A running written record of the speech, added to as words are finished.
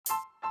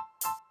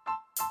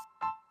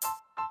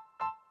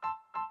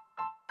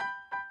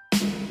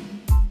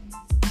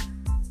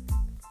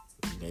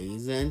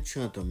Ladies and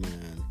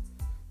gentlemen,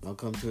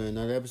 welcome to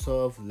another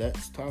episode of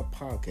Let's Talk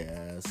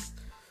Podcast.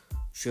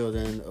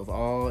 Children of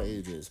all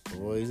ages,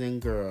 boys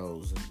and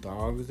girls,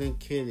 dogs and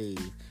kitties.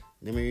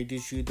 Let me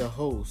introduce you the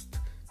host,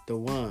 the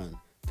one,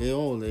 the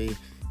only,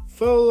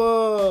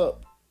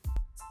 Philip.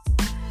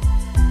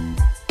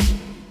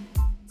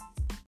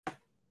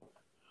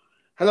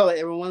 Hello,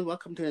 everyone.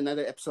 Welcome to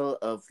another episode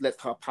of Let's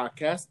Talk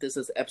Podcast. This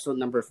is episode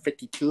number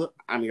 52.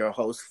 I'm your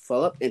host,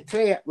 Philip, and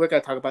today we're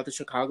going to talk about the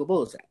Chicago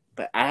Bulls.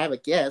 But I have a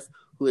guest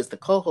who is the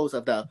co-host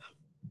of the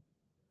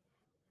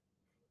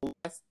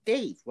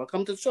Dave.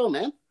 Welcome to the show,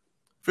 man.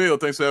 Phil,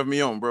 thanks for having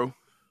me on, bro.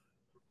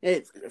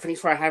 Hey,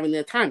 thanks for having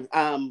the time.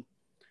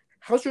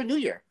 How's your New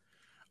Year?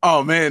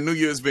 Oh, man, New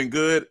Year's been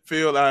good.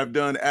 Phil, I've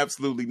done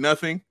absolutely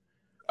nothing.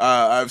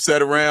 I've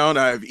sat around,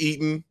 I've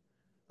eaten,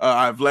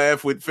 I've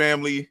laughed with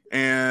family,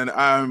 and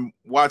I'm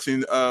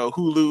watching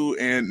Hulu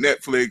and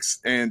Netflix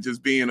and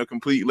just being a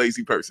complete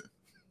lazy person.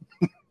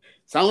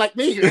 Sound like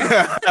me.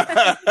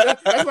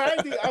 That's what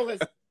I do.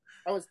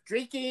 I was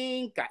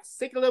drinking, got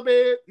sick a little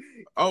bit.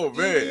 Oh,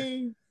 man.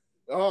 Eating.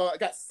 Oh, I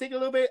got sick a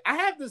little bit. I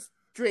have this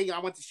dream I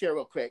want to share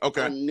real quick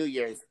on New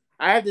Year's.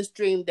 I have this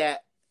dream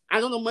that I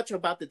don't know much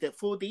about the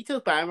full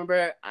details, but I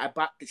remember I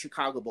bought the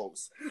Chicago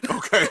Bulls.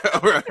 Okay,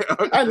 all right.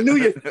 On New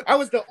Year's, I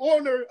was the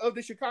owner of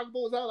the Chicago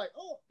Bulls. I was like,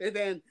 oh. And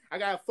then I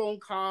got a phone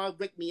call,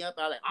 wake me up.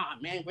 I was like, oh,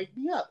 man, wake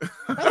me up.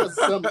 That was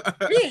some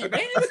dream,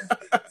 man.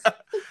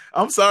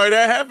 I'm sorry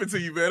that happened to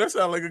you, man. That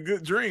sounds like a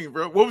good dream,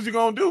 bro. What was you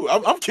going to do?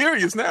 I'm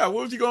curious now.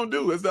 What was you going to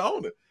do as the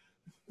owner?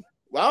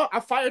 Well, I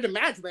fired the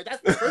management.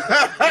 That's the first thing.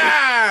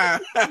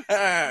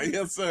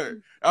 Yes,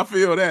 sir. I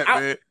feel that,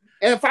 man.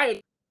 And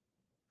fired.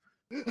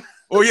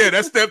 Oh, yeah,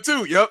 that's step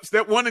 2. Yep,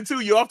 step 1 and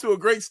 2, you're off to a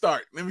great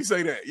start. Let me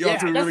say that. You're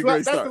off to a really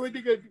great start. That's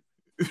really good.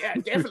 Yeah,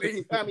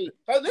 definitely. I mean,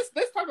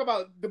 let's talk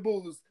about the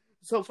Bulls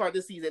so far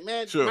this season,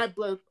 man. Sure. My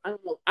blood, I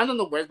don't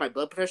know where my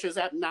blood pressure is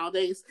at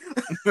nowadays.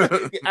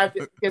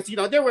 Because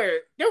there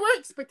were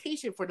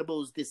expectations for the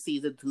Bulls this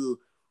season to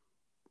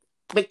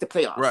make the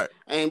playoffs, right?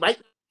 And right,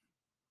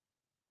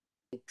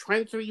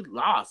 23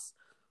 loss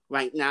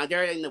right now.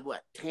 They're in the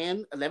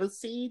 10, 11th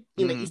seed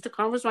in the Eastern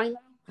Conference right now,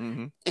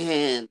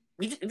 and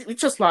we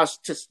just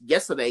lost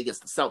yesterday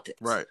against the Celtics,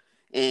 right?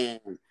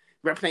 And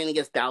we're playing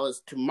against Dallas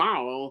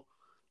tomorrow,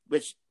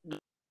 which.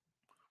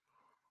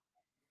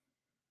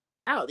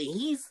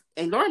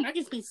 And Lauri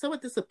Markkanen's been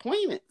somewhat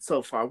disappointed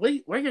so far.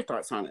 What are your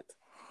thoughts on it?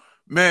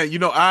 Man,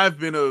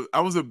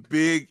 I was a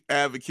big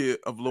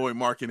advocate of Lauri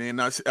Markkanen,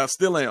 and I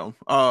still am.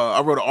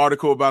 I wrote an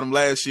article about him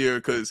last year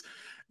because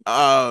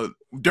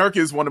Dirk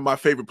is one of my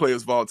favorite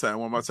players of all time,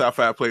 one of my top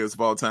 5 players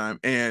of all time,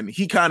 and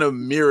he kind of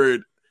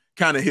mirrored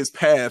his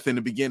path in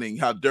the beginning,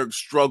 how Dirk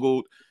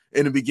struggled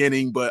in the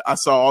beginning, but I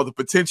saw all the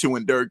potential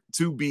in Dirk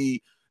to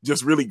be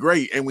just really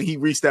great. And when he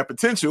reached that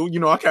potential,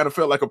 I kind of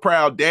felt like a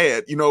proud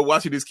dad,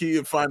 watching his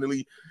kid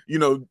finally,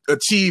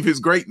 achieve his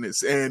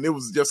greatness. And it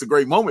was just a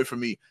great moment for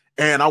me.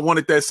 And I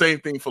wanted that same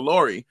thing for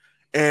Lauri.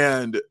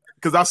 And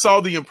because I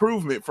saw the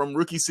improvement from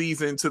rookie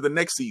season to the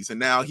next season.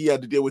 Now he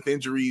had to deal with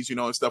injuries,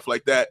 and stuff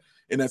like that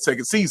in that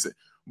second season.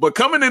 But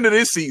coming into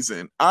this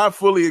season, I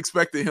fully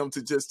expected him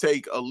to just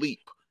take a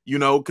leap,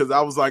 because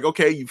I was like,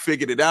 okay, you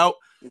figured it out.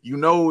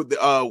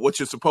 What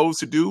you're supposed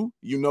to do.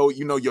 You know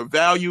your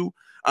value.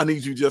 I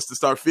need you just to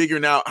start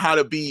figuring out how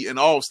to be an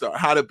all-star,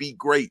 how to be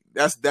great.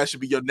 That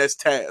should be your next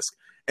task.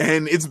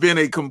 And it's been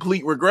a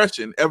complete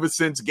regression ever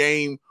since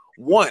game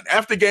 1.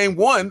 After game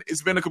 1,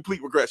 it's been a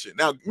complete regression.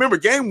 Now, remember,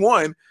 game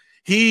 1,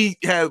 he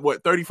had,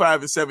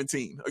 35 and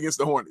 17 against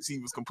the Hornets. He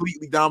was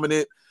completely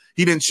dominant.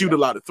 He didn't shoot a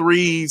lot of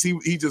threes.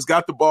 He just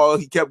got the ball.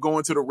 He kept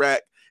going to the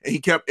rack, and he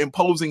kept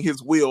imposing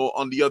his will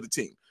on the other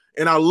team.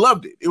 And I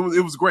loved it. It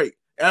was great.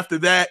 After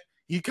that,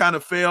 he kind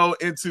of fell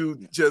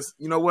into just,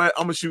 I'm going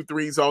to shoot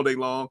threes all day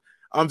long.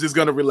 I'm just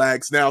going to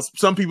relax. Now,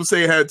 some people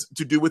say it had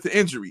to do with the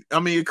injury. I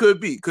mean, it could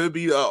be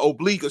an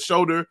oblique, a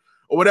shoulder,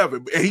 or whatever.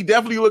 And he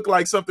definitely looked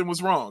like something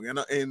was wrong.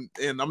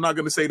 And I'm not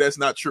going to say that's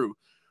not true.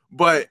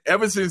 But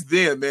ever since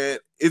then, man,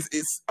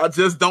 I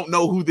just don't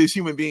know who this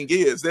human being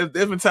is. There's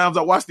been times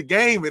I watched the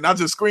game and I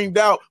just screamed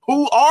out,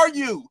 "Who are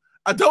you?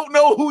 I don't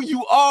know who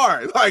you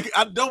are. Like,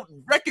 I don't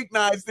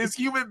recognize this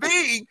human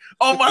being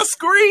on my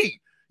screen.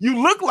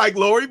 You look like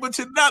Lauri, but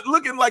you're not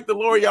looking like the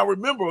Lauri I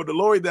remember or the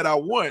Lauri that I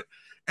want."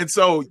 And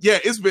so, yeah,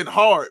 it's been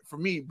hard for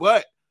me,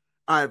 but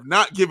I have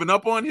not given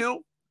up on him.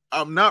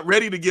 I'm not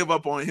ready to give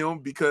up on him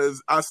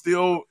because I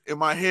still, in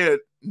my head,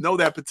 know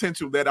that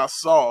potential that I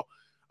saw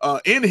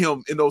in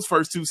him in those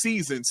first 2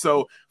 seasons.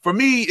 So for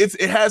me,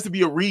 it has to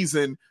be a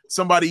reason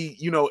somebody,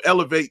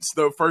 elevates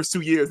the first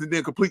 2 years and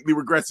then completely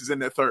regresses in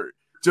that third,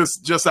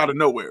 just out of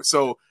nowhere.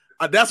 So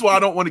that's why I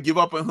don't want to give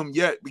up on him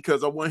yet,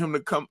 because I want him to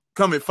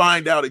come and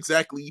find out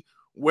exactly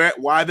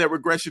why that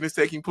regression is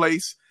taking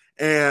place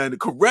and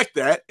correct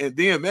that. And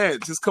then, man,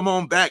 just come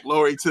on back,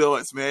 Lauri, to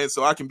us, man,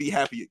 so I can be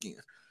happy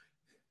again.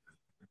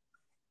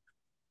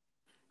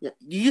 Yeah.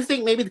 Do you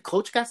think maybe the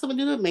coach got something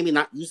to do with it? Maybe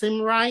not using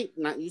him right,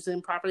 not using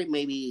him properly,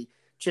 maybe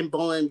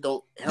Chimbolin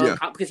don't Yeah.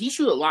 because he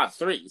shoot a lot of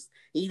threes.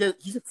 He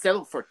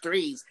settle for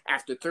threes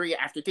after three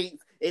after three.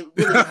 It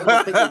really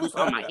almost makes me lose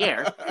all my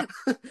hair.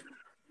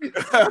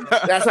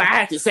 That's what I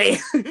have to say.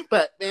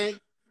 But man,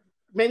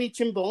 maybe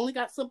Chimbolin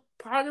got some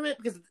part of it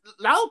because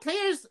a lot of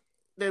players,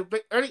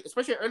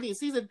 especially early in the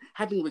season,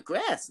 have been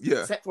regressed.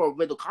 Yeah. Except for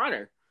Wendell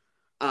Carter.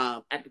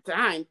 At the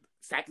time,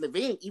 Zach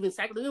LaVine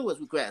was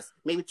regressed.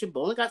 Maybe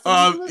Chimbolin got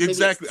some.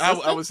 Exactly.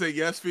 I would say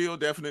yes, Phil,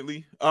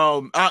 definitely.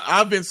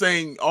 I've been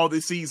saying all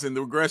this season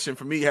the regression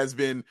for me has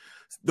been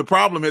the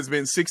problem has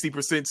been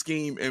 60%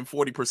 scheme and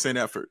 40%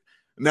 effort.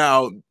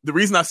 Now, the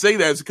reason I say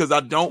that is because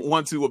I don't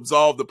want to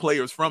absolve the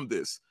players from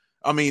this.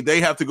 I mean,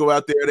 they have to go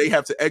out there, they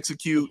have to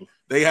execute,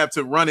 they have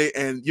to run it,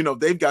 and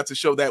they've got to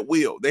show that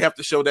will. They have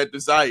to show that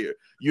desire.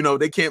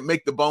 They can't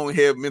make the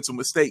bonehead mental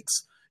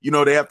mistakes.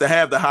 They have to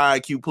have the high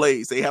IQ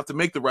plays. They have to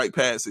make the right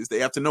passes. They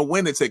have to know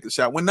when to take the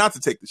shot, when not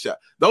to take the shot.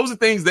 Those are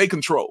things they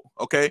control,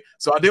 okay?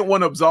 So I didn't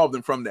want to absolve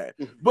them from that.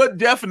 But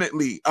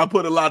definitely, I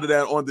put a lot of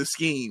that on the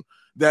scheme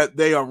that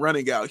they are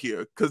running out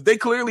here because they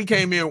clearly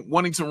came in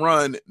wanting to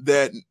run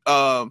that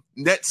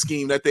net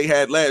scheme that they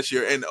had last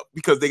year, and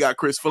because they got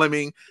Chris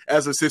Fleming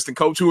as assistant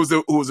coach, who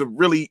was a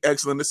really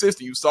excellent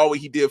assistant. You saw what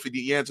he did for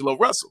D'Angelo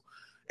Russell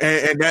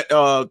and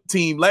that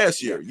team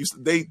last year.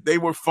 They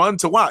were fun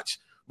to watch.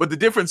 But the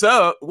difference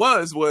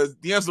was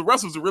D'Angelo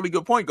Russell was a really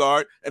good point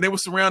guard, and they were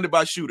surrounded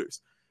by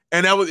shooters,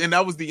 and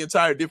that was the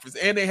entire difference.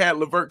 And they had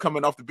LeVert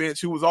coming off the bench,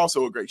 who was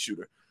also a great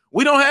shooter.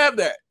 We don't have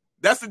that.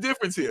 That's the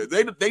difference here.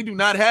 They do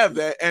not have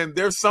that, and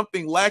there's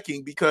something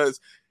lacking because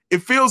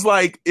it feels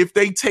like if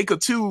they take a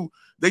two,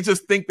 they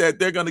just think that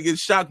they're going to get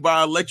shocked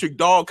by an electric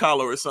dog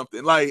collar or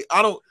something. Like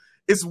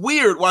it's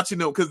weird watching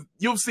them because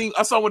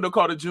I saw Wendell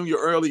Carter Jr.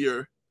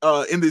 earlier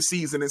in this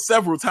season, and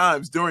several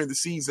times during the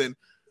season,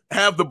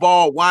 have the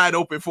ball wide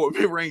open for a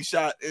mid-range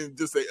shot and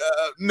just say,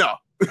 no.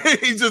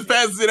 He just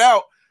passes it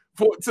out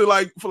for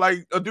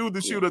a dude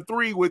to shoot a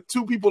three with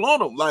two people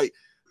on him. Like,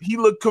 he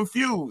looked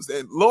confused.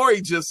 And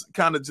Lauri just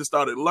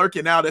started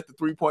lurking out at the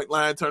three-point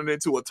line, turning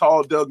into a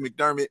tall Doug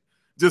McDermott.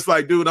 Just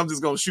like, dude, I'm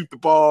just going to shoot the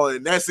ball,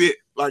 and that's it.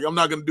 Like, I'm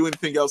not going to do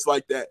anything else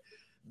like that.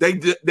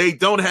 They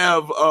don't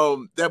have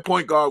that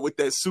point guard with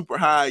that super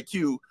high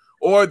IQ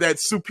or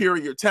that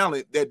superior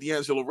talent that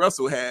D'Angelo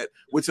Russell had,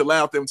 which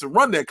allowed them to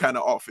run that kind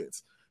of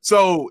offense.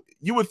 So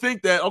you would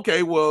think that,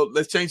 okay, well,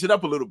 let's change it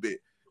up a little bit.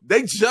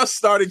 They just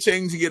started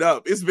changing it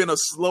up. It's been a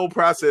slow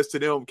process to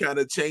them kind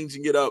of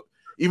changing it up,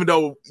 even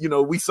though,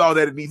 we saw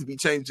that it needs to be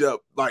changed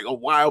up like a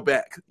while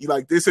back. You're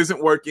like, this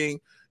isn't working.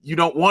 You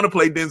don't want to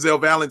play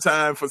Denzel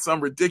Valentine for some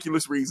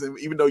ridiculous reason,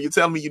 even though you're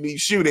telling me you need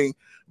shooting,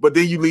 but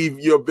then you leave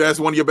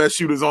one of your best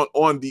shooters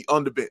on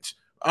the bench.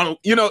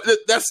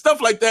 That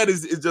stuff like that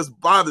is just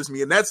bothers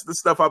me. And that's the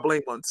stuff I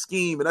blame on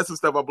scheme, and that's the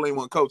stuff I blame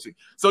on coaching.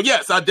 So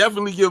yes, I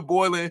definitely give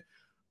Boylen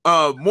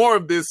more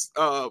of this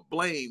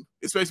blame,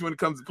 especially when it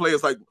comes to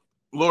players like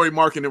Lauri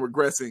Markkanen and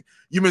regressing.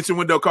 You mentioned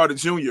Wendell Carter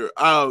Jr.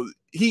 I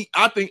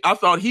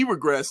thought he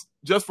regressed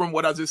just from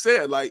what I just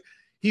said. Like,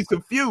 he's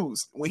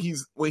confused when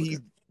he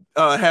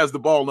has the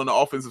ball on the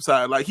offensive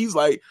side. Like, he's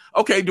like,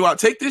 okay, do I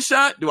take this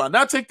shot? Do I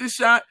not take this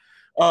shot?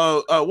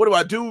 What do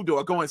I do? Do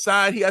I go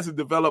inside? He hasn't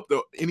developed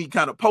any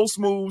kind of post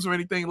moves or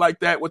anything like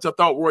that, which I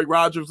thought Roy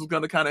Rogers was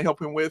going to kind of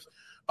help him with.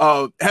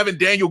 Having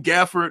Daniel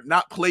Gafford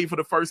not play for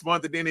the first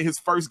month, and then in his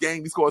first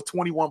game, he scored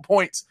 21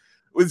 points,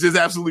 was just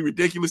absolutely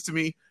ridiculous to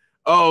me.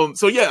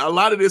 So yeah, a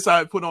lot of this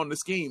I put on the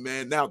scheme,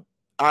 man. Now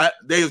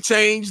they have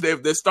changed.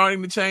 They're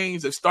starting to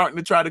change. They're starting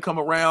to try to come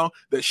around.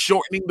 They're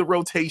shortening the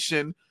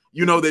rotation.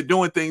 They're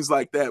doing things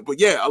like that. But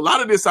yeah, a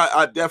lot of this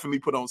I definitely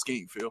put on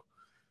scheme, Phil.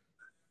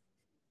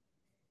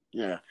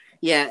 Yeah.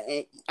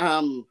 We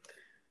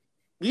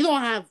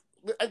don't have.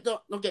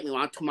 Don't get me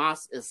wrong.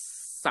 Tomas is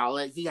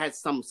solid. He has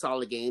some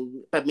solid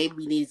game, but maybe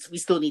we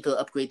still need to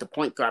upgrade the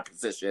point guard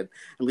position.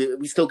 And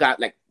we still got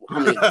like how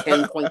many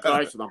 10 point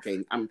guards? Okay,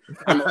 I'm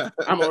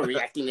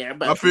overreacting there,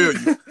 but I feel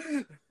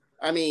you.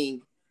 I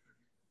mean,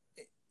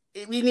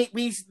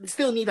 we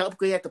still need to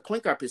upgrade at the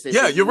point guard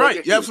position. Yeah, you're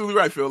right. You're absolutely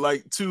right, Phil.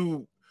 Like,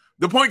 the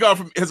point guard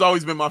has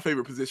always been my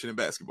favorite position in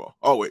basketball,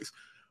 always.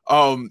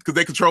 Because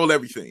they control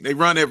everything, they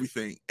run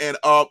everything, and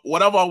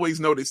what I've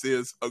always noticed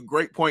is a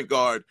great point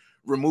guard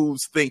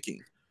removes thinking.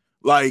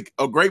 Like,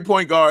 a great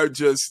point guard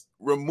just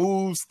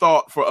removes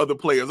thought for other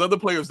players. Other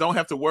players don't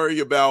have to worry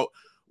about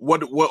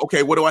what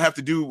do I have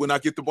to do when I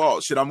get the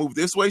ball? Should I move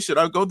this way? Should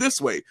I go this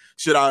way?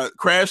 Should I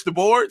crash the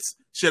boards?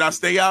 Should I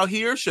stay out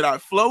here? Should I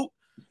float?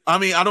 I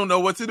mean, I don't know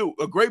what to do.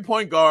 A great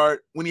point guard,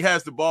 when he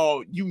has the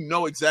ball,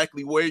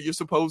 exactly where you're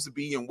supposed to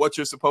be and what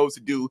you're supposed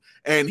to do,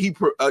 and he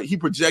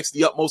projects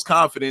the utmost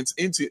confidence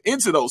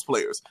into those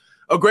players.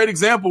 A great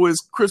example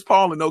is Chris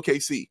Paul in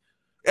OKC.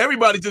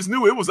 Everybody just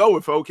knew it was over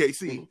for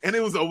OKC, and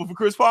it was over for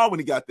Chris Paul when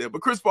he got there.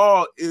 But Chris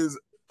Paul is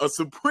a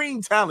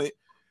supreme talent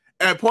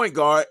at point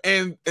guard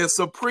and a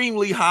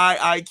supremely high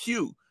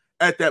IQ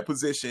at that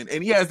position,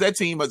 and he has that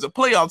team as a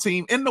playoff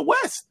team in the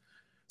West.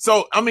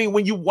 So, I mean,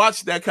 when you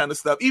watch that kind of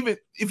stuff, even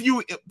if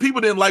people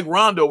didn't like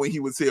Rondo when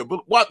he was here,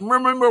 but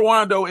remember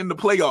Rondo in the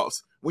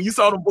playoffs When you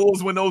saw the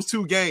Bulls win those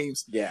 2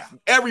 games,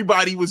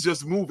 everybody was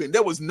just moving.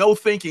 There was no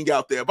thinking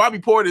out there. Bobby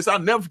Portis, I'll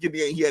never forget the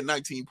game. He had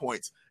 19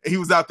 points, and he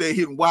was out there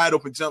hitting wide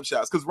open jump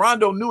shots because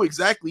Rondo knew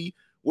exactly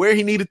where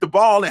he needed the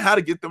ball and how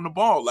to get them the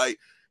ball. Like,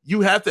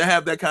 you have to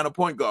have that kind of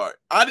point guard.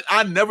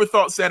 I never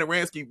thought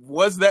Satoransky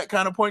was that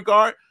kind of point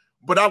guard,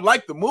 but I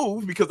liked the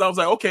move because I was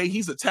like, okay,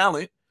 he's a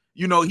talent.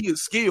 You know, he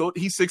is skilled.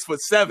 He's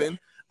 6'7".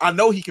 I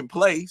know he can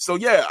play. So,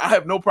 yeah, I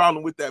have no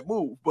problem with that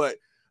move. But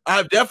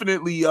I've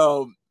definitely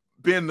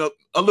been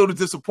a little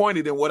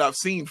disappointed in what I've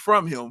seen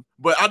from him.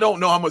 But I don't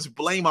know how much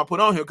blame I put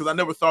on him because I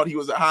never thought he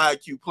was a high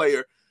IQ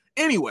player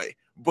anyway.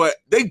 But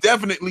they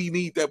definitely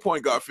need that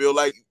point guard, Phil.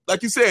 Like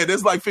you said,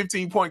 there's like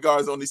 15 point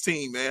guards on this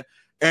team, man.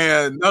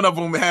 And none of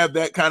them have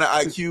that kind of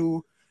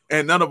IQ,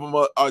 and none of them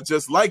are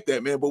just like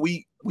that, man. But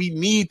we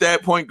need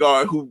that point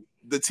guard who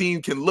the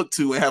team can look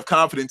to and have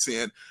confidence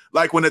in.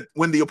 Like when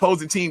the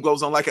opposing team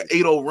goes on like an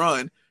 8-0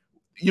 run,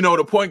 you know,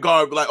 the point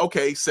guard be like,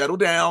 okay, settle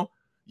down.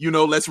 You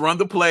know, let's run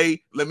the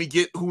play. Let me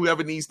get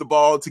whoever needs the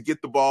ball to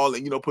get the ball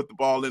and, you know, put the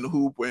ball in the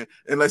hoop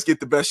and let's get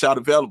the best shot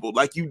available.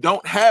 Like, you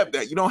don't have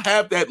that. You don't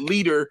have that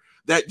leader,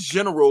 that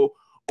general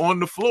on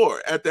the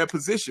floor at that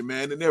position,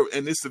 man.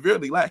 And it's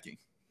severely lacking.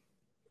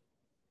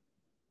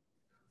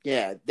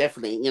 Yeah,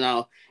 definitely. You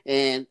know,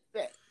 and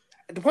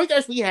the point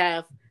guards we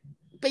have,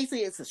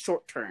 basically it's a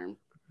short term.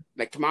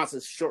 Like Tomas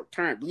is short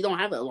term. We don't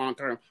have a long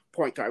term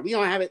point guard. We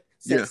don't have it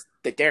since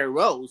the Derrick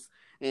Rose.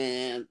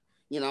 And,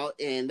 you know,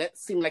 and that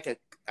seemed like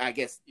I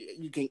guess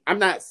you can, I'm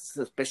not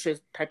suspicious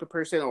type of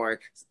person or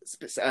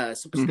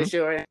superstitious.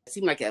 Or it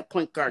seemed like a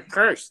point guard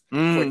curse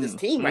for this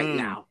team right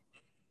now.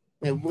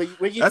 And what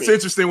do you That's think? an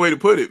interesting way to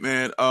put it,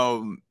 man.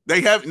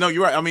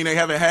 You're right. I mean, they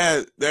haven't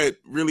had that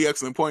really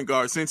excellent point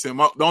guard since him.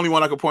 The only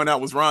one I could point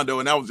out was Rondo,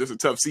 and that was just a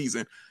tough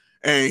season.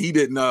 And he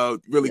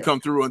didn't really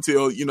come through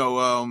until, you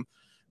know,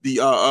 the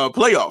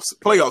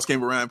playoffs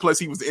came around. Plus,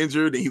 he was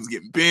injured, and he was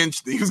getting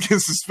benched, and he was getting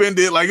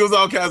suspended. Like, it was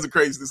all kinds of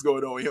craziness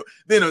going on with him.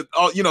 Then,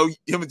 you know,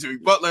 him and Jimmy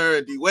Butler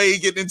and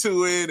D-Wade getting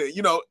into it, and,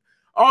 you know,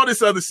 all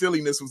this other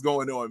silliness was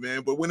going on,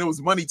 man. But when it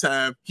was money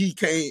time, he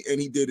came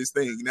and he did his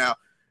thing. Now,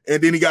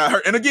 and then he got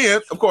hurt. And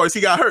again, of course, he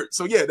got hurt.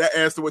 So, yeah, that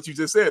adds to what you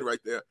just said right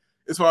there,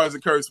 as far as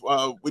the curse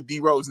with D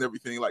Rose and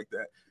everything like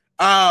that.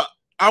 I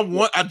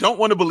don't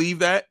want to believe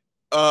that.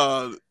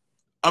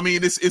 I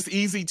mean, it's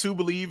easy to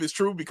believe it's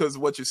true because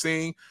of what you're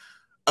saying.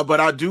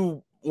 But I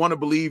do want to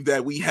believe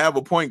that we have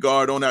a point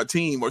guard on our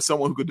team or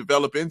someone who could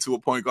develop into a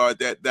point guard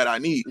that I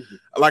need.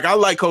 Mm-hmm. Like, I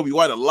like Coby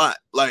White a lot,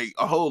 like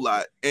a whole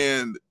lot.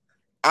 And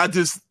I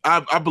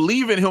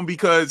believe in him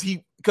because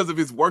of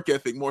his work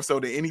ethic more so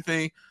than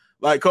anything.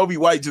 Like, Coby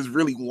White just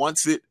really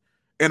wants it.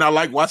 And I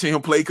like watching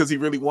him play because he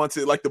really wants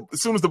it. Like,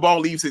 as soon as the ball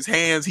leaves his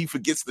hands, he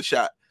forgets the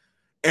shot.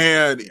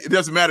 And it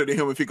doesn't matter to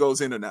him if it goes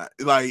in or not.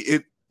 Like,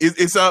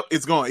 it's up,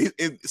 it's going.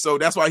 So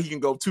that's why he can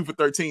go 2 for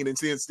 13 and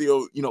then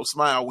still, you know,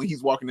 smile when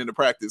he's walking into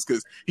practice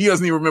because he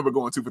doesn't even remember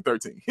going 2 for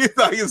 13. It's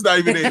not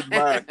even in his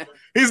mind.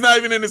 He's not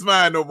even in his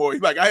mind no more.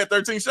 He's like, I had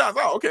 13 shots.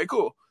 Oh, okay,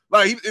 cool.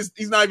 Like,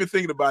 he's not even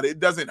thinking about it. It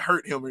doesn't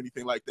hurt him or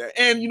anything like that.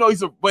 And, you know,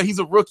 he's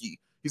a rookie.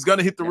 He's going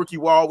to hit the rookie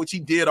wall, which he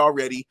did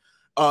already.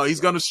 He's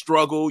going to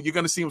struggle. You're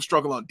going to see him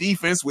struggle on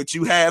defense, which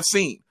you have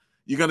seen.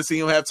 You're going to see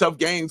him have tough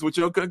games, which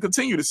you're going to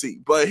continue to see.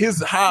 But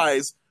his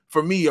highs,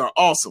 for me, are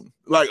awesome.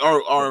 Like,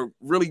 are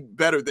really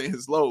better than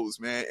his lows,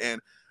 man.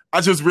 And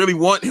I just really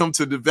want him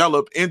to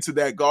develop into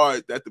that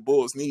guard that the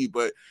Bulls need.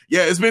 But,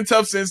 yeah, it's been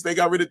tough since they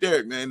got rid of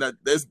Derrick, man.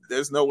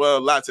 There's no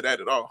lie to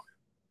that at all.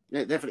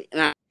 Yeah, definitely.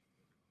 And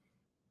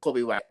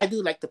Coby White. I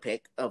do like the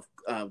pick of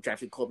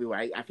drafting Coby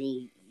White. I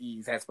think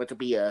he's has to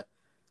be a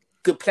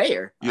good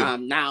player. Yeah.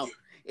 Now,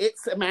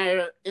 it's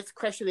a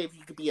question if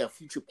he could be a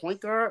future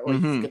point guard or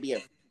if he could be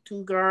a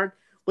 2 guard.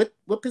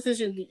 What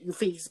position do you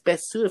think is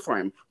best suited for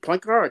him?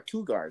 Point guard or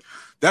 2 guard?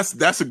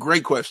 That's a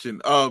great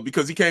question.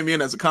 Because he came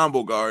in as a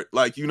combo guard.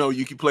 Like, you know,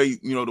 you can play,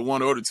 you know, the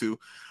 1 or the 2.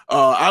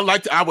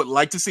 I would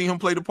like to see him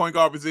play the point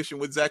guard position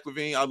with Zach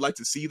LaVine. I'd like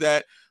to see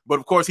that. But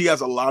of course, he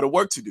has a lot of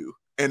work to do.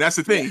 And that's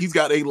the thing. Yeah. He's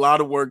got a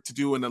lot of work to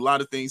do and a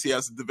lot of things he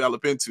has to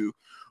develop into.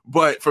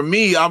 But for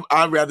me,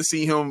 I'd rather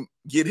see him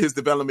get his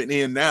development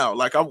in now.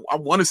 Like, I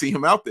want to see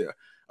him out there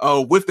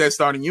with that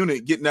starting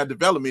unit, getting that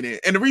development in.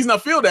 And the reason I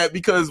feel that,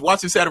 because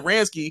watching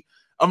Satoransky,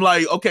 I'm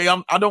like, okay,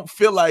 I don't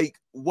feel like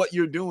what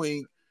you're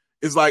doing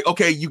is like,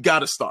 okay, you got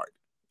to start.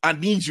 I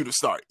need you to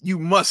start. You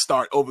must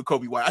start over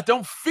Coby White. I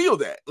don't feel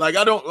that. Like,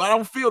 I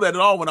don't feel that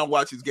at all when I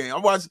watch his game. I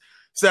watch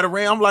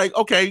Satoransky. I'm like,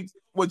 okay,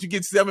 you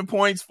get 7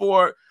 points,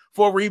 4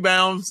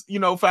 rebounds, you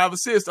know, 5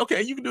 assists.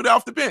 Okay, you can do that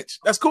off the bench.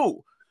 That's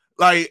cool.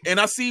 Like, and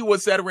I see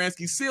what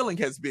Satoransky's ceiling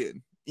has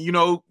been. You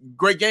know,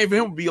 great game for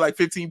him would be like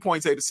 15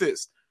 points, 8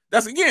 assists.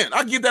 That's, again,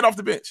 I get that off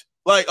the bench.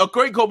 Like, a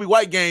great Coby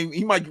White game,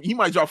 he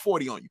might drop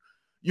 40 on you.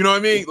 You know what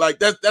I mean? Like,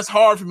 that's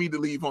hard for me to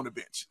leave on the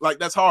bench. Like,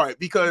 that's hard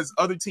because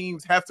other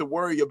teams have to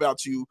worry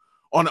about you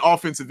on the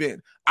offensive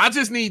end. I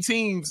just need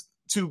teams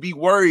to be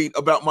worried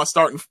about my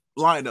starting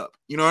lineup.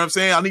 You know what I'm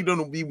saying? I need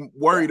them to be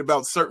worried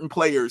about certain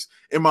players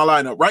in my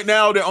lineup. Right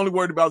now, they're only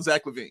worried about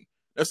Zach LaVine.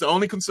 That's the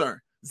only concern.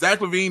 Zach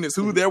LaVine is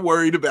who they're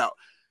worried about.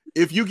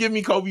 if you give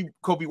me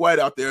Kobe White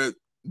out there,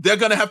 they're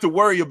gonna have to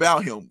worry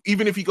about him.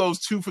 Even if he goes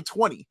 2 for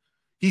 20,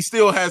 he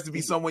still has to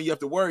be someone you have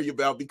to worry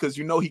about because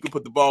you know he can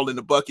put the ball in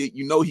the bucket.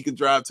 You know he can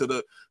drive to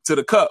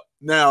the cup.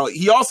 Now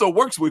he also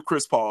works with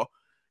Chris Paul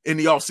in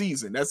the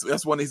offseason.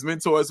 That's one of his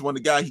mentors, one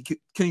of the guy he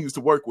continues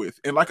to work with.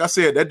 And like I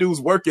said, that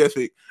dude's work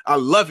ethic, I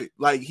love it.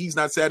 Like he's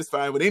not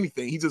satisfied with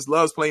anything. He just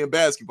loves playing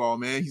basketball,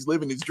 man. He's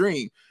living his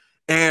dream.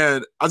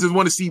 And I just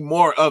want to see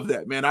more of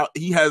that, man.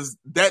 He has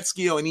that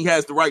skill and he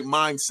has the right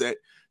mindset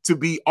to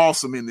be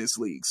awesome in this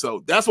league.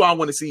 So that's why I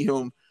want to see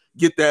him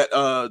get that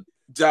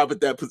job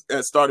at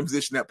that starting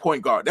position, that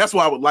point guard. That's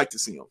why I would like to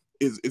see him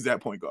is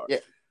that point guard.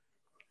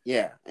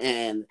 Yeah.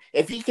 And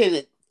if he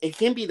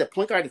can be the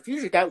point guard in the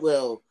future, that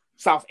will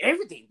solve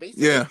everything,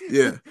 basically.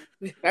 Yeah.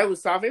 That would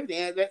solve everything.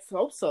 And let's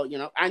hope so.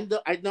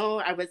 I know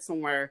I read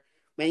somewhere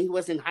when he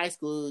was in high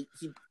school,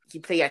 he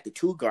played at the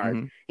 2 guard,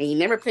 and he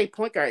never played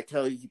point guard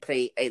until he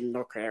played in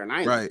North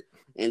Carolina. Right.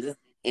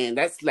 And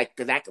that's like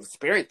the lack of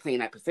experience playing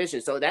that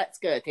position. So that's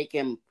gonna take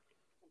him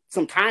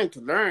some time to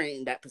learn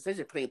in that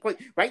position, playing point.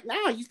 Right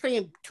now, he's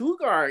playing 2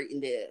 guard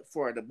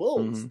for the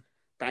Bulls.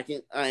 Back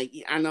in,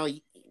 I know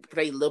he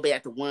played a little bit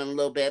at the 1, a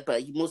little bit,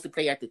 but he mostly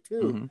played at the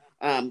 2.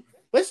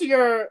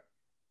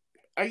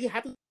 Are you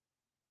happy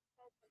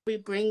we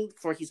bring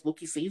for his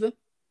rookie season?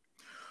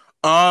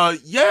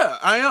 Yeah,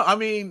 I am. I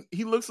mean,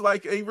 he looks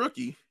like a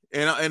rookie,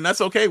 and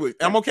that's okay with.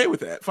 I'm okay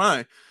with that.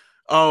 Fine.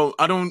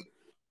 I don't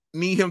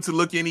need him to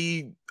look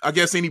any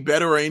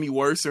better or any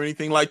worse or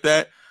anything like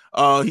that.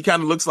 He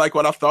kind of looks like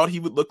what I thought he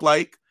would look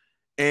like,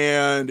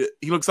 and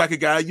he looks like a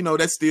guy,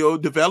 that's still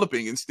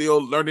developing and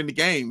still learning the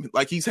game.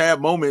 Like he's had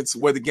moments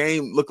where the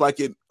game looked like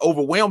it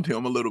overwhelmed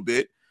him a little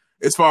bit,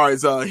 as far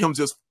as him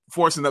just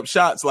forcing up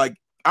shots. Like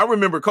I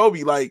remember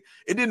Kobe, like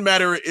it didn't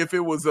matter if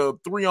it was a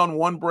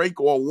 3-on-1 break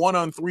or a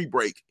 1-on-3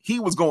 break. He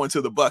was going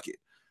to the bucket,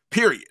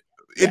 period.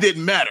 It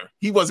didn't matter.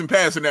 He wasn't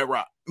passing that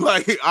rock.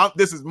 Like,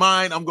 this is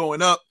mine. I'm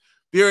going up,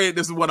 period.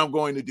 This is what I'm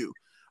going to do.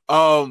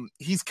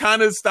 He's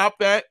kind of stopped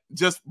that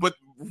but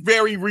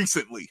very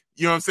recently,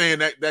 you know what I'm saying?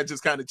 That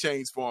just kind of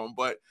changed for him.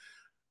 But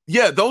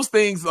yeah, those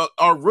things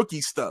are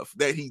rookie stuff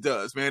that he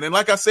does, man. And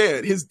like I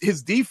said,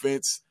 his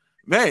defense,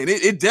 man,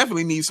 it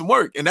definitely needs some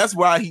work. And that's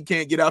why he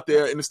can't get out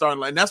there in the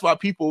starting line. That's why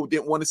people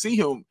didn't want to see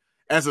him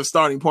as a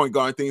starting point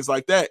guard and things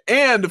like that.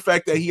 And the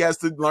fact that he has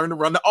to learn to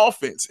run the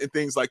offense and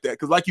things like that.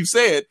 Because like you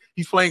said,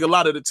 he's playing a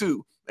lot of the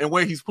 2. And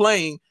where he's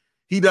playing,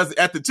 he does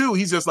at the 2,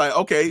 he's just like,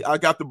 okay, I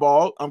got the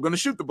ball. I'm going to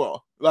shoot the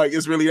ball. Like,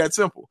 it's really that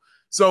simple.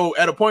 So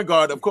at a point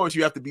guard, of course,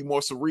 you have to be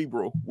more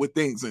cerebral with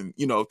things and,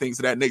 things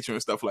of that nature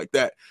and stuff like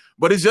that.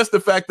 But it's just the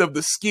fact of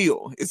the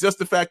skill. It's just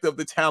the fact of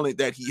the talent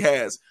that he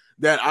has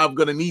that I'm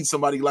going to need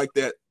somebody like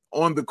that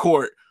on the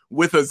court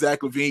with a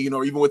Zach LaVine,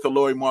 or even with a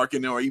Lauri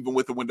Markkanen, or even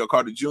with a Wendell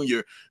Carter Jr.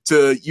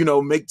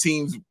 to, make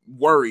teams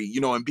worry,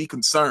 and be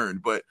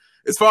concerned. But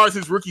as far as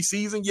his rookie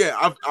season, yeah,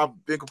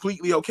 I've been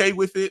completely okay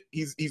with it.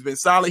 He's been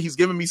solid. He's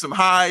given me some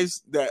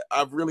highs that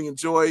I've really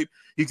enjoyed.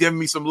 He's given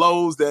me some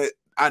lows that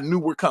I knew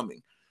were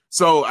coming.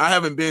 So I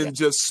haven't been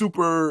just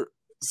super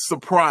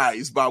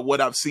surprised by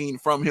what I've seen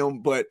from him,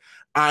 but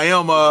I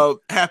am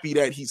happy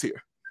that he's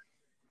here.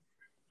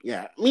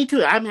 Yeah, me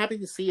too. I'm happy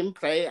to see him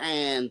play,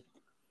 and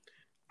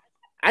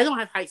I don't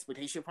have high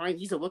expectation for him.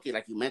 He's a rookie,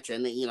 like you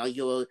mentioned.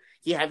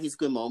 He have his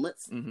good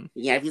moments.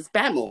 He have his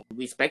bad moments.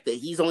 Respect that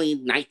he's only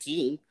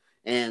 19,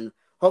 and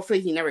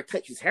hopefully he never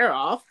cuts his hair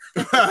off.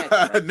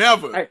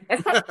 Never.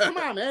 Come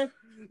on, man.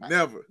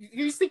 Never.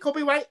 You see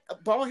Kobe White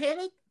bald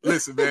headed?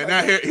 Listen,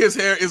 man, his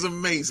hair is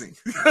amazing.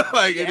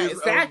 It is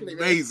exactly,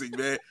 amazing,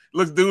 man.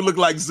 Dude look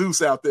like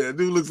Zeus out there.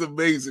 Dude looks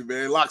amazing,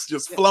 man. Locks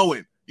just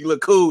flowing. You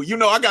look cool.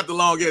 I got the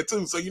long hair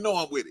too, so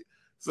I'm with it.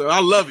 So I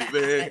love it,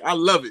 man. I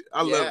love it.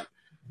 I love it.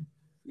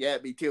 Yeah,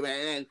 me too,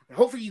 man. And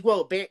hopefully you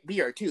grow a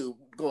beard too,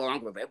 go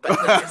along with it. But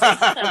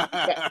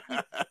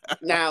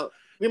now,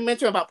 we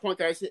mentioned about point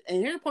guards,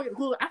 and here's a point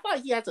who I thought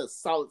he has a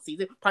solid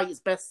season. Probably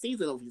his best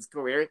season of his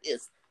career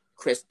is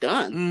Chris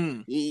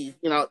Dunn. He,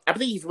 I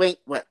believe he's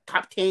ranked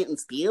top 10 in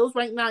steals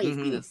right now. He's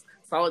been a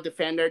solid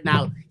defender.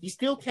 Now he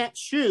still can't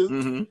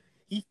shoot.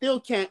 He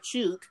still can't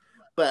shoot,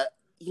 but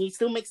he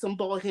still makes some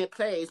ball hand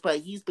plays. But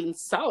he's been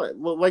solid.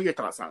 What are your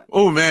thoughts on it?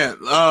 Oh man,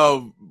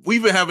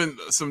 we've been having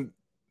some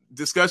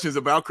discussions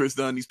about Chris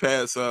Dunn these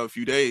past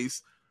few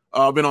days.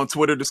 I've been on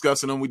Twitter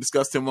discussing him. We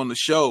discussed him on the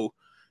show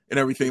and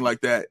everything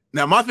like that.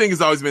 Now my thing has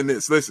always been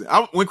this. Listen,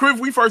 when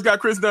we first got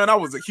Chris Dunn, I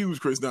was a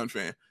huge Chris Dunn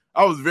fan.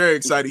 I was very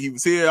excited he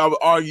was here. I would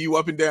argue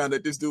up and down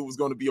that this dude was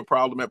going to be a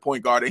problem at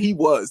point guard, and he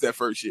was that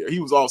first year. He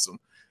was awesome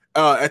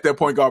at that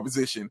point guard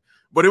position.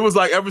 But it was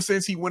like ever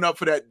since he went up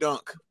for that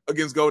dunk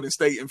against Golden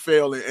State and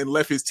failed and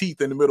left his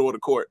teeth in the middle of the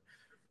court,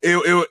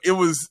 it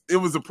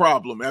was a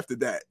problem after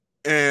that.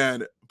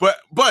 And but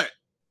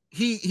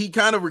he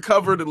kind of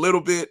recovered a little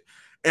bit,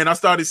 and I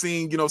started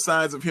seeing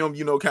signs of him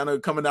kind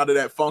of coming out of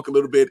that funk a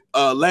little bit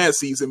last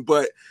season.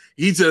 But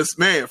he just,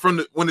 man,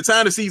 when the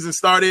time the season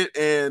started,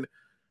 and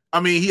I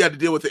mean, he had to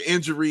deal with the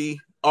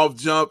injury off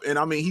jump. And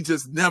I mean, he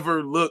just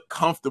never looked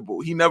comfortable.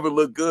 He never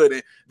looked good.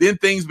 And then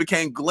things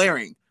became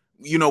glaring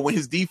when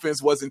his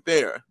defense wasn't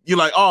there. You're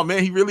like, oh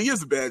man, he really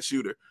is a bad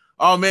shooter.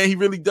 Oh man, he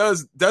really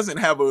doesn't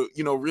have a,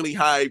 really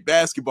high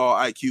basketball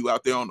IQ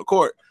out there on the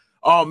court.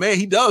 Oh man,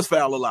 he does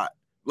foul a lot.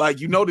 Like,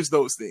 you notice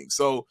those things.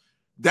 So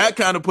that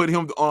kind of put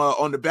him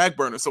on the back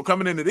burner. So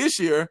coming into this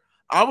year,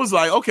 I was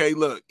like, okay,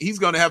 look, he's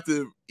going to have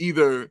to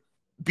either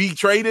be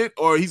traded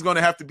or he's going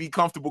to have to be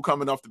comfortable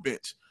coming off the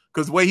bench.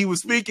 Because the way he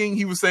was speaking,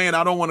 he was saying,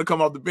 I don't want to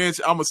come off the bench.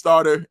 I'm a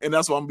starter, and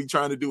that's what I'm going to be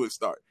trying to do is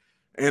start.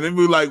 And then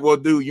we were like, well,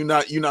 dude, you're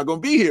not going to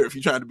be here if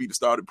you're trying to be the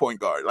starting point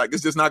guard. Like,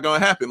 it's just not going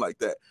to happen like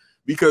that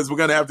because we're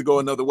going to have to go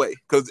another way.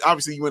 Because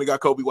obviously you went and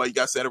got Kobe White, you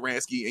got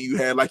Satoransky, and you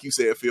had, like you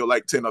said, Phil,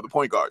 like 10 other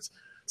point guards.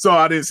 So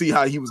I didn't see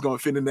how he was going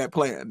to fit in that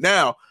plan.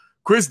 Now,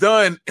 Chris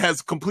Dunn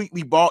has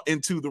completely bought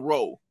into the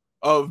role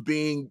of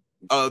being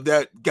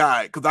that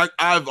guy. Because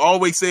I've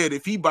always said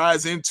if he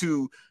buys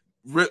into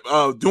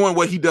doing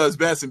what he does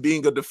best and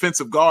being a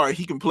defensive guard,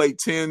 he can play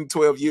 10,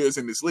 12 years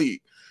in this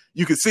league.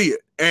 You can see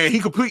it. And he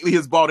completely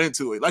has bought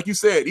into it. Like you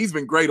said, he's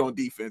been great on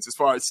defense as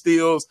far as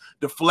steals,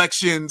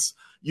 deflections,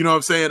 you know what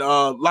I'm saying?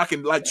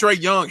 Like Trae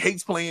Young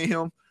hates playing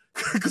him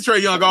because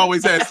Trae Young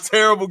always has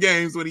terrible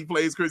games when he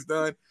plays Chris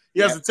Dunn. He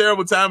has a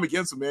terrible time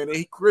against him, man.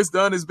 And Chris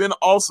Dunn has been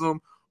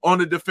awesome on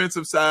the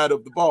defensive side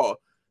of the ball.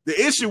 The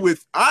issue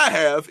I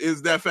have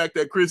is that fact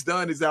that Chris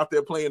Dunn is out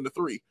there playing the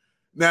three.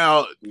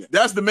 Now,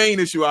 that's the main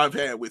issue I've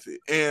had with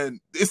it. And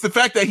it's the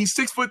fact that he's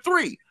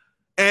 6'3".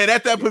 And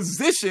at that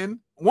position,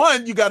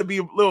 one, you got to be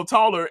a little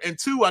taller. And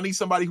two, I need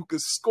somebody who can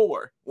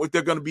score when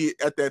they're going to be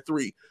at that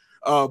three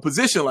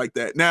position like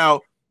that.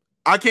 Now,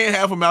 I can't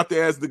have him out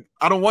there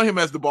I don't want him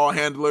as the ball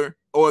handler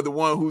or the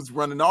one who's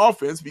running the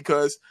offense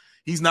because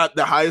he's not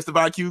the highest of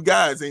IQ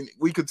guys. And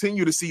we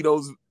continue to see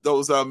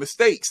those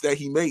mistakes that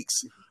he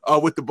makes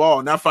with the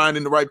ball, not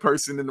finding the right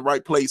person in the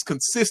right place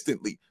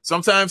consistently.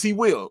 Sometimes he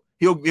will.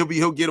 He'll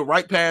get a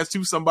right pass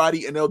to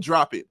somebody and they'll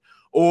drop it.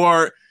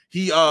 Or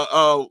he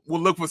will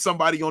look for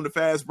somebody on the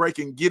fast break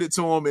and get it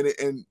to him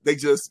and they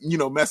just,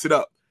 mess it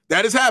up.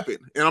 That has happened.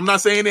 And I'm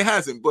not saying it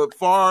hasn't, but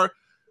far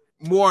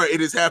more it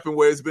has happened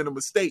where it's been a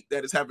mistake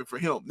that has happened for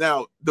him.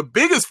 Now, the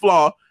biggest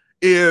flaw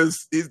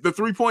is the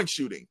 3-point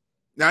shooting.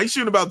 Now, he's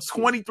shooting about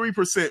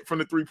 23% from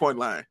the 3-point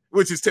line,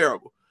 which is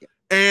terrible.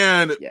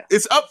 And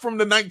it's up from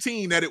the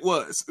 19 that it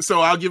was.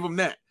 So I'll give him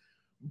that.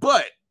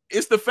 But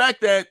it's the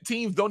fact that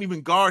teams don't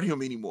even guard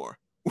him anymore.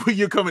 When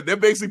you're coming, they're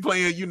basically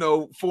playing,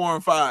 4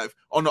 and 5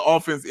 on the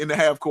offense in the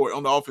half court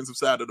on the offensive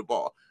side of the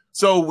ball.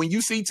 So when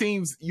you see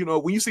teams,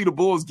 when you see the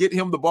Bulls get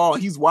him the ball,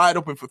 he's wide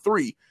open for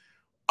three.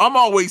 I'm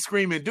always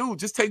screaming, dude,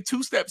 just take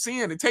 2 steps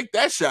in and take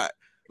that shot.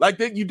 Like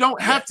that, you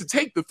don't have to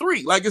take the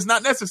three. Like it's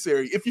not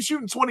necessary. If you're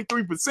shooting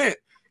 23%,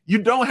 you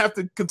don't have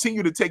to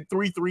continue to take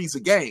 3 threes a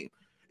game.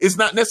 It's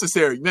not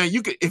necessary, man.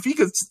 If he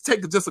could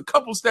take just a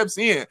couple steps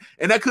in,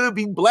 and that could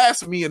be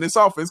blasphemy in this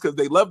offense because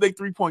they love their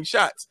 3-point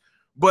shots.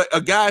 But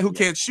a guy who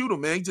can't shoot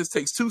them, man, he just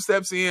takes 2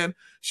 steps in,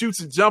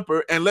 shoots a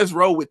jumper, and let's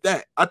roll with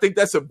that. I think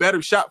that's a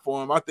better shot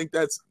for him. I think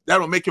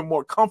that'll make him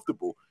more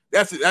comfortable.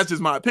 That's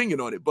just my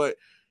opinion on it. But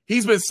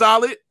he's been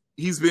solid.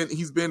 He's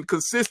been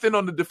consistent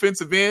on the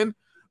defensive end.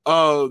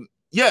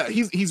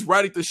 He's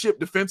righted the ship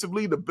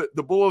defensively.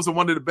 The Bulls are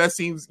one of the best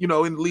teams, in the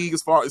league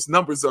as far as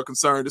numbers are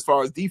concerned, as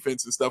far as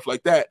defense and stuff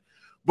like that.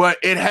 But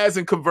it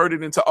hasn't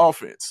converted into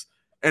offense,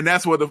 and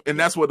that's where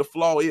the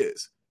flaw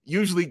is.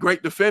 Usually,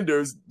 great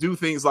defenders do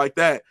things like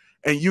that,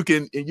 and you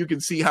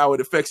can see how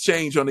it affects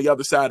change on the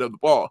other side of the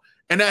ball.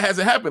 And that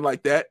hasn't happened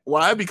like that.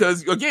 Why?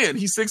 Because again,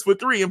 he's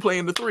 6'3" and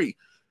playing the three,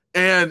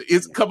 and a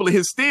couple of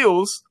his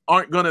steals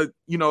aren't gonna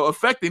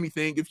affect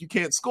anything if you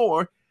can't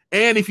score.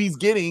 And if he's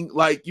getting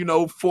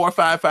 4 or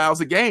 5 fouls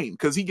a game,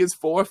 because he gets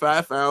 4 or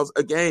 5 fouls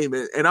a game.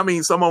 And I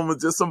mean, some of them are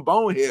just some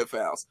bonehead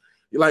fouls.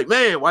 You're like,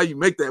 man, why you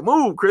make that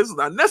move, Chris? It's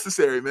not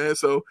necessary, man.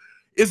 So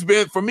it's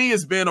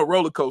been a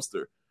roller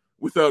coaster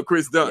with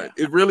Chris Dunn.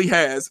 Yeah. It really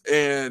has.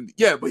 And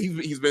but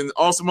he's been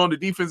awesome on the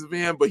defensive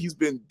end, but he's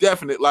been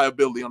definite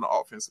liability on the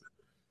offensive.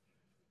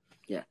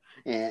 Yeah.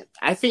 And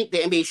I think the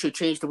NBA should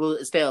change the rule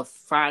instead of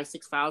 5,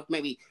 6 fouls,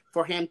 maybe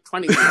for him,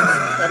 20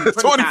 fouls.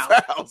 20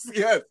 fouls,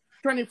 yes.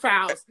 20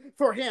 fouls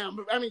for him.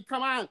 I mean,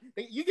 come on.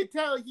 You can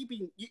tell you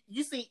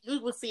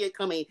will see it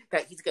coming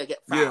that he's going to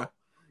get fouled. Yeah.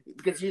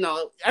 Because,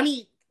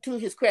 to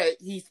his credit,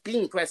 he's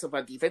being aggressive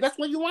on defense. That's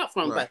what you want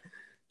from him. Right. But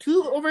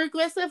too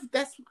over-aggressive,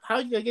 that's how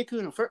you're going to get to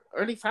an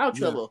early foul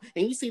trouble.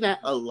 And you see that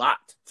a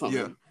lot from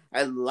him.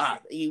 A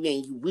lot.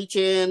 You reach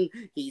in,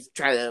 he's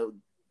trying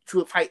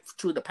to fight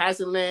through the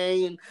passing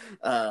lane,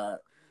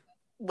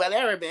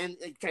 whatever, man.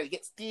 Trying to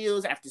get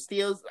steals after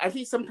steals. I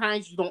think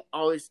sometimes you don't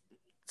always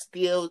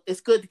steal.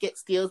 It's good to get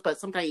steals, but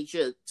sometimes you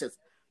should just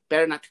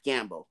better not to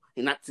gamble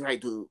and not try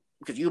to,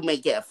 because you may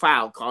get a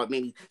foul call,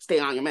 maybe stay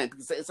on your man,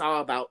 because it's all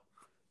about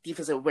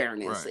defensive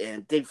awareness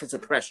and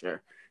defensive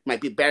pressure. Might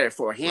be better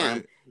for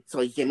him, so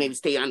he can maybe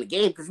stay on the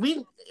game, because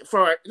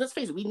let's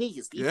face it, we need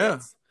his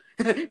defense.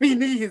 We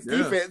need his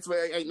defense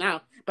right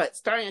now. But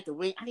starting at the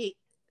wing,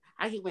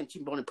 I hate when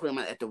Tim Bonner put him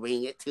at the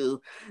wing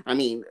too. I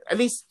mean, at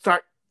least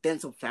start then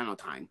some final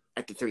time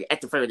at the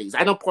very least.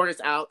 I know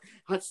Porter's out.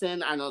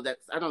 Hudson, I don't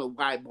know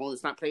why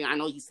Bolin's not playing. I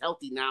know he's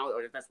healthy now,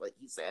 or that's what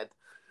he said.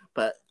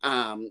 But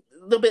one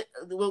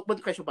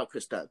question about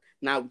Chris Dunn.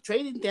 Now,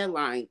 trading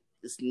deadline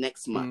is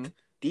next month. Mm-hmm.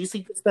 Do you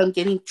see Chris Dunn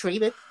getting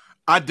traded?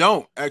 I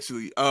don't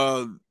actually.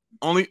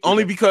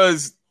 Only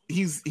because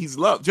he's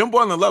loved. Jim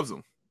Boylen loves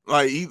him.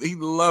 Like he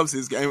loves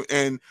his game.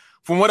 And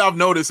from what I've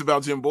noticed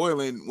about Jim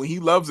Boylen, when he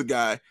loves a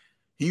guy,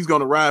 he's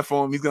going to ride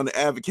for him. He's going to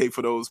advocate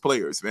for those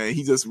players, man.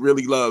 He just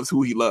really loves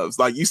who he loves.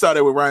 Like you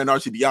started with Ryan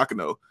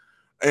Arcidiacono.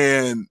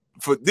 And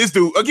for this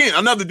dude, again,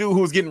 another dude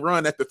who was getting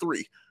run at the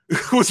 3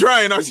 was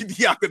Ryan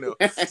Arcidiacono.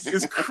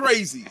 It's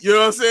crazy. You know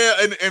what I'm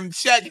saying? And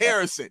Shaq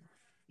Harrison.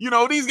 You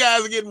know, these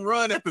guys are getting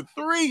run at the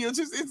 3.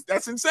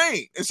 That's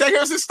insane. And Shaq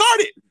Harrison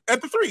started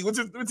at the 3,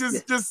 which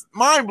is just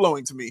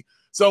mind-blowing to me.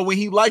 So when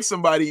he likes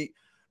somebody,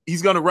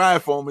 he's going to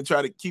ride for them and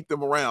try to keep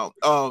them around.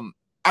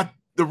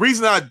 The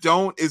reason I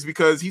don't is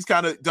because he's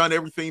kind of done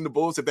everything the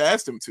Bulls have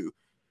asked him to.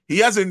 He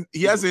hasn't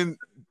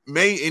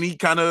made any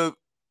kind of,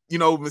 you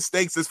know,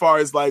 mistakes as far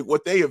as like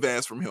what they have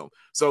asked from him.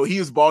 So he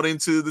has bought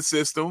into the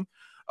system.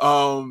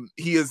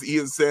 He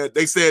has said,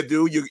 they said,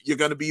 dude, you're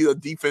going to be a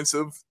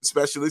defensive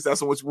specialist.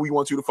 That's what we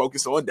want you to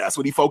focus on. That's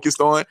what he focused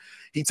on.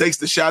 He takes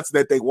the shots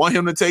that they want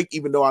him to take,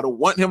 even though I don't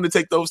want him to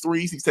take those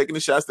threes. He's taking the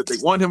shots that they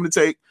want him to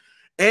take.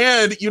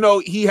 And, you know,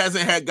 he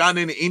hasn't gotten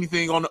into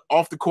anything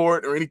off the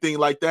court or anything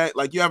like that.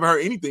 Like, you haven't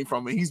heard anything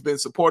from him. He's been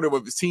supportive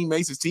of his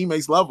teammates. His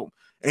teammates love him.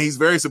 And he's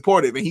very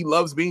supportive. And he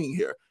loves being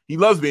here. He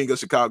loves being a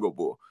Chicago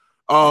Bull.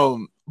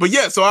 But,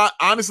 yeah, so I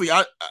honestly,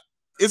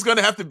 it's going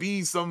to have to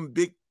be something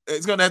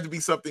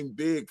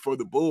big for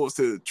the Bulls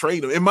to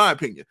trade him, in my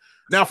opinion.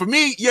 Now, for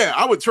me, yeah,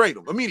 I would trade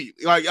him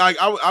immediately. Like,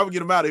 I would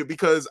get him out of here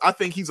because I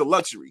think he's a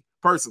luxury,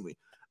 personally.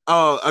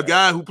 A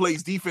guy who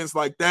plays defense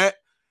like that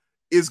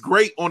is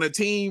great on a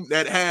team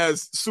that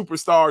has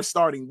superstars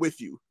starting with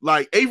you.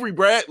 Like Avery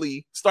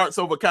Bradley starts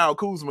over Kyle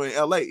Kuzma in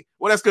LA.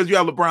 Well, that's because you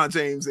have LeBron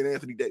James and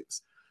Anthony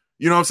Davis.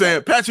 You know what I'm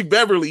saying? Patrick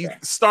Beverly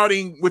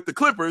starting with the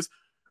Clippers,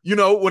 you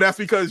know, well, that's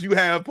because you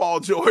have Paul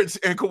George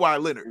and Kawhi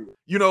Leonard.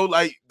 You know,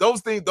 like those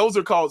things, those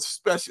are called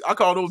special. I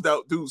call those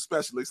dudes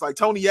specialists. Like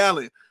Tony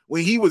Allen,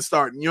 when he was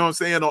starting, you know what I'm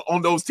saying,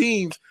 on those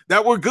teams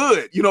that were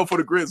good, you know, for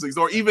the Grizzlies,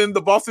 or even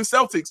the Boston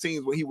Celtics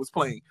teams when he was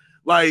playing.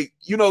 Like,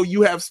 you know,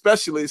 you have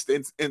specialists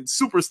and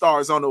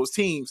superstars on those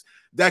teams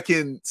that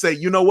can say,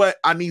 you know what,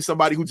 I need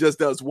somebody who just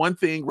does one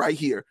thing right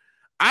here.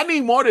 I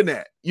need more than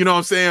that, you know what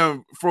I'm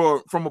saying,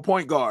 from a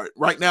point guard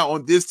right now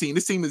on this team.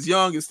 This team is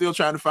young and still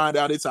trying to find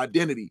out its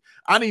identity.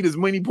 I need as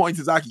many points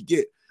as I can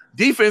get.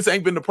 Defense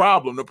ain't been the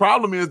problem. The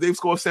problem is they've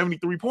scored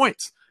 73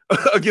 points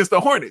against the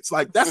Hornets.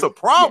 Like, that's a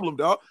problem,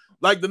 dog.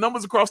 Like, the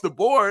numbers across the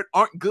board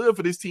aren't good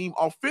for this team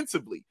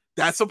offensively.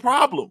 That's a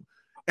problem.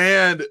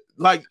 And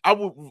like I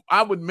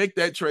would make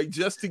that trade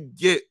just to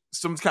get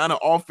some kind of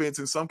offense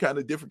and some kind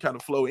of different kind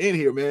of flow in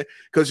here, man,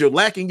 because you're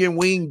lacking in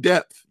wing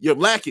depth. You're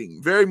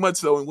lacking very much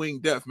so in wing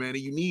depth, man, and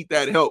you need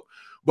that help.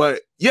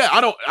 But yeah,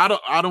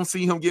 I don't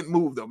see him getting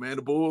moved though, man.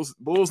 The Bulls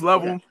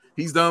love him.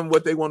 He's done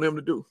what they want him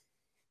to do.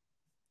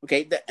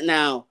 Okay,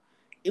 now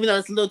even though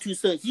it's a little too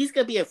soon, he's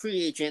gonna be a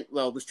free agent,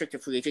 well,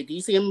 restricted free agent. Do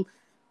you see him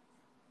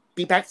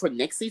be back for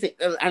next season?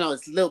 I know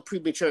it's a little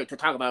premature to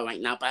talk about right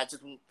now, but I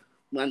just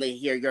want to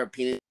hear your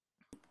opinion.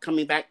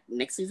 Coming back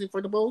next season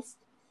for the Bulls?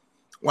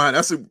 Wow,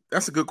 that's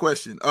a good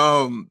question.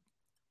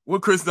 Will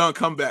Chris Dunn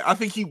come back? I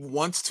think he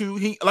wants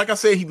to. Like I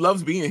said, he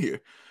loves being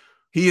here.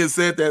 He has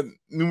said that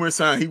numerous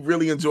times. He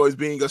really enjoys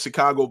being a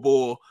Chicago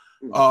Bull.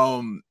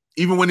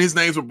 Even when his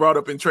names were brought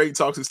up in trade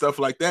talks and stuff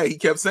like that, he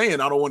kept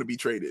saying, "I don't want to be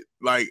traded.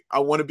 Like, I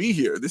want to be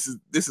here. This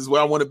is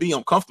where I want to be.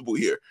 I'm comfortable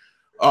here."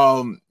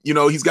 You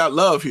know, he's got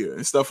love here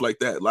and stuff like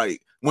that.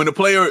 Like when a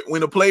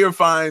player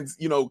finds,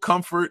 you know,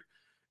 comfort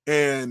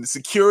and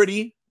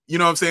security, you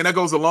know what I'm saying, that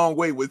goes a long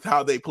way with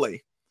how they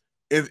play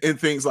and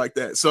things like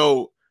that.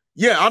 So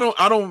yeah,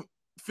 I don't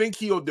think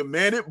he'll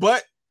demand it,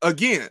 but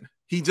again,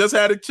 he just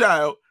had a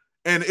child,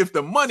 and if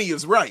the money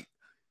is right,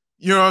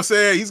 you know what I'm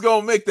saying, he's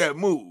gonna make that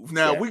move.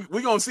 Now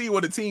we're gonna see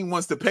what the team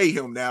wants to pay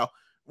him. Now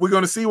we're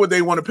gonna see what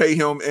they want to pay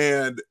him,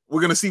 and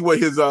we're gonna see what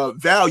his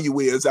value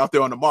is out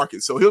there on the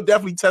market. So he'll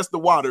definitely test the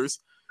waters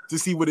to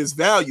see what his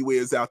value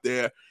is out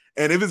there.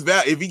 And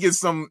if he gets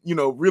some, you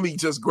know, really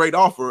just great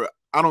offer,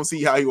 I don't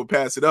see how he would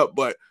pass it up.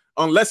 But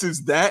unless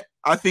it's that,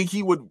 I think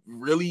he would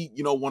really,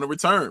 you know, want to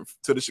return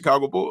to the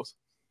Chicago Bulls.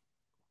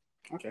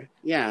 Okay.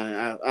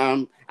 Yeah. I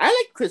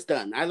like Chris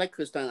Dunn.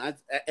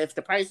 If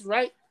the price is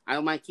right, I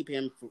don't mind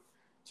keeping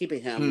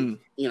him.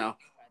 You know,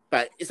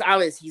 but it's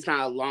obvious he's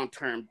not a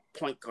long-term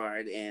point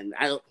guard, and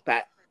I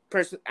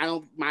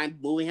don't mind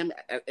moving him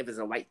if it's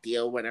a right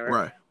deal, whatever.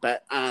 Right.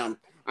 But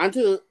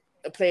onto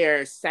a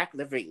player, Zach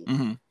LaVine.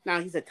 Mm-hmm. Now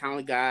he's a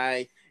talented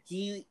guy.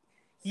 He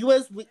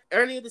was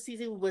earlier this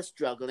season was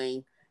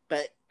struggling,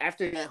 but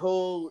after that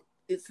whole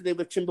incident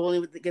with Jim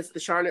Boylen against the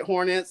Charlotte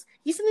Hornets,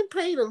 he's been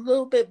played a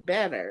little bit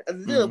better, a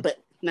little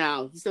bit.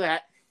 Now he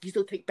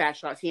still take bad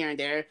shots here and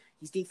there.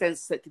 His defense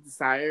set to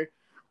desire.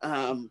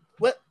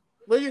 What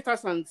are your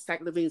thoughts on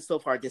Zach LaVine so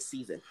far this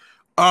season?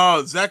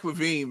 Zach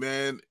LaVine,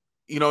 man,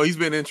 he's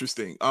been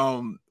interesting.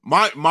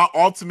 My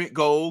ultimate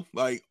goal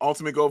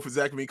for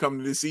Zach LaVine coming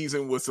to this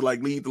season was to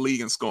like lead the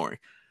league in scoring.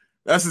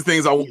 That's the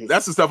things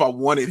that's the stuff I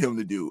wanted him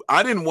to do.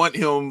 I didn't want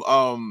him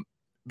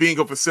being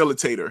a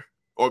facilitator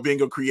or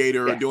being a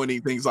creator or doing any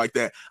things like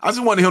that. I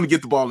just wanted him to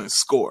get the ball and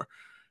score,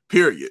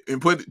 period,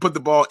 and put the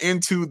ball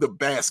into the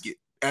basket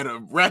at a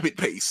rapid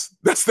pace.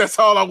 That's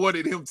all I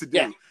wanted him to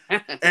do.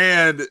 Yeah.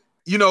 And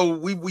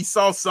we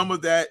saw some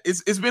of that.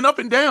 It's been up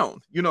and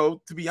down,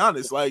 to be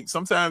honest. Like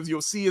sometimes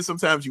you'll see it,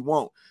 sometimes you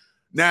won't.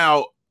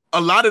 Now, a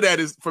lot of that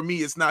is, for me,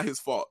 it's not his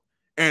fault.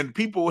 And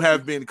people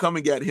have been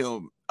coming at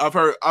him.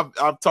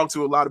 I've talked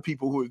to a lot of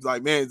people who are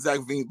like, man, Zach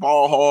LaVine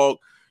ball hog.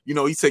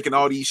 He's taking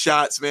all these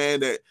shots, man,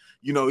 that,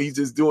 he's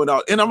just doing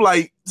all. And I'm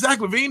like, Zach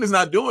LaVine is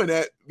not doing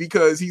that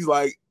because he's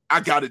like,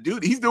 I got to do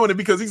it. He's doing it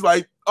because he's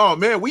like, oh,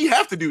 man, we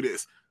have to do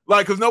this.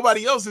 Like, because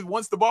nobody else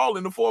wants the ball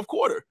in the fourth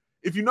quarter.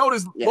 If you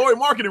notice, Lauri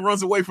Markkanen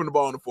runs away from the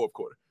ball in the fourth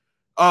quarter.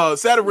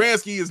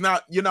 Satoransky is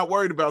not, you're not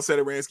worried about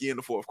Satoransky in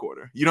the fourth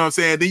quarter. You know what I'm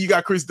saying? Then you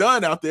got Chris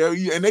Dunn out there,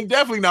 and they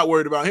definitely not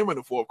worried about him in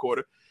the fourth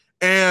quarter.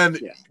 And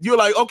you're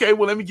like, okay,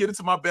 well, let me get it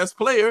to my best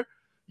player,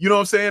 you know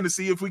what I'm saying, to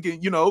see if we can,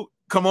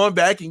 come on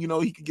back and,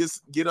 he can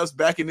get us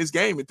back in this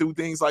game and do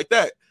things like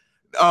that.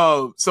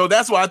 So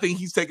that's why I think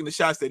he's taking the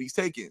shots that he's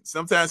taking.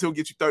 Sometimes he'll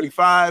get you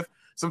 35.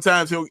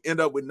 Sometimes he'll end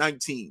up with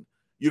 19,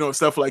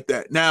 stuff like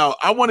that. Now,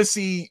 I want to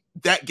see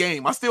that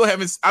game. I've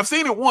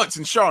seen it once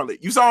in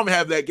Charlotte. You saw him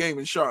have that game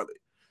in Charlotte.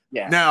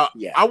 Yeah. Now,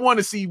 I want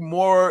to see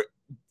more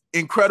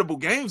incredible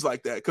games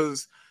like that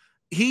because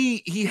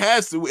he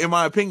has to, in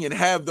my opinion,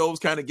 have those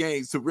kind of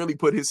games to really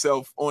put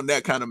himself on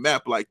that kind of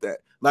map like that.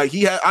 Like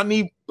I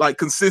need like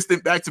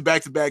consistent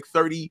back-to-back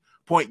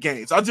 30-point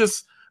games. I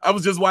was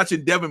just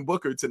watching Devin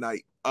Booker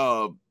tonight.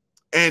 And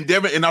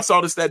I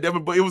saw this stat,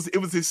 Devin, but it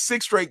was his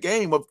sixth straight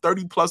game of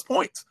 30+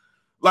 points.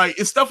 Like,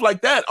 it's stuff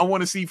like that I want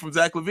to see from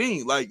Zach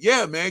LaVine. Like,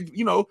 yeah, man,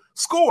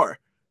 score.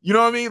 You know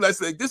what I mean? Like,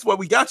 this is what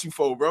we got you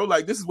for, bro.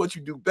 Like, this is what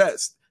you do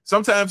best.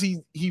 Sometimes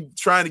he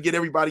trying to get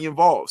everybody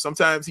involved.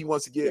 Sometimes he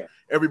wants to get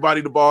everybody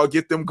the ball,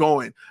 get them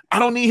going. I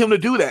don't need him to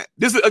do that.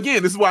 This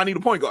is why I need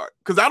a point guard,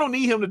 because I don't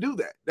need him to do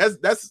that.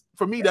 That's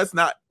for me. That's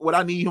not what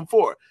I need him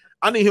for.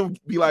 I need him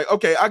to be like,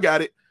 okay, I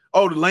got it.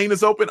 Oh, the lane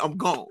is open. I'm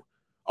gone.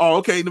 Oh,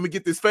 okay. Let me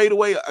get this fade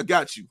away. I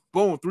got you.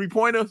 Boom.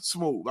 3-pointer.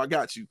 Smooth. I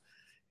got you.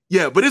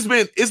 Yeah, but it's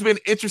been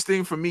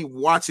interesting for me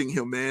watching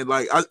him, man.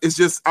 Like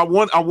I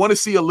want to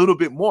see a little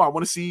bit more. I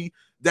want to see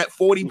that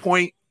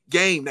 40-point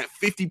game, that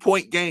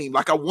 50-point game.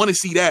 Like I want to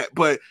see that,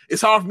 but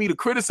it's hard for me to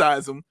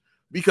criticize him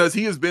because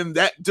he has been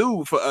that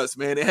dude for us,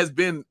 man. It has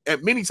been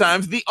at many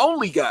times the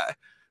only guy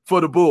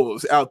for the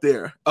Bulls out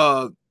there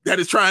that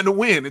is trying to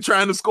win and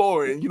trying to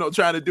score and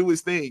trying to do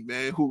his thing,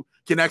 man, who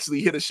can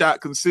actually hit a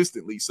shot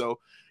consistently. So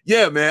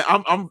yeah, man,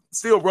 I'm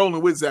still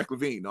rolling with Zach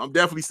LaVine. I'm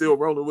definitely still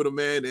rolling with him,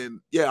 man. And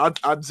yeah,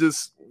 I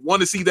just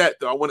want to see that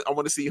though. I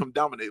want to see him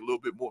dominate a little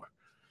bit more.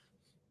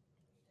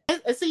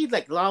 I see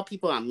like a lot of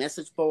people on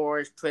message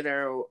boards,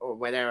 Twitter or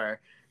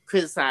whatever,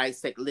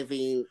 criticize like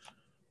LaVine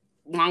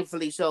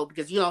wrongfully so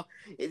because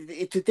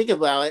to think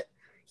about it,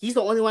 he's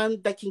the only one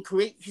that can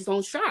create his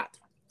own shot.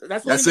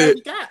 That's what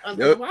we got on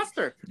the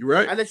roster. You're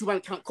right. Unless you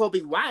want to count Kobe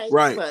White,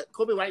 right? But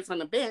Kobe White's on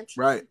the bench,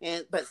 right?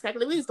 But Zach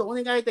LaVine is the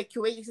only guy that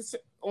creates his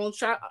own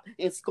shot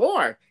and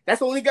score. That's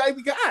the only guy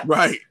we got,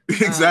 right?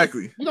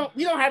 Exactly. We don't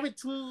have a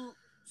true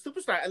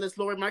superstar unless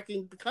Lauri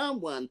Markkanen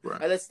become one,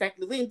 right. Unless Zach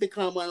LaVine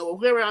become one, or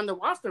whoever on the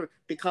roster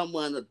become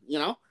one.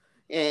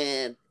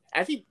 And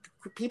I think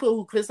people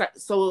who criticize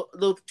so a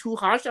little too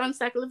harsh on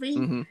Zach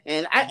LaVine,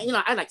 and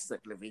I like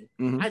Zach LaVine.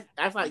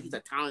 I thought he's a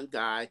talented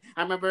guy.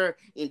 I remember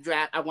in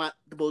draft, I want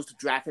the Bulls to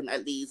draft him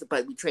at least,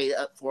 but we traded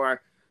up for a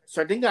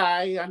certain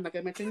guy. I'm not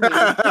gonna mention his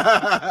name.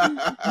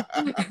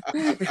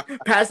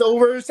 Pass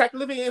over Zach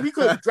LaVine, and we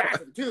could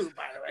draft him too,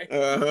 by the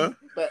way.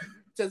 But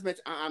just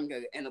mention, I'm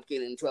gonna end up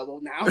getting in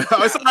trouble now.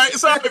 It's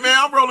all right, man.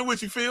 I'm rolling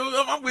with you, Phil.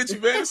 I'm with you,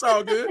 man. It's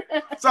all good.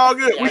 It's all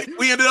good. Yeah.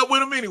 We ended up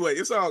with him anyway.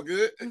 It's all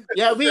good.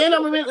 Yeah, we ended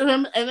up with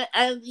him, and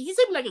he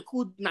seemed like a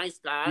cool, nice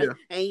guy.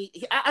 Yeah.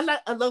 And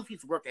I love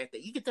his work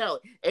ethic. You can tell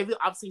every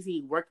offseason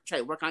he try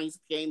to work on his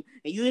game,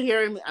 and you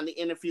hear him on the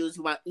interviews.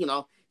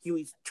 He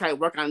was trying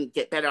to work on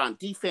get better on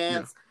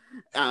defense.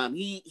 Yeah.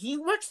 He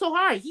works so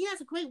hard. He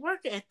has a great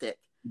work ethic.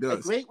 A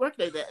great work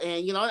ethic,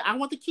 and I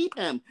want to keep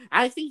him.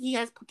 I think he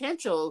has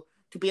potential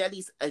to be at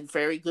least a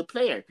very good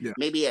player. Yeah.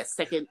 Maybe a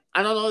second.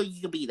 I don't know if he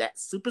could be that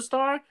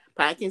superstar,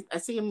 but I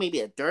see him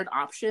maybe a third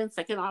option,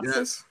 second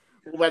option,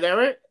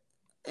 whatever.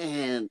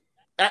 And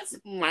that's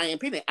my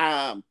opinion.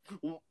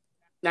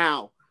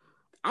 Now,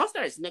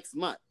 All-Star is next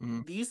month.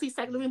 Do you see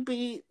Zach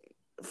LaVine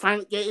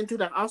finally get into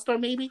the All-Star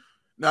maybe?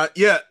 Not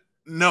yet.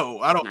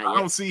 No, I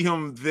don't see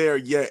him there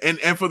yet.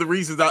 And for the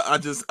reasons I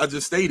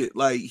just stated,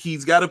 like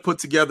he's got to put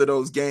together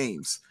those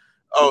games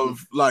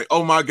of like,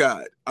 oh my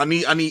God,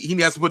 he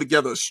has to put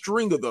together a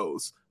string of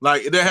those.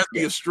 Like there has to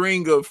be a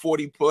string of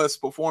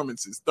 40+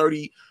 performances,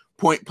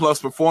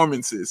 30-point+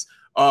 performances,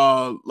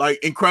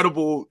 like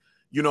incredible,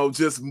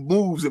 just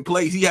moves and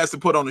plays. He has to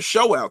put on a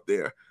show out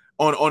there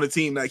on a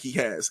team like he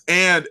has.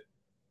 And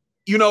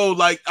you know,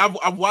 like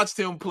I've watched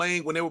him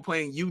playing when they were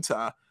playing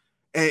Utah,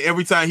 and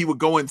every time he would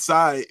go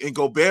inside and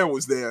Gobert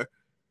was there,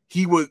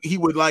 he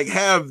would like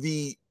have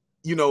the,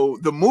 you know,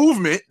 the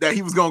movement that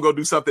he was gonna go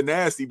do something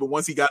nasty, but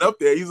once he got up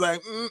there, he's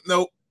like,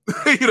 nope,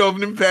 you know,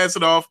 let me pass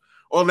it off,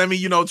 or let me,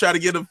 you know, try to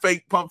get a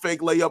fake pump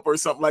fake layup or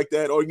something like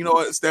that, or you know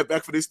what, step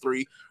back for this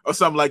three or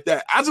something like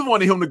that. I just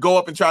wanted him to go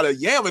up and try to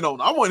yam it on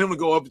him. I want him to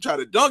go up and try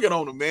to dunk it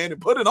on him, man, and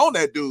put it on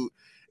that dude.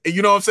 And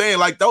you know what I'm saying?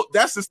 Like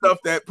that's the stuff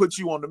that puts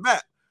you on the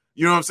map.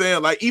 You know what I'm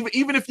saying? Like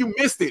even if you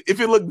missed it, if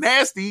it looked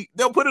nasty,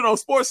 they'll put it on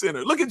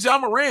SportsCenter. Look at Ja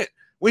Morant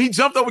when he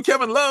jumped over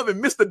Kevin Love and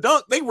missed the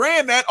dunk. They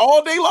ran that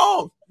all day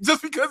long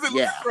just because it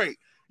looked great.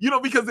 You know,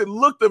 because it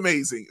looked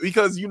amazing.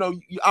 Because you know,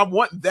 I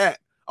want that.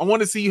 I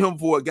want to see him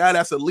for a guy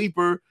that's a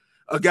leaper,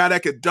 a guy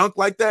that could dunk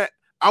like that.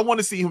 I want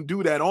to see him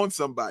do that on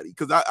somebody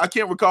because I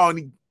can't recall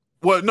any.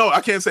 Well, no,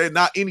 I can't say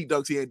not any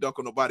dunks he ain't dunk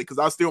on nobody because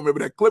I still remember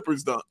that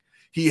Clippers dunk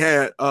he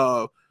had.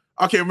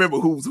 I can't remember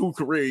whose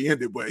career he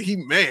ended, but he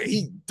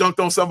dunked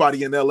on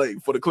somebody in LA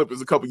for the Clippers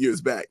a couple years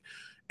back.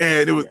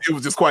 And it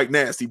was just quite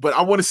nasty. But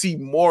I want to see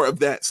more of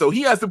that. So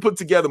he has to put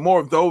together more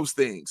of those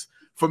things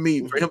for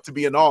me, for him to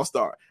be an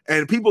all-star.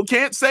 And people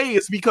can't say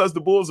it's because the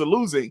Bulls are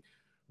losing.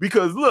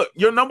 Because look,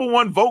 your number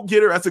one vote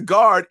getter as a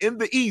guard in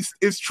the East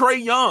is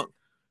Trae Young.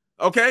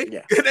 Okay?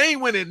 Yeah. It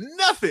ain't winning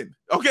nothing.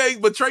 Okay?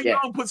 But Trae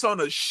Young puts on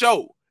a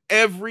show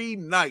every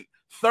night.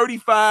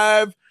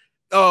 35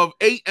 of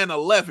 8 and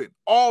 11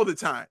 all the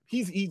time.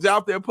 He's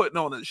out there putting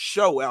on a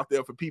show out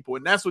there for people,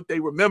 and that's what they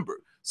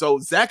remember. So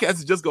Zach has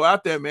to just go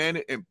out there,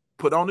 man, and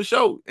put on the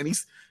show. And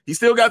he's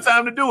still got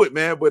time to do it,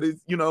 man. But it's,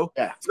 you know,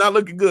 it's not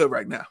looking good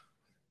right now.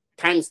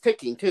 Time's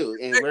ticking too,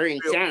 and we're in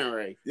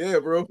January. Yeah,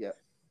 bro. Yeah.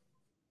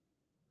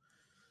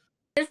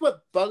 Here's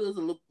what bothers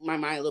my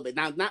mind a little bit.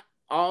 Now, not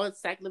all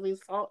it's Zach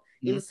LaVine's fault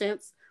in a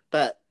sense,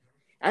 but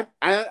I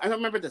don't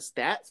remember the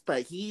stats,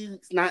 but he's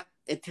not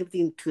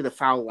attempting to the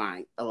foul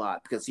line a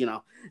lot because, you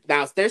know,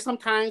 now there's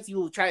sometimes you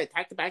will try to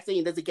attack the back and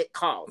he doesn't get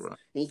calls and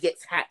he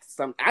gets hacked.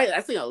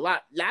 I see a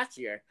lot last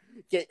year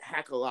get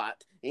hacked a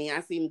lot, and I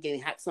see him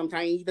getting hacked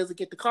sometimes he doesn't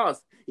get the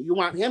calls. And you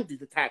want him to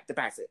attack the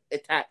basket,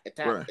 attack,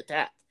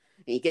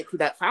 and you get to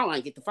that foul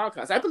line, get the foul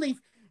calls. I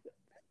believe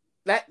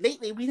that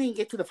lately we didn't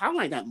get to the foul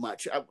line that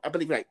much. I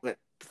believe like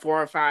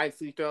 4 or 5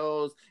 free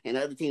throws, and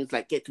other teams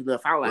like get to the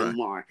foul line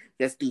more.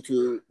 That's due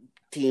to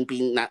team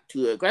being not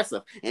too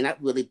aggressive, and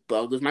that really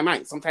boggles my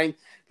mind. Sometimes,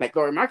 like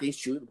Lauri Markkanen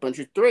shoot a bunch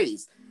of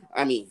threes.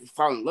 I mean, he's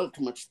falling in love with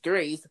too much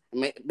threes.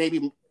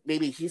 Maybe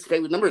his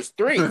favorite number is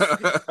 3,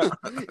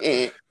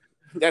 and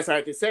that's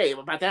hard to say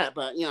about that.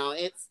 But you know,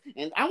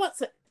 and I want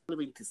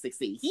LaVine to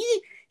succeed.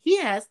 He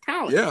has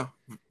talent. Yeah,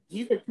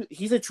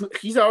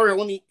 he's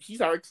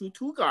our true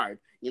 2 guard.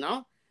 You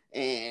know,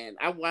 and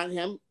I want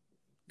him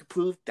to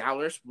prove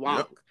Dallas wrong.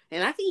 Yep.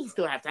 And I think he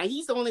still has time.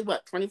 He's only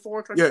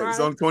 24, 25? Yeah, he's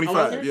on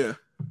 25. Yeah.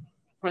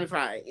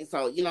 25. And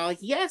so, you know,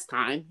 he has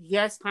time,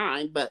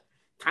 but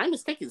time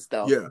is ticking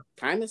still. Yeah.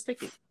 Time is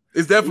ticking.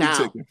 It's definitely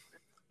ticking.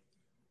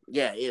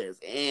 Yeah, it is.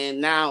 And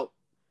now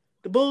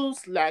the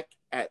Bulls lack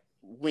at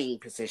wing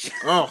position.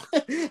 Oh.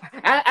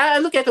 I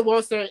look at the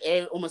roster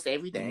almost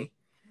every day.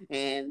 Mm-hmm.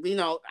 And, you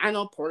know, I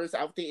know Porter's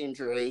out with the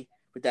injury,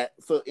 with that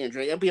foot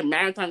injury. It'll be a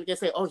marathon to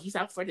say, oh, he's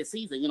out for the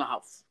season. You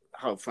know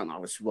how fun I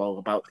was roll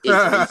about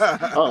injuries.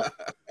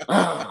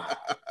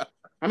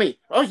 I mean,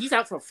 he's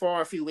out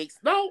for a few weeks.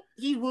 No,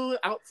 he will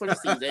out for the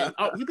season.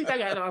 He'll be back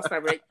at the All-Star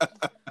break.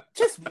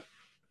 Just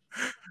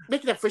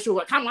make it official.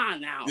 Come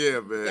on now. Yeah,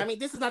 man. I mean,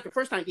 this is not the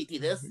first time he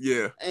did this.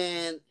 Yeah.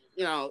 And,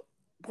 you know,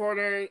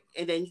 Porter,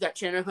 and then you got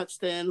Chandler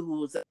Hutchison,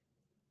 who's,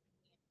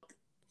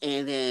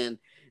 and then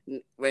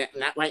right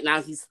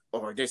now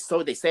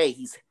so they say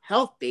he's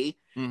healthy,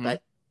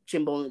 but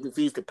Chimbo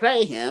refused to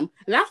play him.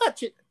 And I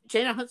thought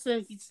Chandler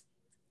Hutchison, he's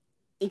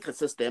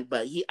inconsistent,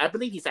 but I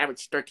believe he's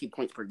averaged 13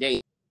 points per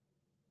game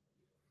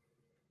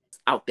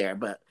out there.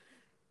 But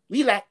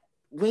we lack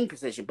wing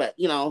position. But,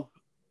 you know,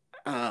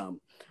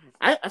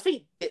 I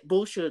think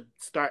Bulls should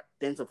start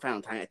Denzel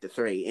Valentine at the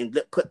 3 and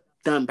put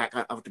Dunn back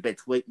off the bench.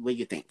 What do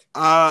you think?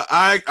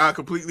 I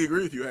completely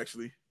agree with you,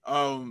 actually.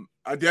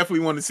 I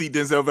definitely want to see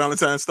Denzel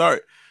Valentine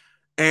start.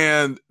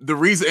 And the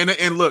reason,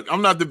 and look,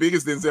 I'm not the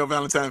biggest Denzel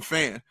Valentine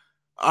fan,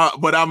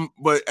 but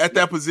at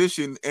that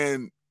position,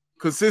 and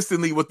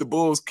consistently what the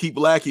Bulls keep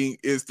lacking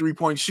is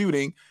 3-point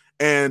shooting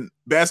and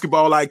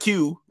basketball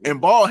IQ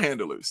and ball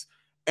handlers.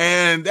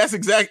 And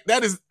that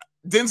is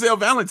Denzel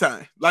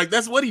Valentine. Like,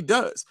 that's what he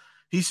does.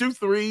 He shoots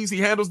threes, he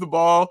handles the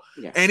ball,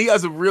 and he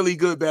has a really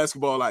good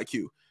basketball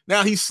IQ.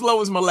 Now, he's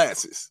slow as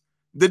molasses.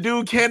 The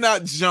dude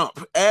cannot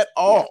jump at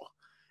all.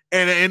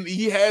 And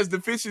he has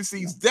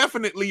deficiencies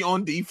definitely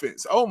on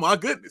defense. Oh, my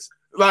goodness.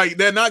 Like,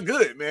 they're not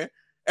good, man,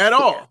 at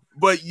all.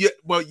 But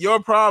your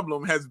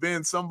problem has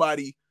been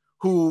somebody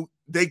who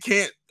they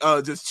can't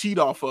just cheat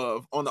off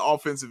of on the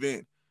offensive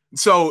end.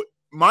 So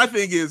my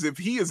thing is, if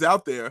he is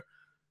out there,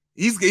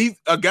 he's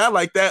a guy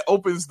like that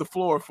opens the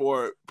floor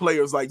for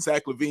players like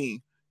Zach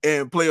LaVine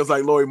and players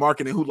like Lauri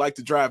Markkanen who like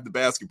to drive the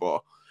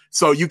basketball.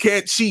 So you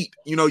can't cheat.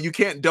 You know, you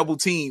can't double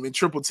team and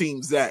triple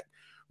team Zach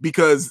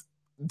because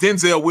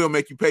Denzel will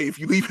make you pay if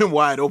you leave him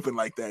wide open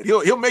like that.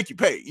 He'll make you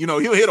pay. You know,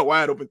 he'll hit a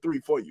wide open 3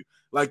 for you.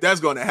 Like, that's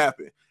going to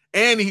happen.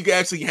 And he can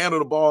actually handle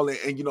the ball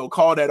and you know,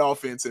 call that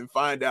offense and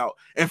find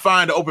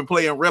the open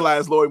play and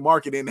realize Lloyd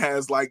Marketing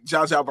has like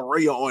Jaja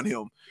Barea on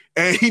him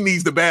and he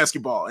needs the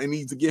basketball and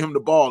needs to get him the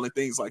ball and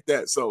things like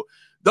that. So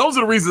those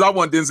are the reasons I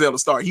want Denzel to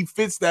start. He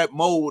fits that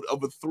mold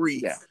of a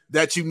 3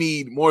 that you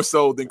need more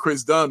so than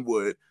Chris Dunn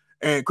would.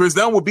 And Chris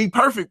Dunn would be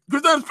perfect.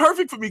 Chris Dunn's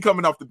perfect for me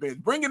coming off the bench.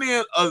 Bringing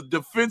in a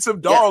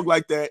defensive dog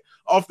like that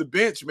off the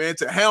bench, man,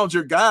 to hound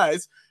your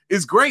guys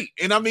is great.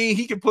 And I mean,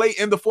 he can play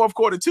in the fourth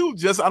quarter too.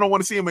 Just I don't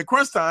want to see him in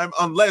crunch time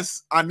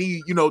unless I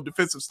need, you know,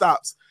 defensive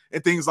stops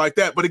and things like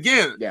that. But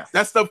again,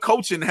 that stuff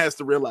coaching has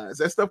to realize.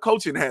 That stuff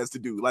coaching has to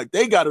do. Like,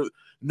 they got to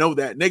know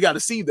that and they got to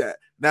see that.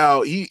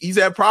 Now, he's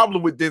had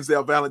problem with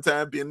Denzel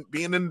Valentine being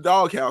in the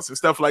doghouse and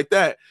stuff like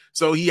that.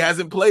 So he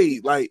hasn't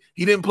played. Like,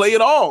 he didn't play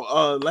at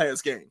all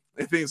last game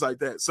and things like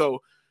that.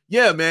 So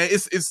yeah, man,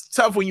 it's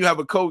tough when you have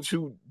a coach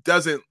who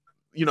doesn't,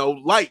 you know,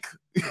 like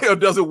or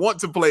doesn't want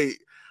to play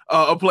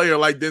a player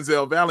like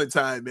Denzel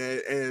Valentine, man,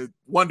 and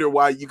wonder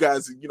why you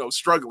guys are, you know,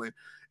 struggling.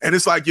 And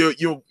it's like you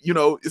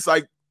know, it's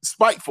like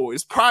spiteful,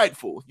 it's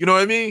prideful, you know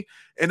what I mean?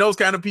 And those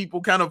kind of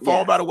people kind of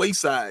fall by the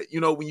wayside,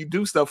 you know, when you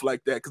do stuff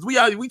like that. Because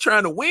we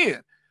trying to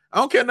win. I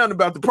don't care nothing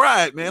about the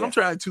pride, man. I'm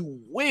trying to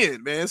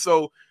win, man.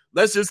 So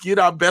let's just get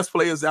our best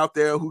players out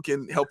there who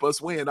can help us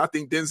win. I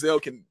think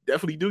Denzel can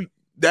definitely do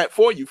that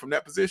for you from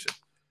that position.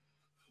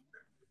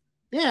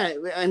 Yeah,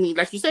 I mean,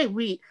 like you say,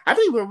 I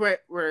believe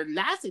we're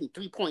last in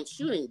 3-point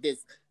shooting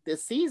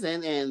this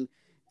season, and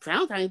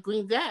Valentine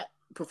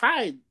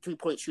provide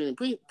 3-point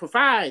shooting,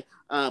 provide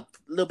a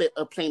little bit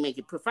of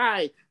playmaking,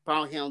 provide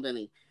ball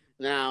handling.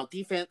 Now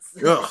defense,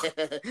 not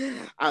good,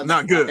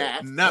 not good,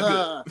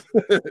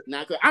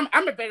 not good.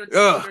 I'm a better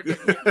defender than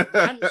him.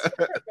 I'm a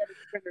better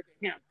defender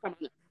than him. Come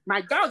on,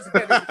 my dog's a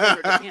better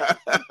defender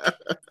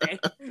than him.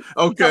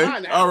 Okay,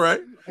 all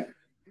right.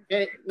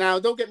 Now,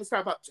 don't get me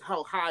started about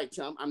how high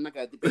jump. I'm not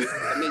gonna debate.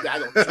 Maybe I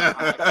don't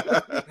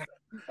jump.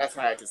 That's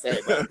hard to say,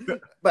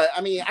 but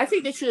I mean, I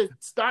think they should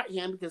start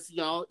him because, you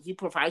know, he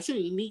provides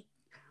shooting.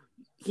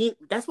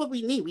 That's what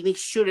we need. We need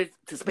shooters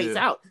to space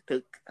out,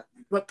 to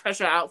put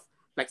pressure out,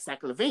 like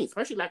Zach LaVine,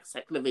 especially like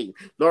Zach LaVine,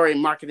 Laurie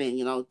Marketing.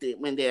 You know,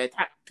 when they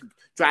attack, to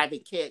drive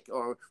and kick,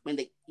 or when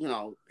they, you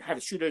know,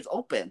 have shooters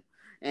open.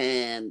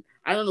 And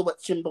I don't know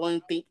what Jim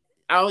Boylen think.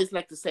 I always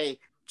like to say,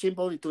 Jim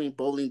Boylen doing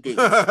bowling things.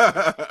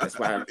 That's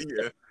why,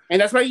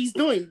 and that's what he's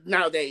doing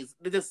nowadays.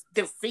 This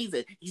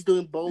season, he's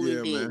doing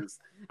bowling things.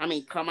 Man. I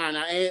mean, come on!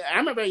 I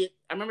remember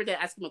they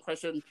asked him a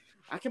question.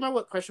 I can't remember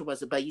what question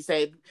was it, but he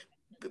said,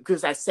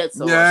 because I said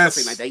so, or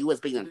something like that. He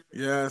was being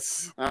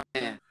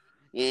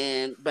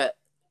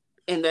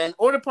and then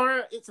Otto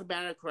Porter, it's a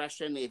matter of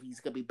question if he's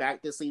gonna be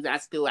back this season. I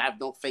still have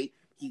no faith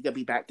he's gonna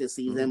be back this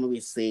season. We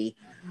see.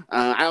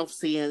 I don't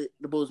see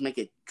the Bulls make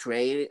a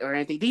trade or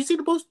anything. Do you see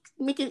the Bulls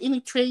making any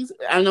trades?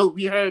 I know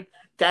we heard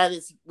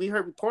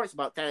reports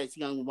about Thaddeus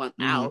Young went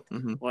out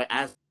or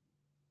as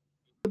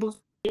the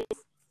Bulls.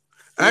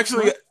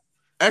 Actually,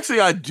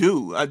 I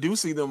do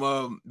see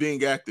them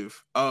being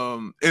active.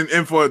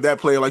 And for that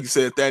player, like you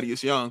said,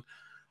 Thaddeus Young.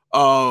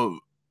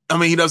 I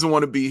mean, he doesn't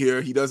want to be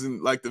here. He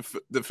doesn't like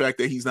the fact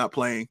that he's not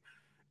playing.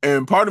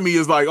 And part of me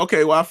is like,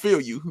 okay, well, I feel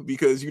you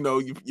because, you know,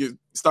 you're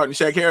starting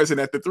Shaq Harrison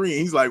at the 3.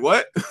 And he's like,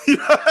 what?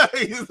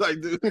 He's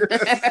like, dude.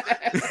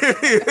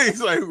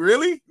 He's like,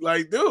 really?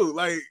 Like, dude,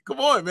 like,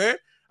 come on, man.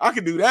 I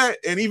can do that.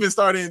 And even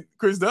starting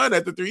Chris Dunn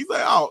at the 3, he's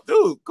like, oh,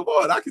 dude, come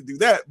on, I can do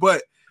that.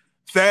 But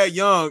Thad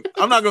Young,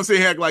 I'm not going to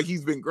say like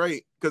he's been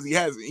great because he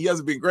hasn't. He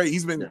hasn't been great.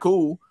 He's been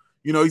cool.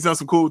 You know, he's done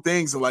some cool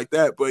things and like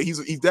that. But he's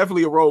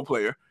definitely a role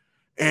player.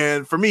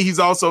 And for me, he's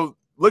also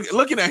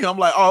looking at him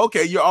like, oh,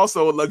 okay, you're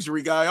also a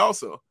luxury guy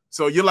also.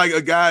 So you're like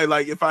a guy,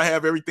 like if I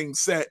have everything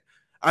set,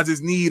 I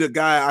just need a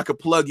guy I could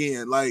plug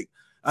in. Like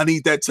I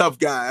need that tough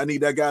guy. I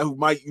need that guy who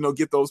might, you know,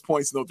 get those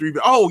points in those 3.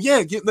 Oh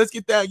yeah, let's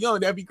get that Young.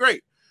 That'd be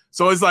great.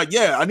 So it's like,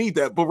 yeah, I need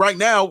that. But right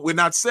now we're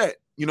not set.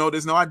 You know,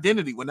 there's no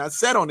identity. We're not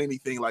set on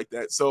anything like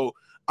that. So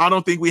I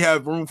don't think we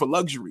have room for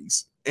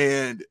luxuries.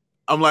 And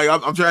I'm like,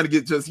 I'm trying to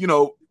get just, you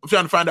know, I'm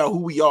trying to find out who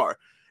we are.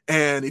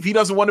 And if he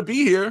doesn't want to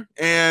be here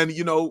and,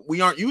 you know,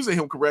 we aren't using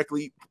him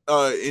correctly,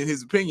 in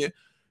his opinion,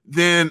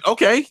 then,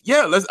 okay,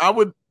 yeah, I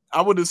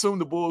would assume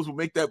the Bulls will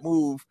make that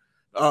move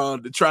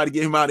to try to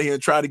get him out of here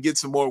and try to get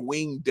some more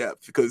wing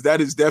depth because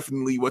that is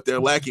definitely what they're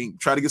lacking.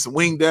 Try to get some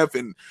wing depth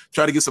and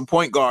try to get some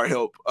point guard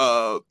help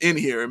in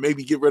here and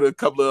maybe get rid of a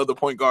couple of other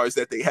point guards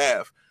that they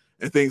have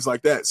and things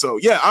like that. So,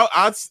 yeah,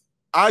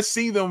 I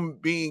see them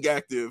being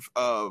active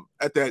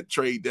at that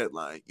trade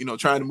deadline, you know,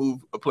 trying to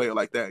move a player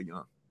like that, you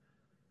know.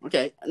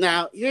 Okay,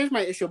 now here's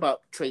my issue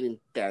about trading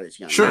Thaddeus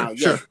Young. Sure, now,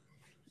 sure.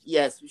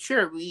 Yes,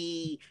 sure.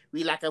 We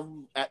lack a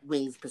at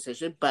wings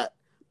position, but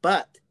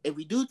if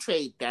we do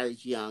trade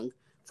Thaddeus Young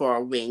for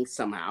a wing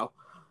somehow,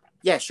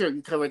 yeah, sure,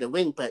 you cover the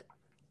wing, but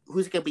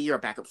who's gonna be your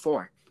backup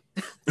for?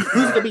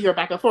 Who's gonna be your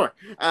backup for?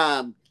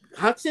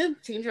 Hudson,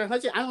 Chandler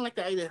Hudson. I don't like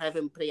the idea of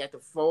having him play at the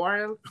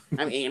 4.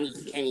 I mean,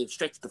 he can't even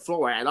stretch the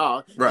floor at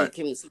all. Right.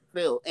 He can't even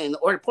fill. And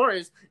Otto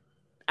Porter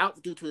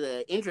out due to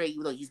the injury,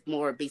 even though he's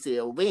more basically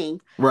a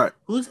wing. Right.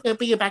 Who's going to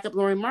be a backup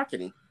Lauri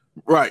Markkanen?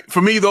 Right.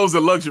 For me, those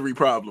are luxury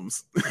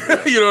problems.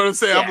 You know what I'm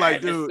saying? Yeah, I'm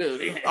like,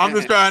 dude, I'm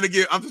just trying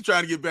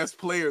to get best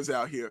players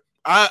out here.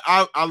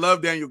 I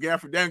love Daniel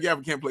Gafford. Daniel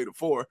Gafford can't play the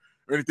 4 or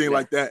anything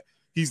like that.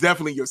 He's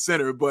definitely your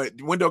center, but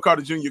Wendell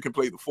Carter Jr. can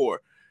play the 4.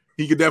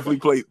 He could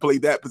definitely play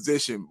that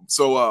position.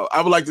 So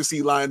I would like to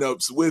see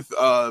lineups with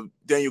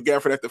Daniel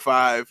Gafford at the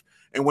 5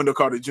 and Wendell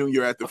Carter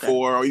Jr. at the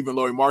 4, or even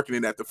Lauri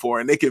Markkanen at the 4,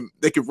 and they can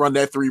run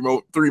that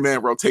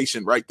three-man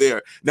rotation right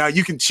there. Now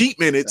you can cheat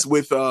minutes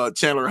with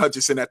Chandler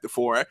Hutchison at the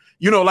 4.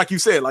 You know, like you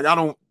said, like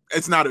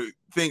it's not a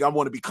thing I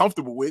want to be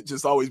comfortable with,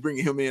 just always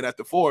bringing him in at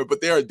the 4.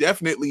 But there are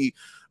definitely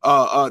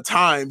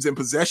times and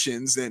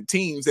possessions and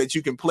teams that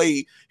you can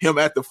play him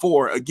at the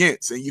 4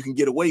 against, and you can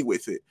get away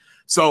with it.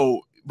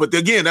 So, but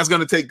again, that's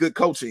going to take good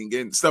coaching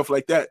and stuff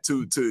like that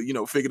to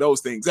figure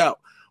those things out.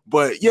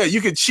 But yeah,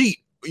 you can cheat,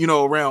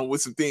 around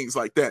with some things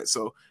like that.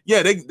 So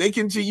yeah, they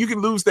can cheat. You can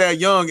lose that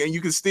young and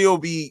you can still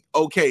be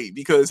okay,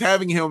 because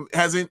having him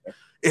hasn't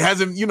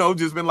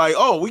just been like,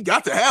 oh, we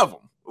got to have him.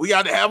 We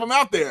got to have him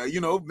out there,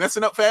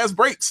 messing up fast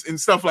breaks and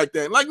stuff like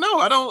that. Like, no,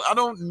 I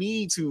don't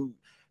need to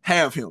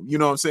have him. You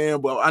know what I'm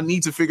saying? But I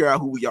need to figure out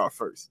who we are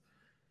first.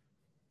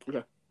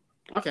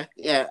 Okay.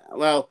 Yeah.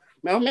 Well,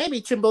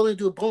 maybe Tim Boylen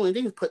do a bowling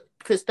thing, put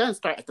Chris Dunn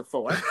start at the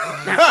 4.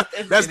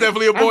 That's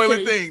definitely a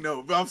Boylen thing,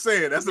 though. But I'm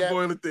saying that's a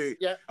Boylen thing.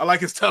 Yeah. I like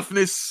his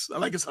toughness. I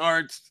like his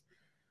heart.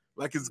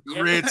 I like his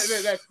grit.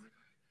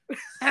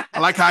 I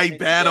like how he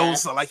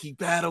battles. I like he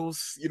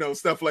battles.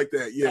 Stuff like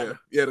that. Yeah.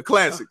 Yeah. The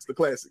classics.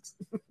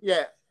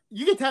 Yeah.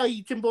 You can tell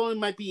Tim Boylen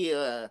might be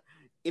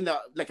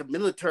like a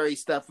military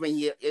stuff when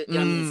he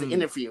in his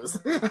interviews.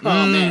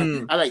 Oh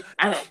man, I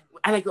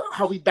like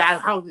how we battle,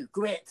 how we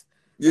grit.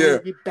 Yeah,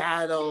 we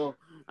battle.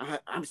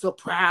 I'm so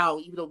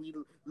proud, even though we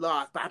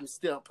lost, but I'm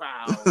still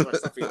proud. Or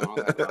something along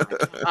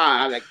that line.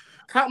 I'm like,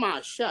 come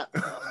on, shut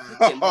up,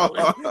 Tim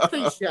Boylen.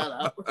 Please shut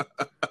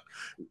up.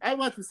 I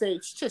want to say,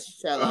 just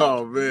shut up.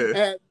 Oh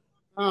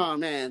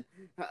man.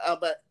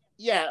 But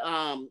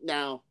yeah.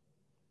 Now.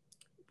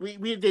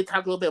 We did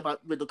talk a little bit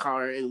about Wendell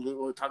Carter, and we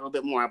will talk a little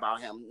bit more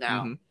about him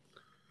now.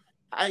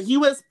 He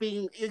was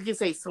being, you can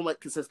say,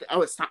 somewhat consistent. I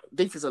was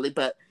defensively,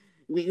 but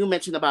you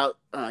mentioned about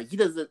he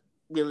doesn't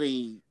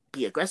really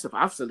be aggressive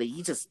offensively.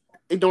 He just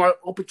ignore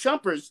open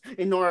jumpers,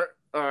 ignore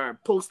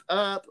post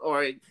up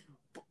or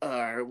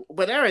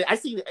whatever. I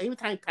see every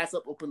time pass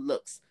up open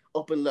looks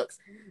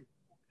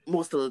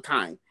most of the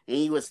time,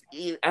 and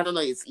I don't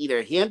know, it's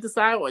either him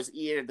decide or it's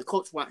either the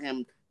coach want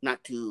him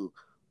not to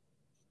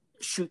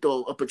shoot the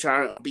upper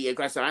chart, be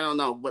aggressive. I don't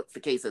know what the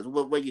case is.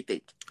 What do you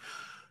think?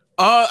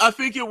 I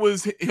think it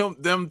was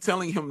them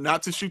telling him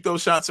not to shoot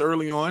those shots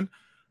early on,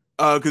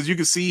 because you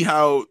can see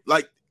how,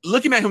 like,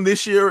 looking at him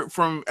this year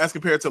as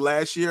compared to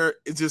last year,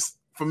 it just,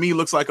 for me,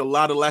 looks like a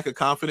lot of lack of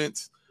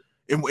confidence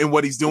in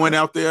what he's doing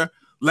out there.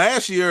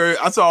 Last year,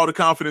 I saw all the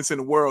confidence in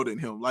the world in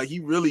him. Like, he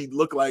really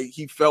looked like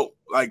he felt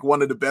like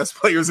one of the best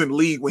players in the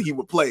league when he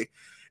would play.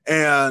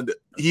 And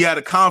he had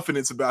a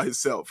confidence about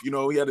himself. He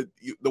had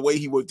the way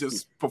he would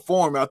just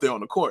perform out there on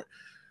the court.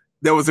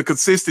 There was a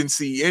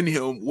consistency in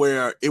him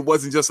where it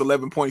wasn't just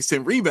 11 points,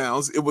 10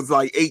 rebounds. It was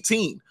like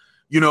 18.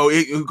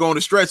 It would go on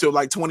a stretch of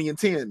like 20 and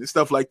 10 and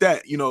stuff like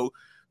that,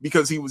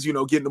 because he was,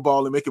 getting the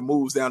ball and making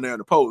moves down there in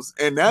the post.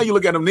 And now you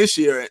look at him this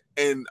year,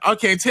 and I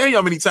can't tell you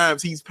how many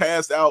times he's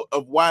passed out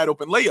of wide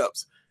open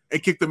layups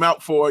and kicked them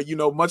out for,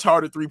 much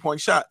harder 3-point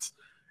shots.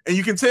 And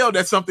you can tell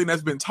that's something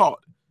that's been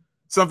taught.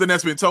 Something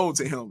that's been told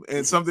to him,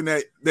 and something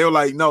that they're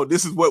like, no,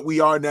 this is what we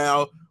are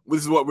now.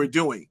 This is what we're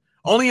doing.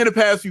 Only in the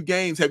past few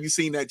games have you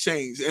seen that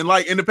change. And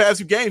like in the past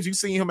few games, you've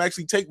seen him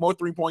actually take more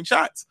 3-point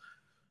shots.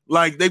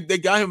 Like they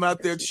got him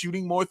out there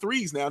shooting more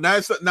threes now. Now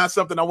it's not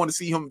something I want to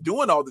see him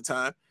doing all the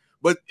time.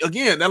 But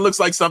again, that looks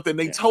like something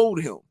they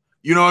told him.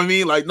 You know what I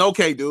mean? Like,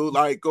 okay, dude,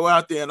 like go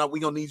out there and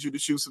we're gonna need you to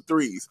shoot some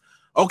threes.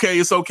 Okay,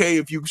 it's okay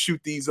if you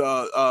shoot these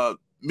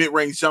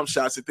mid-range jump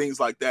shots and things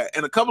like that.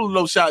 And a couple of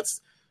those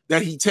shots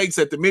that he takes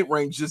at the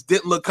mid-range just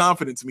didn't look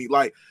confident to me.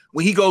 Like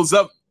when he goes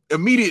up,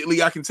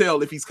 immediately I can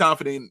tell if he's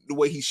confident in the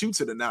way he shoots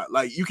it or not.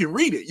 Like you can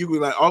read it. You can be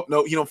like, oh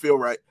no, he don't feel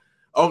right.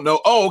 Oh no,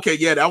 oh okay,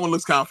 yeah, that one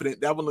looks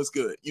confident. That one looks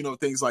good.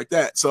 Things like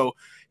that. So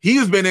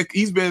he's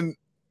been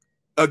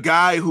a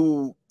guy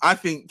who I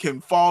think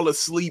can fall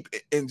asleep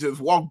and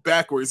just walk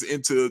backwards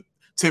into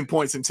 10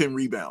 points and 10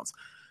 rebounds.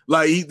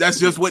 Like that's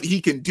just what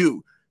he can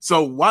do.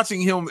 So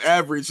watching him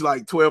average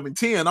like 12 and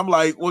 10, I'm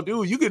like, well,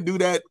 dude, you can do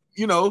that,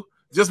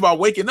 just by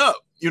waking up,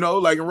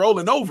 like and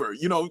rolling over,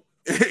 and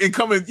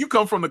you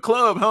come from the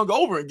club hung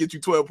over and get you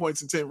 12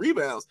 points and 10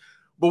 rebounds.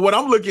 But what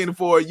I'm looking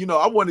for,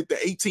 I wanted the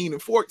 18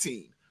 and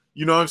 14.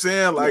 You know what I'm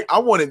saying? Like I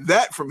wanted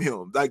that from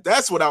him. Like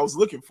that's what I was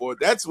looking for.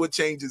 That's what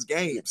changes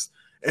games.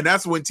 And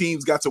that's when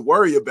teams got to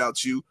worry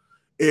about you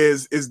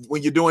is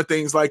when you're doing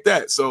things like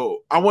that. So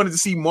I wanted to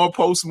see more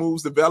post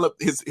moves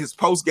develop. His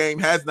post game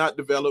has not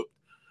developed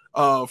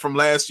from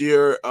last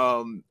year.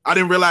 I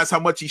didn't realize how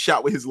much he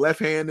shot with his left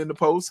hand in the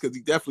post, because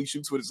he definitely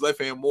shoots with his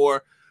left hand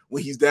more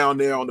when he's down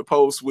there on the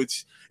post,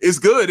 which is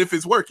good if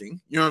it's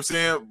working. You know what I'm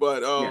saying?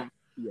 But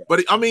Yeah.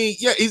 But I mean,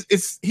 yeah,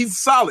 he's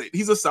solid.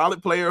 He's a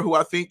solid player who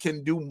I think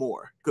can do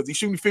more because he's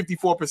shooting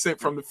 54%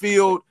 from the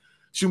field,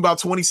 shooting about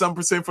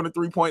 20-some% from the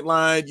 3-point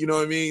line. You know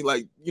what I mean?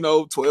 Like,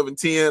 12 and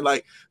 10.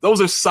 Like,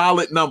 those are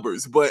solid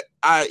numbers. But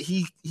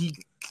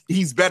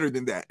he's better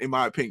than that, in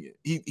my opinion.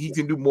 He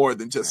can do more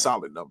than just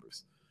solid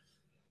numbers.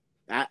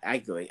 I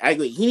agree.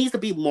 He needs to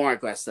be more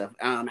aggressive.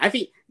 I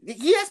think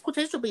he has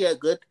potential to be a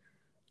good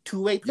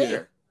two-way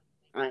player.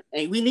 Yeah.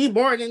 And we need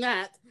more than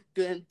that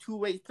than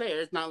two-way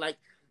players, not like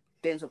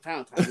Denzel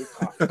Valentine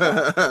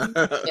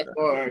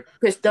or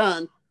Chris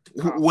Dunn.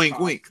 Wink,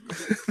 wink.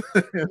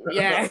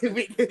 Yeah.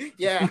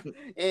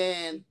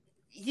 And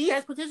he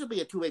has potential to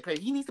be a two-way player.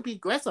 He needs to be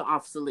aggressive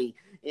offensively.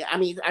 I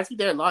mean, I think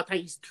there are a lot of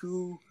times he's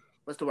too,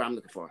 what's the word I'm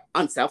looking for?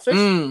 Unselfish?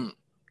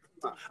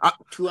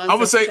 I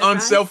would say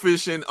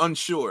unselfish and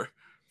unsure.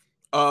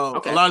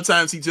 Okay. A lot of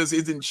times he just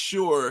isn't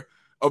sure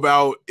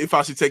about if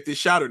I should take this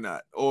shot or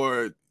not,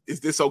 or is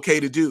this okay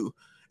to do?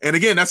 And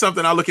again, that's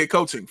something I look at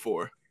coaching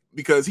for,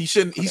 because he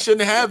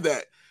shouldn't have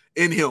that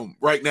in him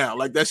right now.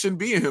 Like, that shouldn't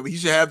be in him. He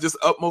should have just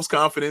utmost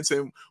confidence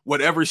in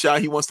whatever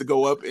shot he wants to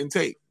go up and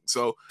take.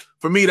 So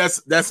for me,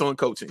 that's on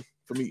coaching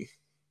for me.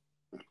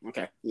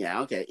 Okay.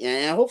 Yeah. Okay.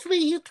 And hopefully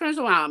he turns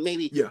around.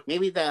 Maybe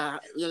the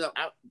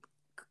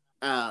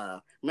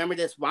remember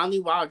this Ronnie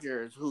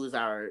Rogers, who's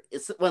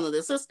one of the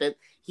assistants.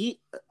 He,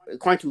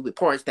 according to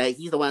reports, that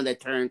he's the one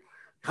that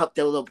helped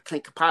develop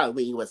Clint Capella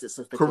when he was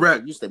assistant.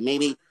 Correct.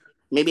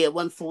 Maybe a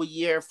 1 full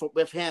year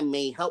with him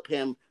may help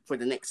him for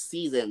the next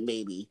season.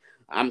 Maybe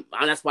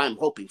that's why I'm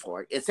hoping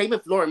for it. And same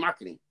with Laura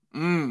Marketing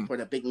for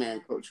the big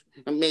man coach.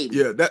 Maybe.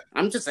 Yeah.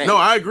 I'm just saying. No,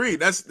 I agree.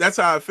 That's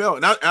how I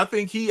felt, and I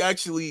think he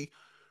actually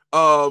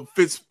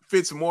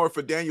fits more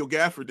for Daniel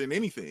Gafford than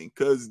anything,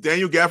 because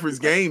Daniel Gafford's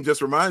game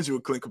just reminds you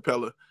of Clint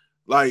Capella.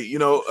 Like,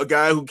 a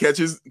guy who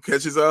catches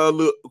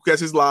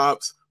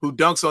lobs, who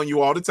dunks on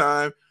you all the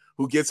time,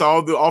 who gets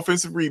all the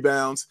offensive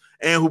rebounds,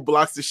 and who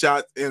blocks the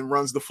shot and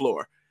runs the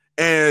floor.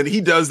 And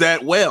he does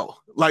that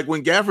well. Like,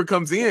 when Gafford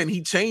comes in,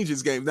 he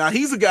changes game. Now,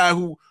 he's a guy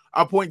who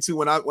I point to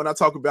when I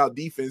talk about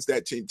defense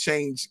that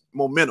change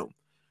momentum.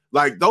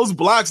 Like, those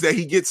blocks that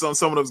he gets on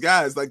some of those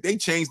guys, like, they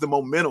change the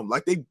momentum.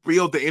 Like, they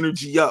build the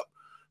energy up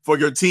for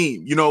your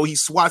team. He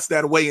swats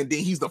that away, and then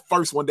he's the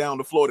first one down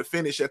the floor to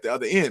finish at the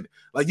other end.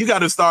 Like, you got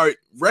to start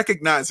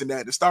recognizing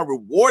that and start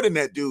rewarding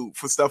that dude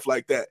for stuff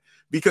like that,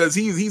 because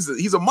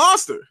he's a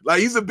monster.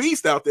 Like, he's a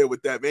beast out there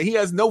with that, man. He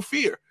has no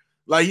fear.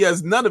 Like, he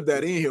has none of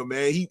that in him,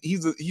 man.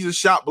 He's a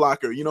shot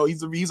blocker.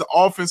 He's an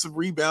offensive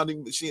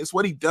rebounding machine. It's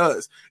what he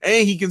does,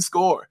 and he can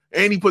score,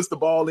 and he puts the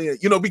ball in.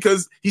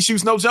 Because he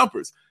shoots no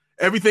jumpers.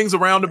 Everything's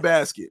around the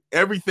basket.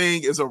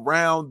 Everything is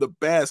around the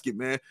basket,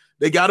 man.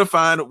 They got to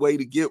find a way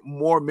to get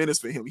more minutes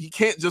for him. He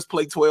can't just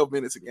play 12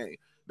 minutes a game.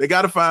 They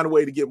got to find a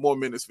way to get more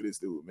minutes for this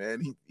dude,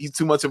 man. He's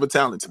too much of a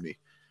talent to me.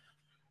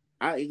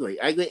 I agree.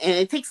 And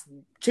it takes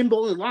Jim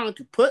Boylen long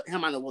to put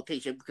him on the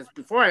rotation, because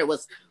before it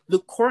was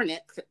Luke Cornett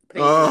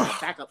playing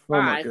backup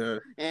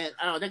 5. And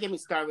that gave me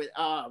started.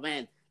 Oh,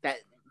 man. That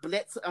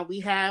blitz we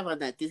have on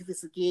that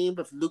defensive game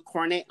with Luke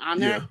Cornett on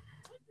there. Yeah.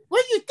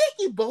 What are you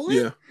thinking,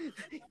 Boylen?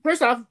 Yeah.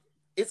 First off,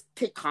 it's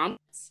Kid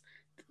Comics.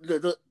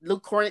 Luke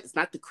Cornett is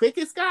not the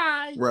quickest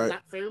guy. Right.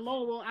 Not very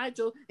mobile,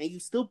 agile, and you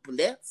still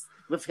blitz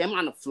with him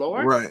on the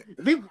floor. Right.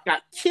 People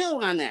got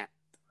killed on that.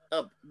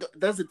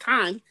 Does the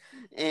time,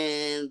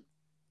 and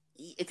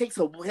it takes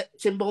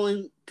Jim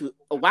Boylen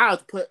a while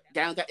to put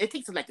down. It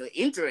takes like an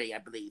injury, I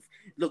believe.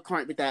 Luke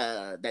Cornett with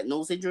that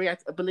nose injury, I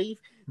believe,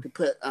 to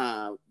put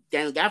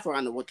Daniel Gafford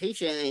on the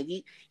rotation,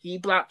 and he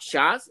blocked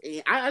shots.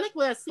 And I like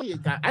what I see.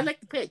 I like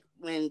the pick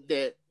when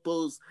the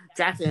Bulls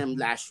drafted him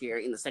last year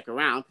in the second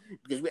round,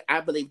 because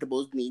I believe the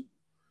Bulls need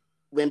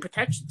rim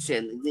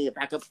protection. They need a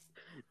backup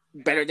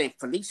better than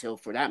Felicio,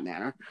 for that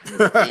matter.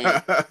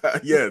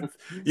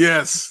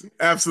 Yes,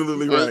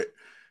 absolutely right.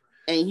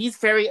 And he's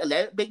very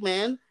athletic, big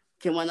man,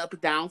 can run up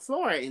and down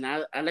floor. And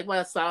I like what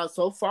I saw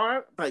so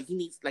far, but he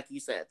needs, like you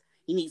said,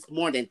 he needs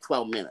more than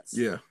 12 minutes.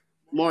 Yeah.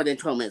 More than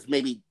 12 minutes,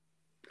 maybe,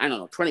 I don't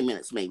know, 20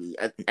 minutes maybe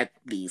at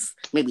least,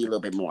 maybe a little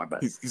bit more.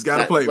 But he's got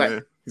to play,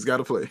 man. He's got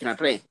to play. Got to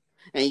play.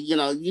 And you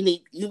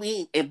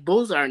need, and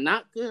Bulls are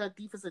not good at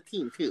defensive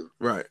team too.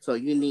 Right. So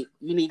you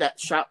need that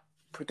shot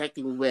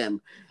protecting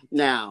rim.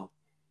 Now,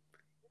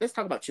 let's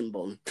talk about Jim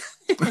Boylen.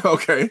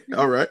 Okay.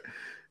 All right.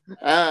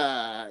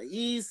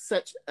 He's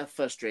such a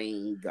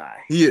frustrating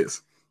guy. He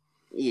is.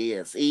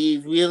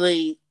 He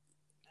really.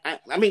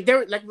 I mean,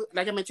 there, like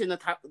I mentioned in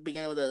the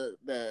beginning of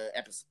the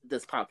episode,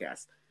 this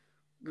podcast,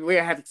 we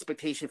have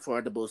expectation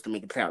for the Bulls to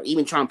make a playoff.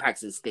 Even Sean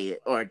Paxson stated,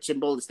 or Jim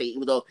Boylen stated,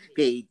 even though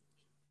they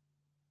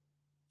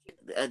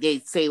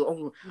say,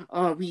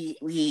 we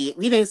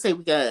didn't say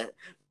we got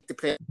the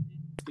play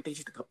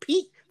expectation to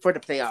compete for the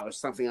playoffs or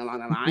something along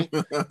the line,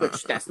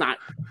 which that's not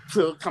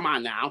true. Come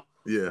on now.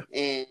 Yeah.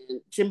 And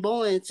Jim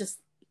Boylen just,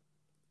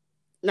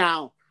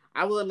 now,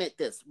 I will admit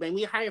this. When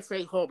we hired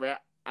Frank Holbert,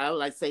 I would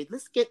like to say,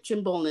 let's get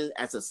Jim Boylen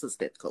as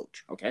assistant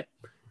coach, okay?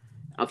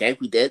 Okay,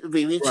 we did.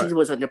 We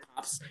was under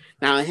Pops.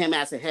 Now, him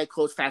as a head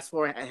coach, fast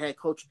forward, a head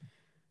coach,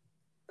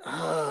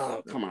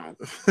 Oh, come on.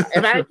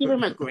 If I give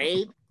him a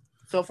grade,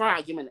 so far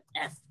I give him an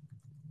F.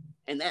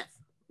 An F.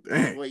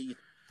 Dang. What you...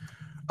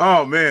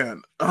 Oh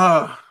man.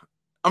 I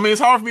mean,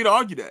 it's hard for me to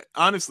argue that.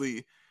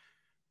 Honestly,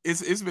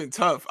 it's been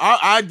tough.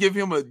 I'd give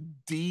him a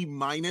D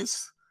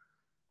minus.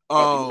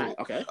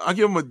 Okay. I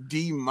give him a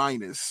D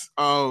minus.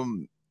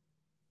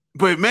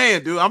 But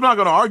man, dude, I'm not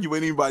gonna argue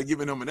with anybody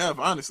giving him an F,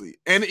 honestly.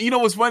 And you know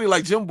what's funny?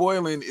 Like Jim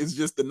Boylen is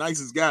just the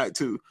nicest guy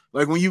too.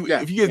 Like when you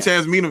if you get a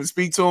chance to meet him and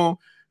speak to him,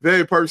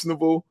 very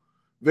personable,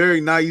 very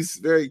nice,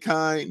 very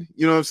kind.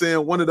 You know what I'm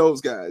saying? One of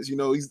those guys. You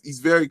know, he's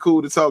very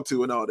cool to talk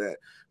to and all that.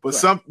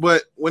 But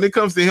but when it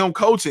comes to him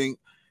coaching,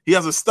 he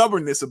has a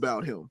stubbornness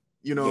about him.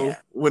 You know,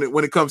 when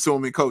it comes to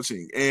him in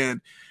coaching. And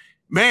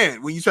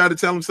man, when you try to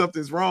tell him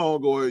something's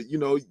wrong, or you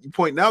know, you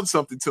pointing out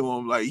something to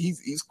him, like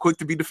he's quick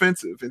to be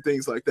defensive and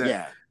things like that.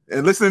 Yeah.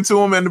 And listening to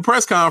him at the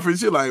press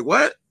conference, you're like,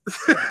 what?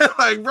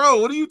 Like,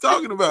 bro, what are you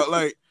talking about?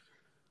 Like,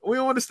 we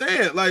don't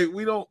understand. Like,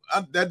 we don't,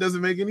 that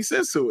doesn't make any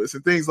sense to us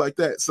and things like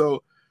that.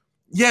 So,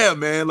 yeah,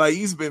 man, like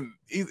it's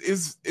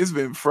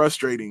been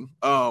frustrating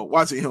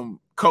watching him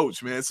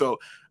coach, man. So,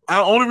 the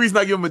only reason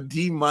I give him a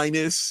D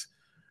minus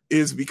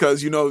is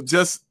because, you know,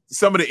 just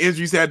some of the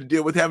injuries he had to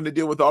deal with, having to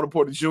deal with Otto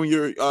Porter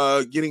Jr.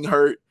 Getting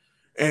hurt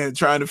and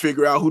trying to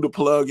figure out who to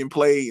plug and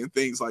play and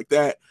things like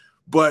that.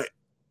 But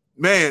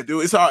man,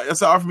 dude, it's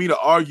hard for me to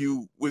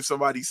argue with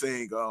somebody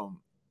saying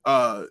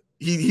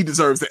he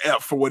deserves the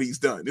F for what he's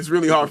done. It's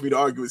really hard for me to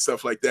argue with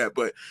stuff like that.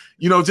 But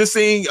you know, just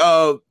seeing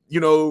you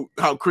know,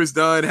 how Chris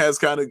Dunn has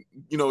kind of,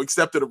 you know,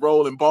 accepted a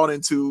role and bought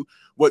into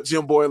what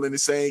Jim Boylen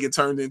is saying and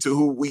turned into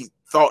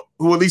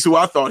who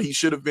I thought he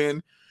should have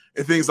been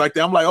and things like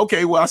that. I'm like,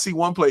 okay, well, I see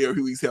one player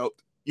who he's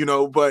helped, you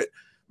know, but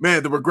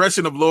man, the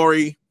regression of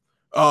Lauri,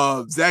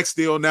 Zach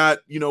still not,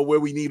 you know, where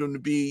we need him to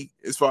be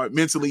as far as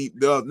mentally,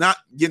 not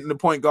getting the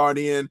point guard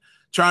in,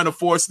 trying to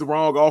force the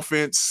wrong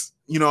offense,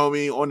 you know what I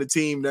mean, on the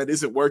team that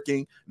isn't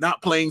working,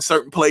 not playing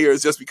certain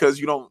players just because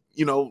you don't,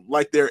 you know,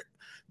 like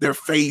their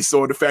face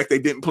or the fact they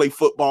didn't play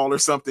football or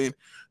something.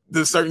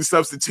 The certain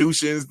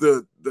substitutions,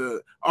 the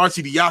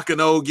Archie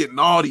Diacono getting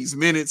all these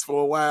minutes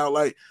for a while,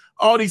 like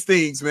all these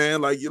things, man.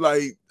 Like you're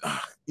like,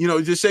 you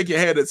know, just shake your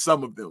head at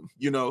some of them,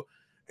 you know.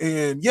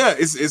 And yeah,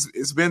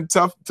 it's been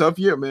tough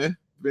year, man.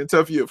 Been a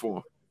tough year for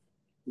him.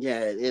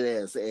 Yeah, it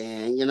is.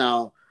 And you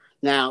know,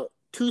 now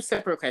two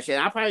separate questions.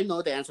 I probably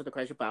know the answer to the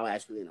question, but I'll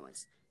ask you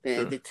anyways.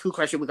 The two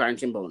questions regarding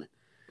Jim Boylen.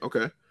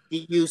 Okay.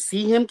 Do you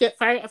see him get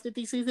fired after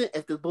this season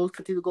if the Bulls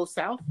continue to go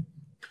south?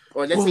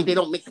 Or let's say they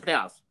don't make the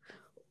playoffs.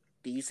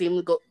 Do you see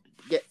him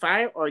get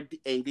fired,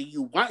 and do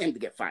you want him to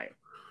get fired?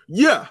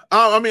 Yeah.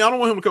 I mean, I don't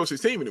want him to coach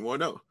his team anymore,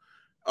 no.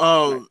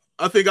 Right.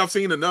 I think I've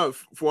seen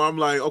enough for I'm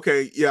like,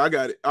 okay, yeah, I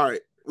got it. All right,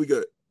 we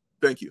good.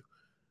 Thank you.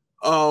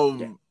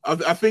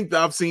 I think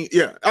that I've seen,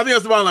 I think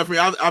that's the bottom line for me.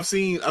 I've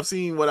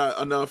seen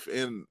enough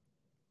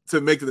to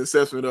make an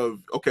assessment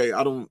of, okay,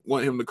 I don't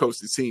want him to coach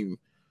the team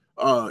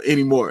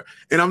anymore.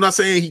 And I'm not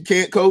saying he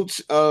can't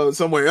coach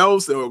somewhere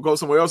else or go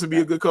somewhere else and be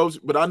a good coach,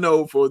 but I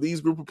know for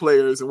these group of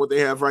players and what they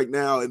have right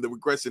now and the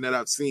regression that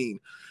I've seen,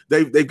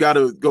 they've got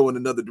to go in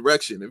another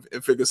direction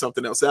and figure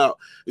something else out,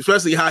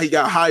 especially how he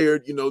got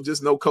hired, you know,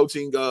 just no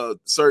coaching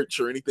search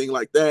or anything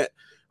like that.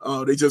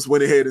 They just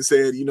went ahead and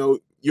said, you know,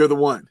 you're the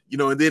one, you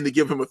know, and then to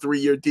give him a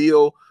 3-year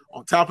deal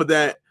on top of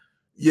that.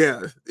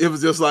 Yeah, it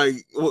was just like,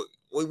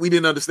 we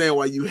didn't understand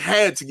why you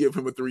had to give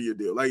him a 3-year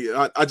deal. Like,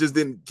 I just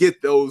didn't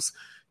get those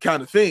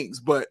kind of things,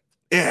 but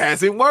it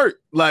hasn't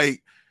worked.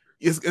 Like,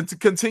 it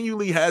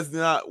continually has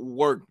not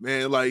worked,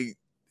 man. Like,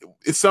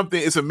 it's a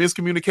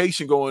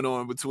miscommunication going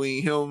on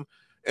between him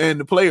and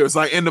the players.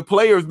 Like, and the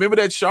players, remember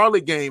that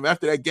Charlotte game,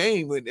 after that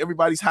game when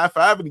everybody's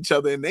high-fiving each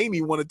other and they didn't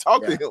even want to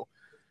talk to him.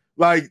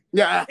 Like,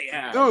 dude,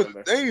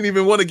 they didn't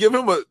even want to give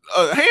him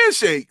a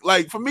handshake.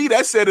 Like, for me,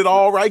 that said it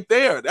all right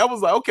there. That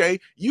was like, okay,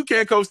 you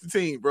can't coach the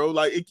team, bro.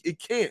 Like, it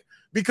can't,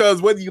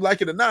 because whether you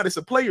like it or not, it's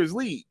a players'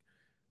 league.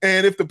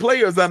 And if the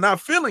players are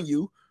not feeling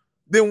you,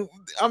 then,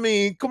 I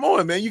mean, come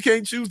on, man. You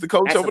can't choose the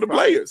coach over the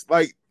players.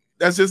 Like,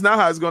 that's just not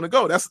how it's going to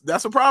go.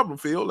 That's a problem,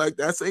 Phil. Like,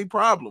 that's a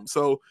problem.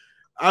 So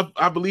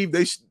I believe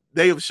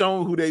they have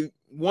shown who they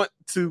want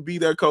to be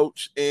their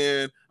coach,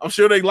 and I'm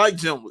sure they like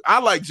Jim. I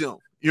like Jim.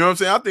 You know what I'm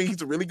saying? I think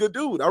he's a really good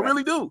dude. I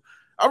really do.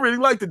 I really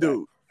like the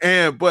dude.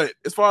 But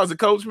as far as the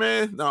coach,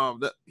 man, no,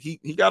 he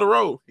got to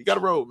roll. He got to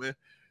roll, man.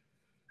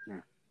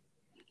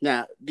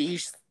 Now, do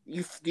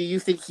you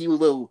think he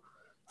will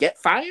get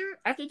fired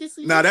after this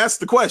season? Now, that's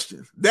the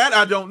question. That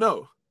I don't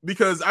know,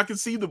 because I can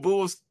see the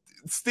Bulls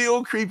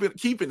still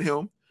keeping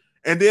him,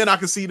 and then I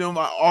can see them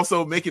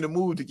also making a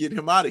move to get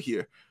him out of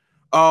here.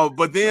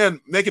 But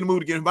then making a move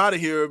to get him out of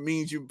here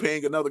means you're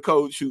paying another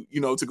coach who, you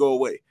know, to go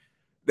away.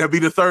 That'd be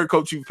the third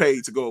coach you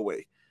paid to go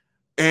away.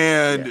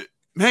 And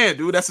man,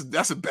 dude, that's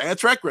a bad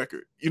track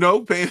record. You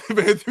know, paying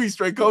 3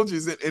 straight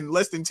coaches in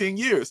less than 10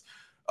 years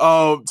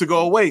to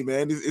go away,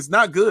 man. It's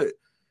not good.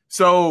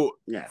 So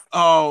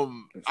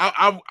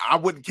I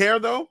wouldn't care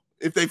though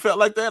if they felt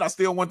like that. I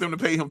still want them to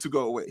pay him to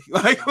go away.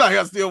 Like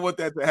I still want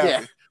that to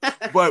happen.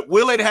 But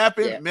will it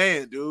happen? Yeah.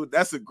 Man, dude,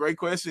 that's a great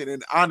question.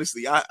 And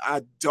honestly,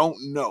 I don't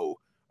know.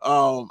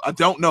 I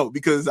don't know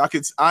because I'm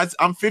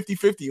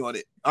 50-50 on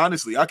it.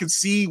 Honestly, I can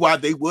see why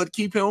they would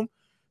keep him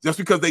just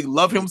because they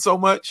love him so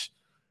much.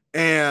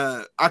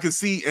 And I can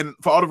see, and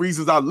for all the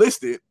reasons I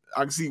listed,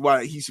 I can see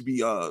why he should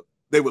be,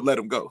 they would let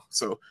him go.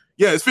 So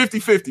yeah, it's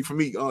 50-50 for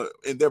me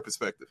in their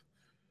perspective.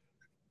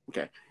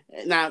 Okay.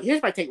 Now,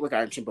 here's my take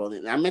regarding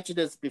Chimbolin. I mentioned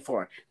this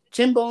before.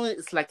 Chimbolin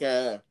is like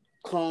a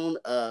clone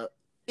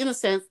in a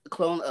sense, a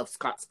clone of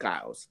Scott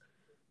Skiles.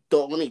 The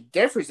only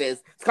difference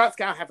is Scott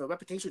Skiles have a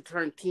reputation to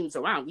turn teams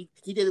around.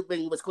 He did it when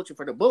he was coaching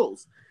for the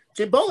Bulls.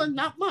 Chimbolin,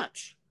 not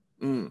much.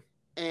 And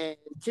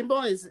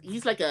Chimbolin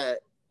he's like a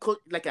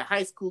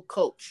high school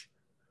coach,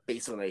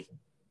 basically.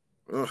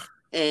 Ugh.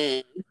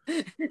 And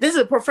this is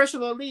a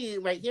professional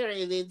league right here,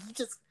 and then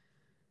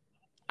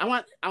I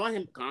want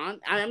him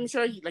gone. I'm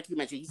sure, like you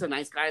mentioned, he's a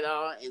nice guy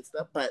though and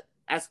stuff, but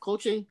as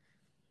coaching,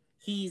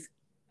 he's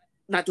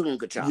not doing a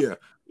good job. Yeah.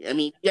 I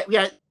mean, we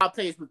had a lot of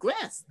players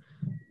regress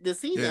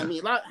this season. Yeah. I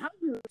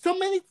mean, so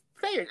many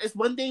players. It's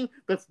one thing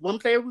if one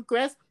player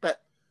regress,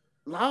 but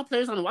a lot of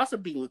players on the roster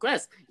being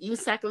regressed. Even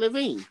Zach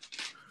LaVine,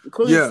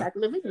 including Zach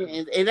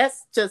LaVine, and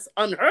that's just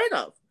unheard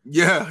of.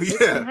 Yeah, It's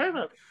unheard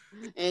of.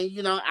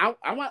 And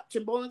I want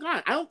Chimbolin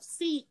gone. I don't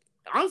see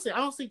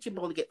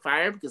Chimbolin get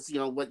fired because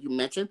what you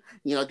mentioned.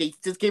 They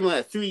just gave him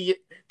a 3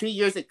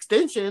 years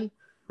extension,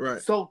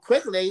 right? So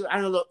quickly. I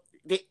don't know.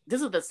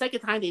 This is the second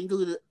time they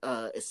do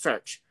a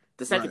search.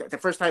 The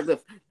first time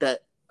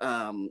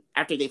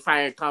after they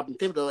fired Tom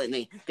Thibodeau and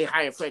they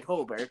hired Fred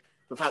Hoiberg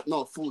without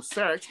no full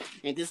search,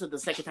 and this is the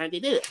second time they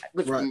did it.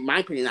 Which, in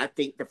my opinion, I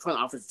think the front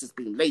office is just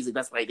being lazy.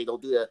 That's why they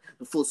don't do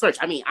the full search.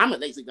 I mean, I'm a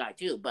lazy guy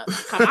too, but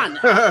come on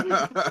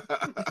now.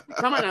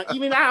 Come on now.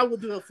 Even I would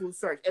do a full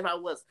search if I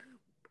was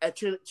a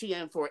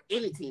GM for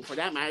any team, for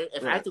that matter.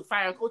 If I had to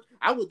fire a coach,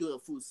 I would do a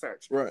full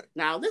search. Right.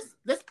 Now, this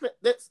could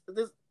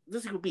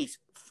be a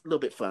little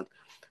bit fun.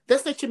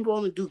 Let's say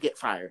Chimbolin do get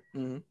fired.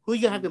 Mm-hmm. Who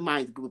you have in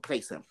mind to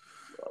replace him?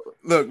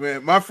 Look,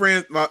 man, my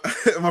friend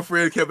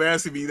kept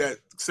asking me that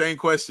same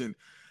question,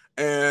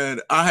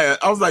 and I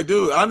was like,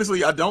 dude,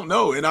 honestly, I don't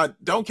know, and I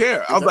don't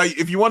care. I was like,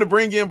 if you want to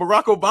bring in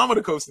Barack Obama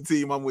to coach the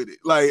team, I'm with it.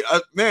 Like,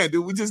 man,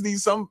 dude, we just need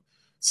some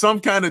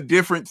kind of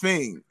different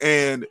thing.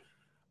 And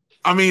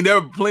I mean, there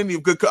are plenty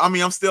of good. I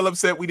mean, I'm still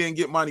upset we didn't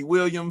get Monty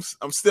Williams.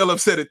 I'm still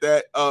upset at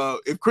that.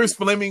 If Chris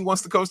Fleming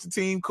wants to coach the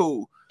team,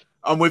 cool.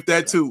 I'm with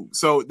that too.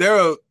 So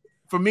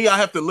for me, I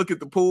have to look at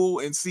the pool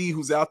and see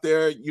who's out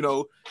there,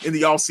 in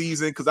the off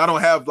season, because I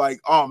don't have like,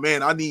 oh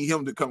man, I need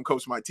him to come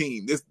coach my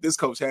team. This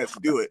coach has to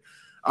do it.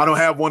 I don't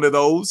have one of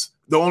those.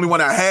 The only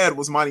one I had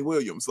was Monty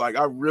Williams. Like,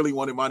 I really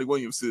wanted Monty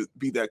Williams to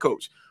be that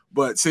coach,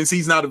 but since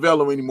he's not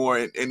available anymore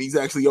and he's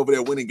actually over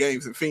there winning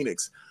games in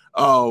Phoenix,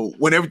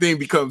 when everything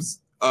becomes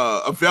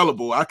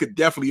available, I could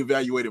definitely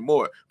evaluate it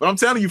more. But I'm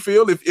telling you,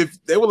 Phil,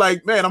 if they were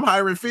like, man, I'm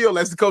hiring Phil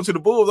as the coach of the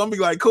Bulls, I'm be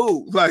like,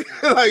 cool, like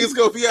it's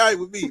gonna be all right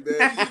with me,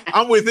 man.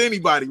 I'm with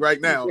anybody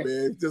right now,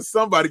 man. Just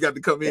somebody got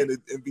to come in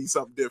and be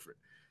something different.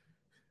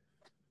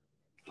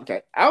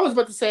 Okay, I was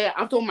about to say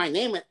I'm throwing my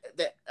name at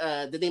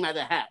the name out of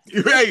the hat.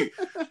 Hey,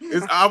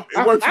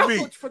 it worked for me.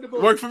 It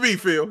worked for me,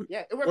 Phil.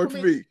 Yeah, it worked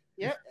for me.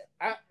 Yeah,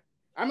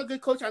 I'm a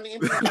good coach on the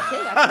NBA.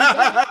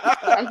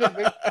 I'm good,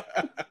 man.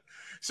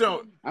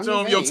 Show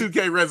them your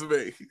 2K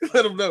resume.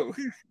 Let them know.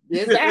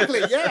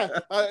 Exactly, yeah.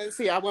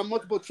 See, I won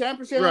multiple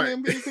championships on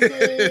the NBA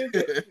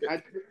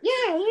 2K.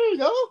 Yeah, there you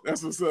go.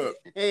 That's what's up.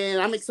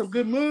 And I make some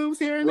good moves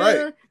here and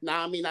there.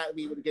 Now, I may not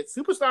be able to get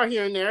superstar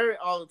here and there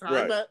all the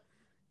time, but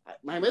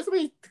my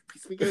resume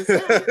speaks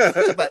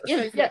itself. But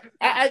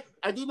I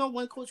do know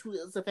one coach who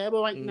is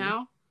available right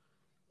now.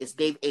 It's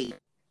Dave A.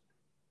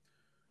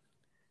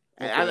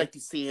 And I like to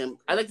see him.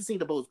 I like to see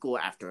the Bulls go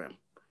after him.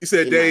 You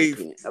said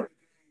Dave.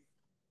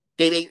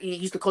 He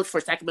used to coach for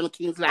Sacramento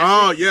Kings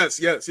last year. Yes.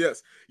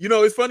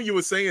 It's funny you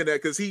were saying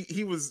that because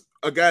he was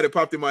a guy that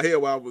popped in my head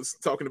while I was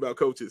talking about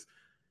coaches.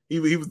 He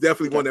was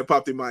definitely one that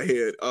popped in my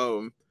head.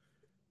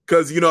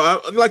 Because,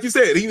 like you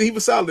said, he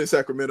was solid in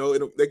Sacramento.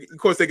 And of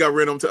course, they got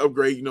rid of him to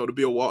upgrade, to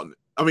Bill Walton.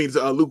 I mean,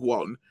 Luke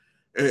Walton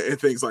and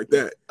things like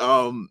that.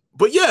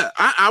 But yeah,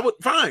 I would,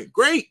 fine,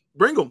 great.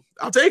 Bring him.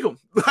 I'll take him.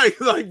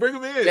 Like bring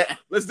him in. Yeah.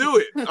 Let's do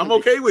it. I'm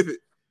okay with it.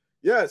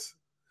 Yes.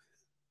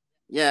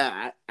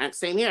 Yeah,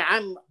 same here.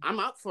 I'm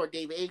out for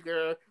Dave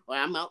Ager, or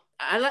I'm out.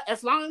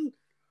 As long as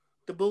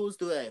the Bulls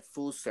do a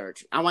full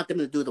search, I want them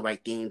to do the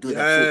right thing, do the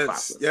full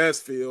process. Yes,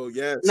 Phil.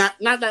 Yes. Not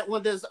that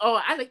one does. Oh,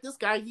 I like this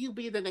guy. You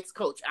be the next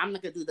coach. I'm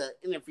not gonna do the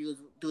interviews,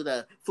 do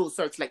the full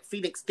search like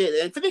Phoenix did,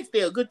 and Phoenix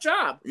did a good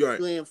job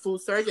doing a full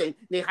search, and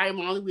they hired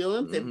Monty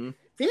Williams. Mm-hmm. And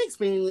Phoenix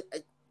being a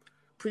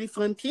pretty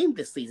fun team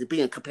this season,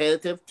 being a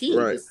competitive team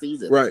this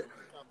season. Right.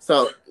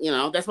 So,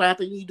 that's what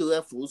happens when you do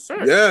a full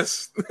search.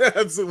 Yes.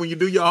 When you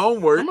do your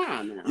homework. Come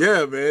on now.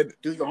 Yeah, man.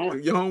 Do your homework.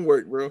 Do your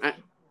homework, bro.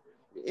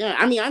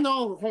 I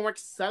know homework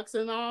sucks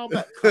and all,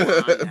 but come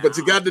on but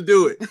you got to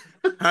do it.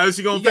 How's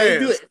she going to pass?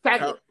 Do it.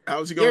 Exactly.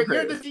 How's she going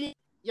to pass?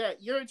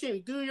 You're a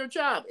GM. Do your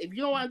job. If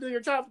you don't want to do your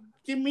job,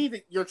 Give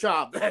me your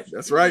job.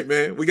 That's right,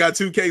 man. We got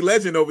 2K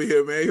Legend over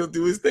here, man. He'll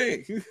do his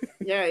thing.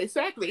 Yeah,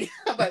 exactly.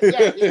 But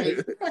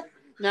yeah.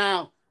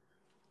 Now,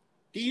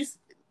 do you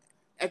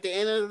at the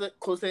end of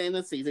close to the end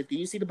of the season, do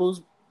you see the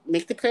Bulls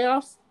make the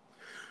playoffs?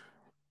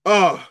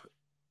 Oh,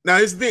 now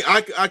here's the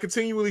thing. I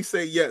continually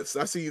say yes.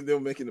 I see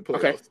them making the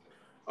playoffs.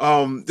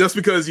 Okay. Just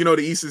because the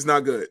East is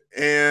not good,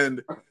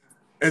 and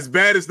as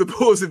bad as the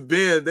Bulls have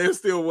been, they're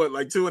still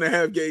like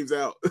 2.5 games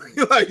out.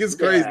 Like it's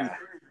crazy. Yeah.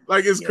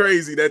 Like it's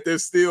crazy that they're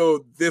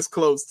still this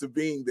close to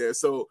being there.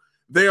 So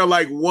they are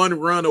like one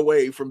run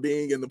away from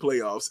being in the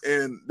playoffs,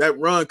 and that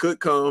run could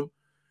come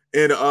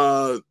in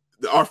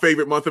our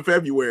favorite month of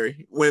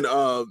February when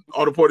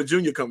Otto Porter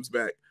Jr. comes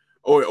back,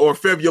 or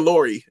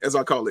February as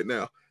I call it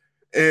now,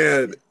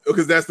 and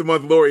because that's the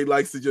month Laurie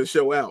likes to just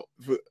show out,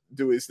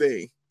 do his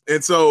thing.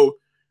 And so,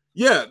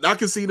 yeah, I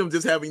can see them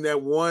just having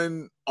that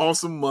one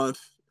awesome month,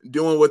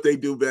 doing what they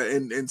do better,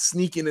 and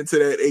sneaking into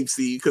that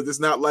HC, because it's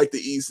not like the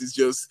East is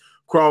just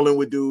crawling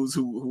with dudes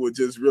who are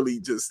just really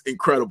just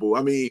incredible.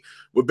 I mean,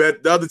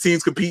 the other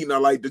teams competing are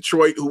like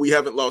Detroit, who we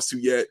haven't lost to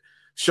yet,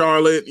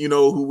 Charlotte,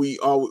 who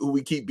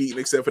we keep beating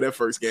except for that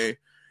first game,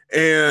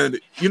 and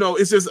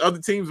it's just other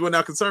teams we're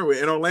not concerned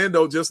with. And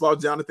Orlando just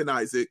lost Jonathan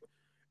Isaac,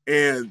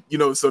 and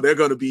so they're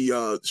going to be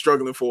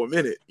struggling for a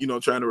minute,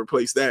 trying to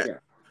replace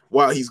that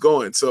while he's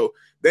going. So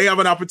they have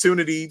an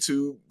opportunity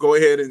to go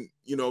ahead and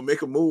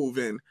make a move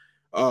and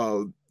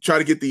try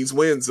to get these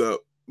wins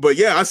up. But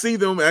yeah, I see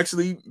them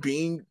actually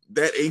being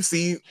that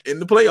AC in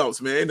the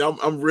playoffs, man.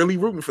 I'm really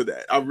rooting for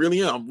that. I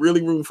really am. I'm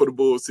really rooting for the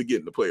Bulls to get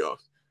in the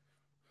playoffs.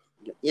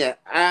 Yeah.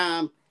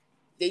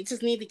 They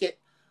just need to get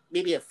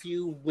maybe a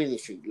few winning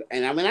streak.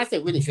 And when I say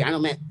winning streak, I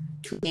don't mean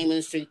 2-game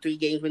winning streak, 3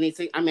 games winning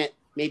streak. I meant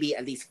maybe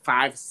at least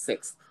 5,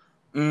 6.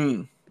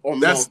 Or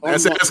that's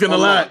asking a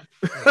lot.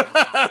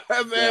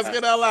 That's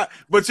asking a lot.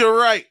 But you're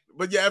right.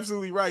 But you're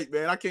absolutely right,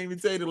 man. I can't even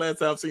tell you the last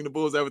time I've seen the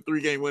Bulls have a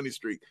 3-game winning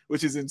streak,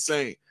 which is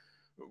insane.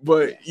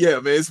 But yeah,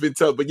 man, it's been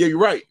tough. But yeah, you're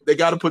right. They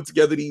got to put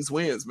together these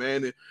wins,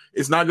 man.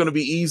 It's not going to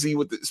be easy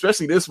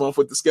especially this month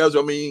with the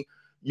schedule. I mean,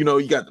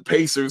 you got the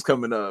Pacers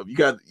coming up. You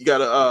got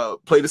to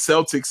play the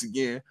Celtics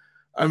again.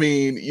 I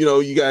mean,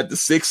 you got the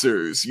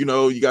Sixers. You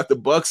got the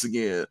Bucks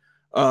again.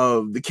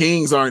 The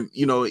Kings aren't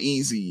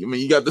easy. I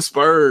mean, you got the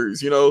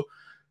Spurs.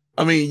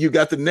 I mean, you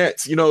got the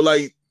Nets.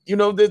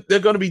 They're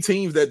going to be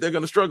teams that they're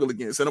going to struggle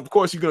against. And of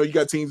course, you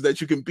got teams that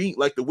you can beat,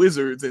 like the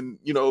Wizards and,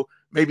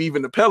 maybe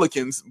even the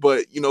Pelicans.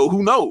 But,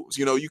 who knows?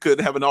 You could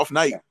have an off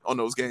night on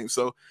those games.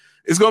 So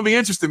it's going to be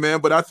interesting,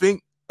 man. But I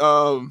think,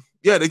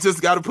 they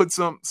just got to put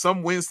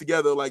some wins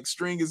together, like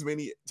string as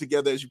many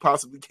together as you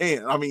possibly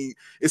can. I mean,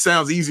 it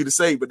sounds easy to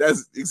say, but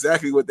that's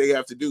exactly what they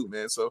have to do,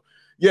 man. So,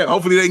 yeah,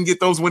 hopefully they can get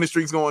those winning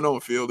streaks going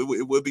on, Phil.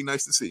 It would be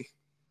nice to see.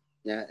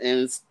 Yeah,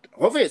 and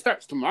hopefully it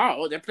starts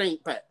tomorrow. They're playing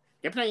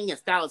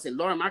against Dallas, and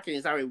Laura Marketing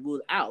is already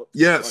ruled out.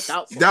 Yes,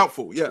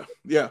 doubtful.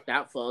 Yeah,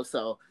 doubtful.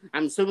 So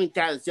I'm assuming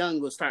Dallas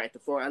Young will start at the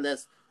 4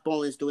 unless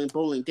Bowling's doing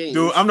bowling things.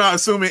 Dude, I'm not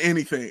assuming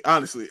anything.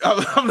 Honestly,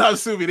 I'm not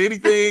assuming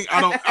anything.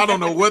 I don't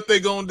know what they're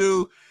gonna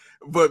do,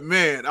 but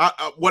man,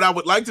 what I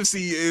would like to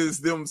see is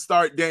them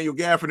start Daniel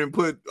Gafford and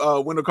put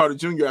Wendell Carter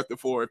Jr. at the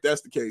 4. If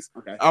that's the case,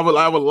 okay. I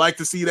would like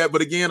to see that.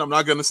 But again, I'm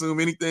not gonna assume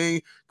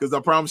anything because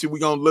I promise you, we're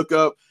gonna look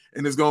up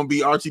and it's gonna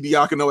be Archie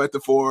Diacono at the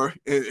 4,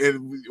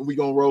 and we're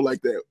gonna roll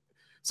like that.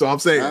 So I'm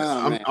saying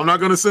I'm not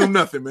gonna assume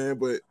nothing, man.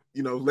 But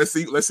let's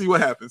see what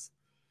happens.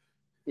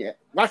 Yeah,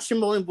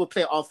 Washington Bowling will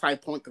play all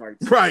 5 point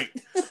guards. Right.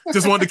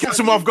 Just wanted to catch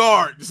him off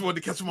guard.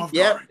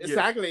 Yeah,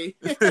 exactly.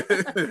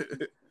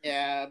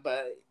 Yeah,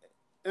 but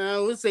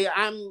we'll see.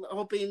 I'm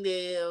hoping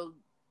they'll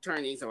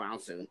turn things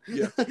around soon.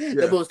 Yeah.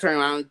 The Bulls turn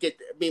around, get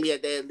maybe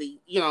at the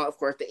of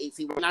course the 8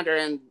 seed. We're not there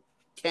in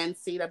 10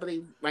 seed, I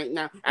believe, right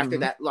now. After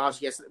that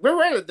loss yesterday, we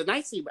were at the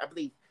 9 seed, I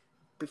believe,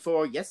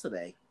 before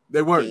yesterday.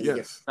 They were,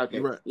 yes.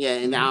 Okay. Right. Yeah,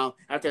 and now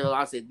after the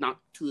loss, it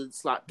knocked 2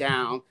 slot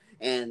down.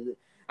 And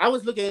I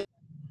was looking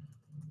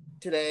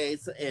today,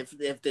 so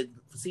if the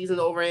season's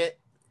over,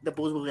 the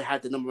Bulls will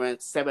have the number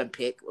 7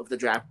 pick of the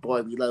draft.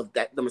 Boy, we love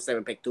that number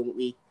 7 pick, don't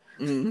we?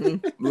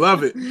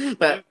 Love it.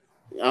 But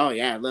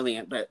loving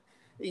it. But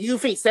you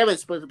think 7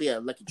 is supposed to be a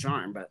lucky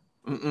charm, but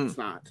it's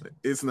not.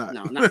 It's not.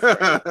 No, not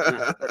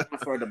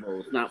for the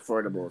Bulls. Not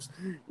for the Bulls.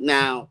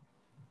 Now,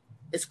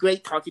 it's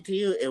great talking to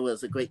you. It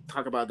was a great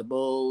talk about the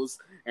Bulls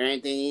and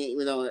everything.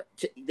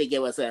 They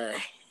gave us a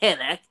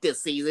headache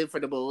this season for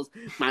the Bulls.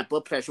 My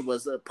blood pressure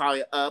was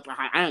probably up.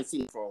 I haven't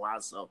seen it for a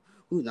while, so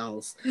who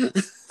knows?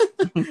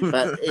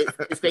 But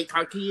it's great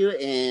talking to you,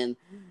 and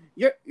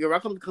you're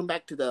welcome to come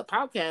back to the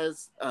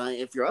podcast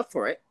if you're up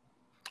for it.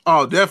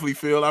 Oh, definitely,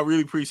 Phil. I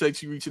really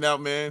appreciate you reaching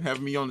out, man,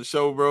 having me on the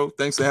show, bro.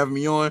 Thanks for having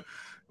me on.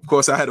 Of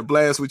course, I had a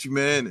blast with you,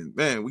 man, and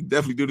man, we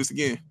definitely do this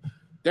again.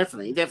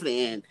 Definitely,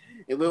 and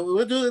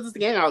we'll do this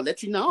again. I'll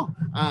let you know.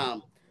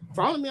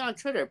 Follow me on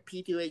Twitter,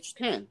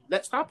 P2H10.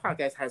 Let's Talk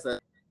Podcast has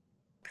a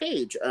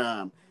page.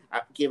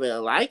 Give it a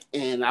like,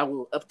 and I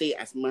will update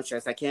as much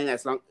as I can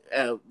as long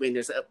when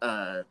there's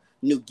a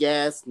new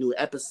guest, new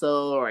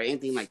episode, or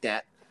anything like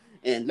that.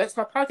 And Let's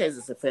Talk Podcast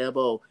is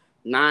available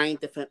 9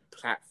 different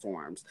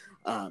platforms.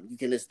 You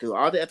can listen to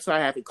all the episodes I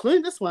have,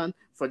 including this one,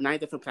 for 9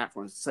 different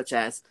platforms, such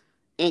as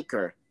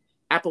Anchor,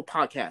 Apple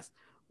Podcasts,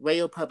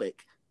 Radio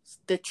Public,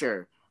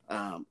 Stitcher,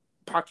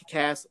 Pocket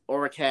Cast,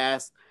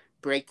 Overcast,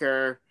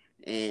 Breaker,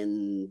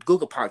 and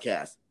Google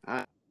Podcasts.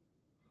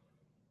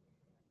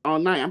 All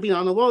 9. I've been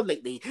on the road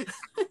lately.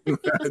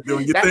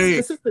 Doing your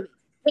thing.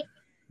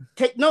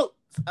 Take notes,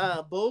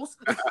 bulls.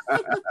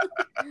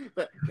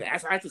 But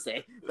that's hard to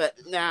say. But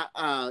now,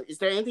 is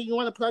there anything you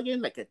want to plug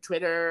in, like a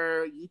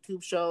Twitter,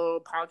 YouTube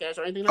show, podcast,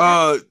 or anything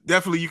like that?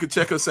 Definitely, you can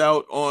check us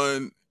out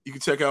on. You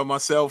can check out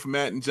myself,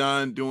 Matt, and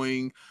John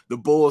doing the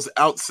Bulls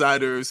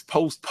Outsiders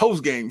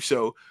post game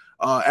show.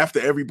 After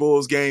every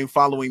Bulls game,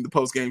 following the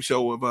post game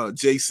show of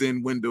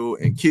Jason, Wendell,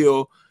 and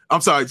Kill.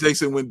 I'm sorry,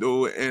 Jason,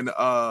 Wendell, and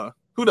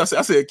who did I say?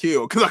 I said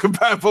Kill because I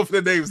combined both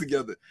of their names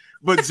together.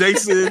 But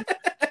Jason,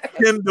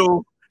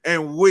 Kendall,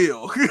 and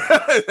Will.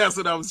 That's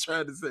what I was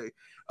trying to say.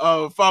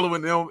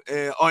 Following them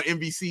on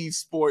NBC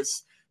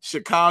Sports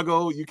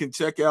Chicago. You can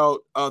check out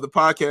the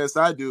podcast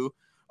I do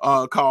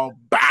called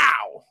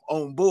Bow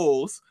on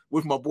Bulls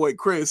with my boy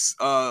Chris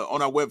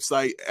on our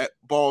website at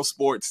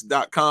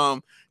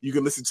ballsports.com. You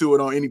can listen to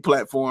it on any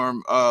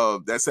platform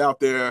that's out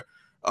there.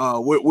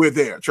 We're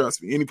there,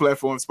 trust me. Any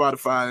platform,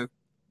 Spotify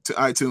to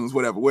iTunes,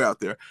 whatever, we're out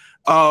there.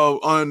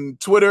 On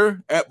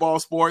Twitter at Ball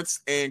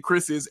Sports, and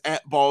Chris is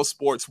at Ball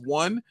Sports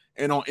 1,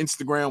 and on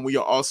Instagram we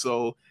are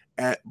also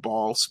at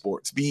Ball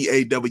Sports,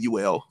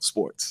 BAWL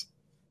Sports.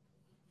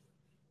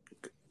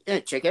 Yeah,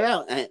 check it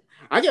out.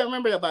 I can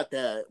remember about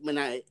when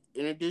I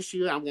introduced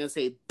you. I'm gonna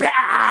say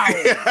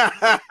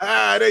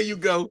bow. There you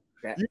go.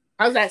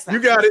 How's that sound?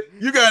 You got it.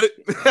 You got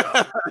it.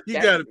 Got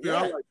it.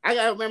 Yeah. I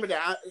gotta remember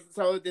that.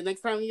 So the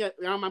next time you're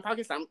on my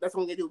podcast, that's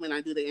what I'm gonna do when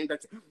I do the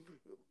introduction.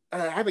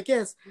 I have a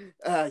guest.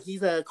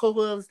 He's a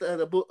co-host of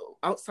the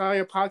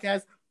Outsider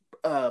podcast.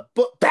 Bow.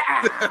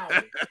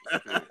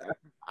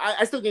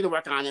 I still need to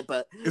work on it,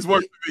 but it's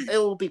working for me. It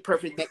will be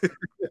perfect.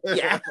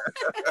 Yeah.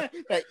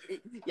 But,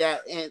 yeah,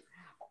 and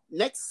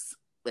next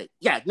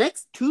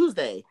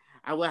Tuesday,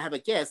 I will have a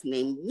guest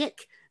named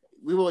Nick.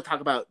 We will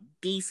talk about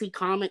DC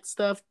Comics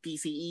stuff,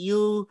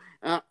 DCEU,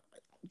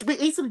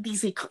 basically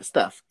DC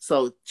stuff.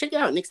 So check it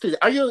out next Tuesday.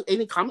 Are you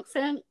any comic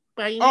fan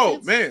by any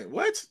chance? Man,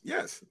 what?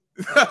 Yes.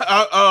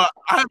 I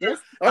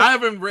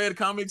haven't read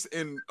comics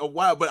in a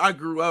while, but I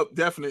grew up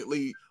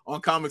definitely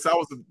on comics. I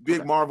was a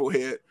big Marvel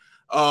head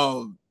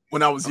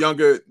when I was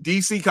younger.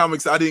 DC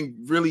comics I didn't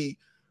really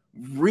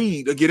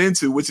read or get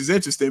into, which is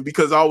interesting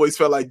because I always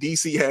felt like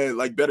DC had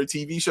like better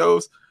TV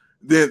shows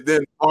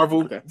than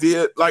Marvel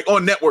did, like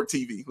on network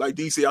TV. Like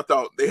DC, I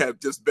thought they had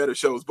just better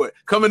shows. But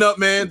coming up,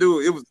 man,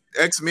 dude, it was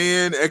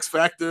X-Men, X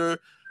Factor.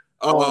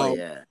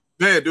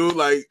 Man, dude,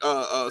 like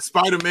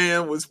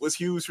Spider-Man was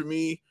huge for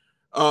me.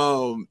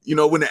 When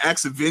the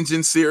Acts of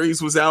Vengeance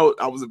series was out,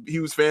 I was a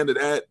huge fan of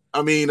that.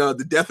 I mean,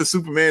 the Death of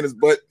Superman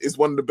is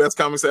one of the best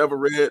comics I ever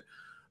read.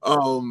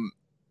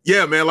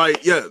 Yeah, man,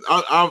 like, yeah,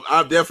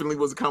 I definitely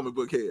was a comic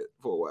book head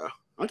for a while.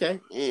 Okay.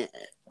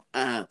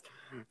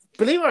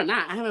 Believe it or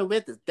not, I haven't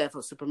read the Death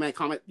of Superman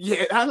comic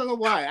yet. I don't know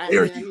why. How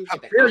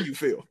dare you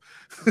feel?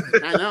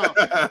 I know.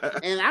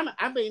 And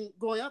I've been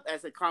growing up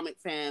as a comic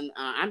fan.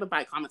 I've been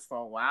buying comics for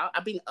a while.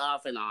 I've been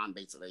off and on,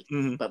 basically.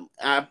 Mm-hmm. But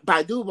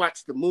I do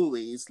watch the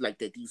movies, like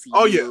the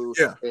DCU,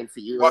 the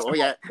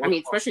MCU. I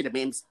mean, especially the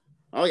memes.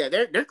 Oh, yeah,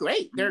 they're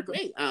great. They're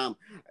great.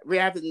 We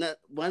have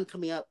one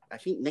coming up, I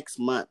think, next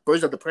month,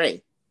 Birds of the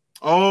Prey.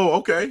 Oh,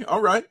 okay.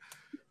 All right.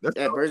 Birds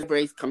of the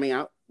Prey is coming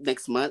out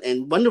next month,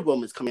 and Wonder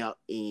Woman's coming out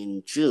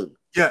in June.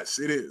 Yes,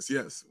 it is.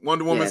 Yes,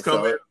 Wonder Woman's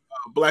coming.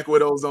 Black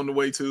Widow's on the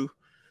way too.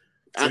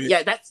 So,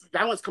 that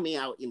one's coming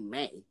out in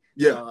May.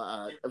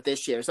 Of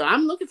this year. So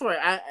I'm looking for it.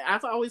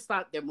 I've always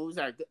thought their movies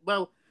are good.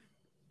 Well,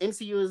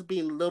 MCU is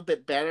being a little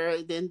bit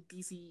better than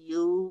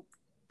DCU,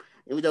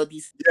 even though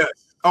DC.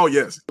 Yes. Oh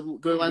yes.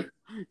 Good one.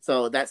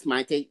 So that's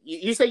my take.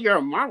 You say you're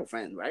a Marvel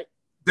fan, right?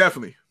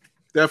 Definitely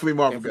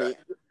Marvel guy.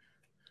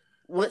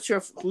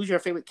 Who's your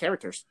favorite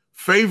characters?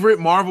 Favorite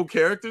Marvel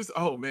characters?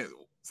 Oh man,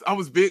 I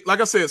was big.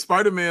 Like I said,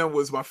 Spider-Man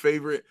was my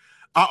favorite.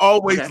 I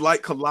always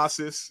liked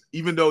Colossus,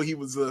 even though he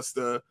was just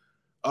a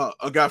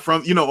guy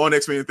from on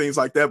X-Men and things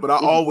like that. But I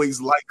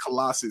always liked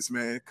Colossus,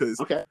 man, because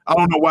I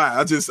don't know why.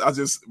 I just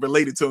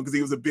related to him because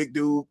he was a big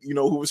dude,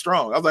 who was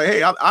strong. I was like,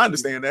 hey, I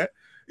understand that,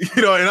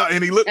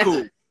 and he looked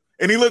cool.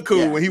 And he looked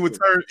cool when he would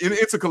turn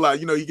into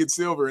Colossus. You get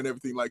silver and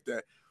everything like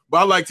that. But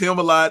I liked him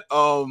a lot.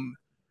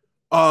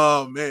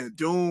 Man,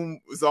 Doom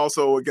was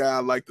also a guy I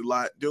liked a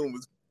lot. Doom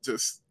was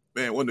just,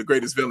 man, one of the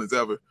greatest villains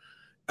ever.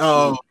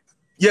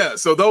 Yeah,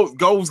 so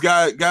those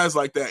guys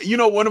like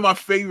that. One of my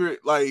favorite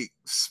like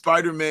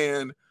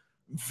Spider-Man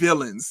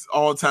villains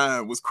all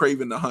time was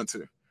Kraven the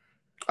Hunter.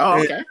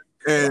 Oh, okay.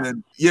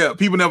 And yeah,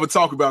 people never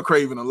talk about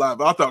Kraven a lot,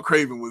 but I thought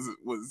Kraven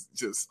was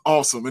just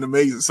awesome and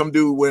amazing. Some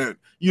dude went,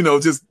 he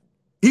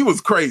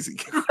was crazy.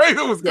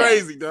 Kraven was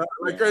crazy, dog.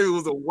 Like Kraven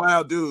was a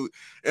wild dude,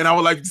 and I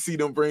would like to see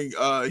them bring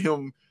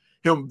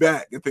him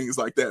back and things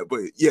like that.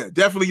 But yeah,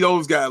 definitely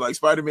those guys like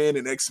Spider-Man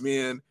and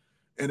X-Men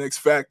and X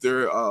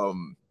Factor.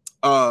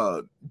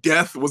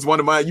 Death was one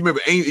of mine. You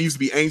remember it used to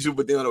be Angel,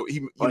 but then he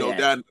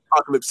died in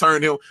Apocalypse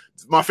turned him.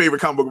 My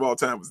favorite comic book of all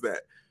time was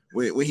that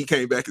when he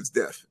came back as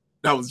Death.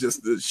 That was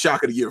just the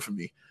shock of the year for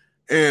me.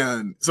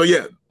 And so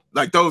yeah,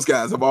 like those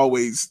guys I've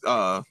always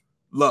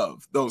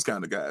loved those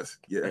kind of guys.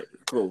 Yeah.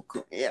 Cool.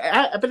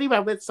 Yeah, I believe I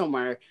read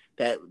somewhere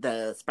that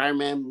the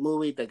Spider-Man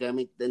movie, they're gonna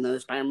make another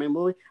Spider-Man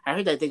movie. I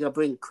heard that they're gonna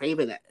bring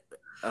Kraven, the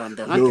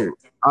Hunter. Dude,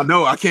 I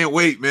know. I can't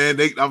wait, man.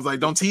 I was like,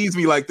 don't tease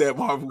me like that,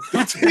 Marvel.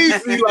 Don't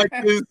tease me like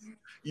this.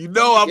 You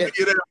know I'm gonna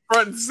get at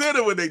front and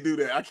center when they do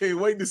that. I can't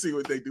wait to see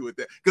what they do with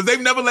that because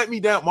they've never let me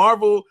down.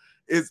 Marvel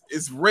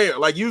is rare.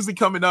 Like usually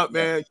coming up,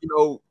 man. You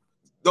know,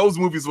 those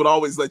movies would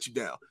always let you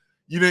down.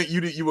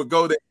 You would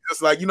go there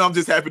just like, I'm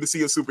just happy to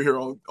see a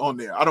superhero on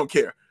there. I don't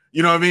care.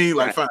 You know what I mean?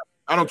 Like, fine.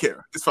 I don't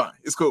care. It's fine.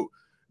 It's cool.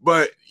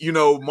 But,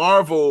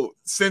 Marvel,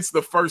 since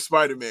the first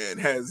Spider-Man,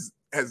 has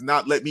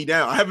not let me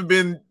down. I haven't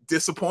been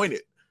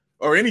disappointed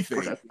or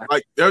anything.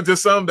 Like, there are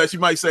just some that you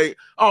might say,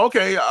 oh,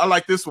 okay, I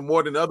like this one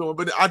more than the other one.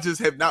 But I just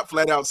have not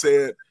flat out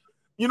said,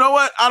 you know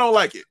what? I don't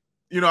like it.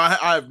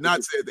 I have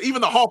not said that.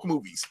 Even the Hulk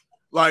movies.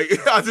 Like,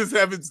 I just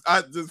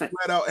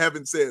flat out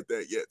haven't said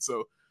that yet.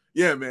 So,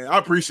 yeah, man, I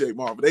appreciate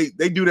Marvel.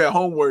 They do their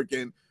homework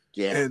and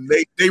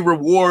they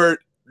reward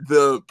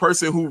the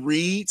person who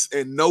reads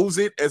and knows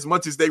it as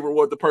much as they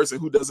reward the person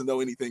who doesn't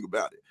know anything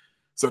about it.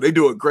 So they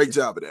do a great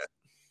job of that.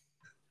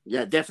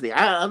 Yeah, definitely.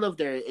 I love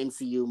their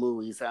MCU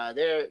movies.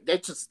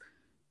 They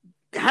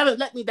haven't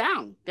let me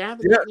down. They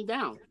haven't let me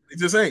down. They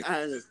just ain't.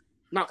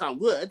 Knock on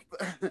wood.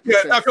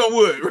 Yeah, knock on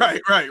wood.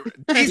 Right.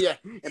 DC,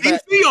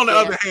 DC, on the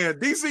other hand,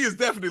 DC has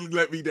definitely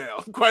let me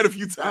down quite a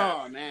few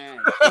times. Oh man,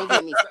 don't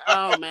get me.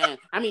 Oh man,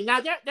 I mean,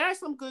 now there are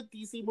some good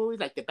DC movies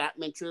like the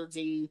Batman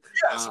trilogy.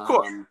 Yes, of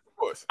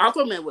course.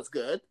 Aquaman was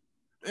good.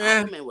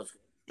 Aquaman was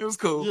good. It was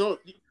cool.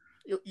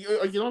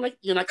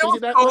 You're not crazy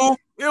about cool.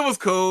 It was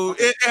cool.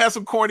 It had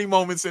some corny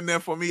moments in there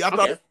for me. I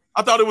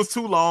thought it was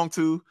too long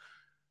too.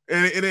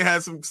 And it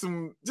had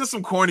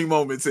some corny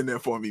moments in there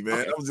for me,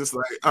 man. I was just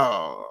like,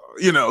 oh,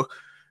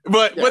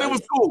 but it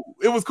was cool.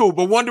 It was cool.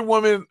 But Wonder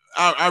Woman,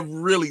 I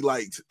really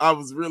liked. That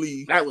was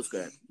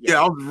good.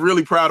 Yeah, I was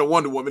really proud of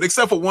Wonder Woman,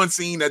 except for one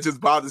scene that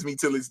just bothers me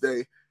till this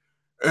day.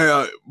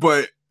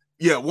 But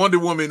yeah, Wonder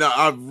Woman,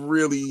 I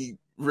really,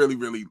 really,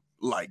 really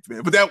liked,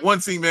 man. But that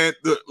one scene, man.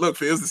 Look,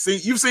 Phil, the scene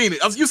you've seen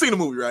it. You've seen the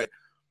movie, right?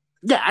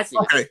 Yeah, I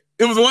seen it. Okay,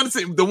 it was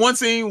the one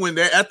scene when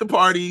they're at the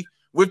party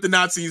with the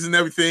Nazis and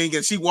everything,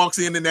 and she walks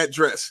in that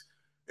dress,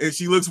 and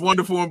she looks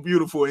wonderful and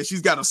beautiful, and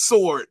she's got a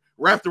sword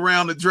wrapped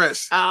around the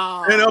dress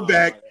and her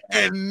back,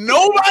 and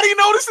nobody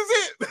notices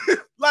it.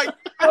 Like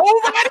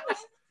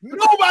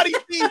nobody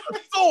sees a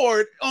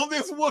sword on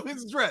this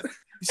woman's dress.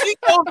 She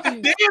goes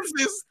and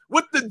dances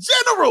with the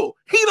general.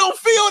 He don't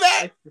feel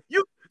that.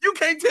 You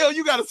can't tell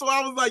you got a sword.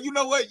 I was like, you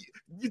know what?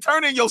 You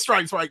turn in your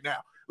stripes right now.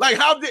 Like,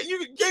 how did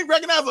you can't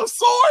recognize a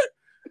sword?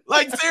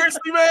 Like,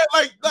 seriously, man.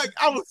 Like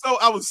I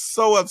was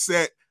so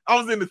upset. I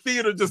was in the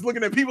theater just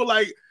looking at people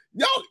like,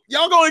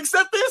 y'all gonna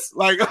accept this?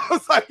 Like, I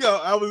was like,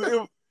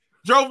 it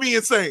drove me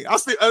insane.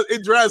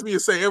 It drives me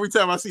insane every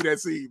time I see that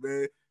scene,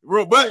 man.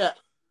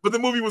 But the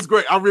movie was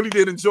great. I really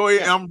did enjoy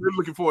it, and I'm really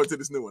looking forward to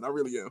this new one. I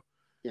really am.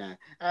 Yeah.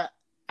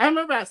 I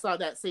remember I saw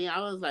that scene. I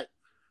was like,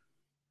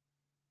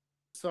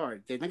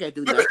 sorry, didn't I gotta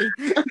do nothing?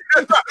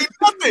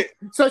 Nothing.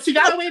 So she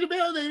got away the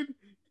building.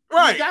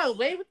 Right. She got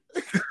away with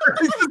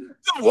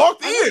just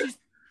walked in.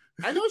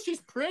 I know she's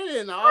pretty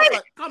and all,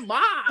 but come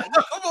on.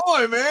 Come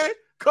on, man.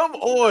 Come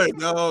on,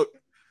 dog.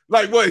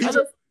 Like what?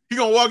 He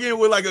gonna walk in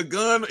with like a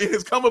gun in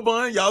his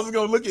cummerbund? Y'all just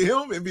gonna look at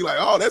him and be like,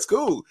 oh, that's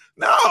cool.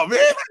 No, man.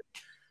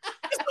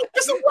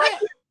 It's a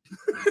weapon.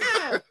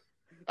 Yeah.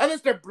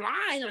 Unless they're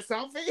blind or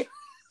something.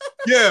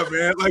 Yeah,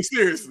 man. Like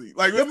seriously.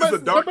 Like this is a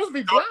dark. They must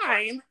be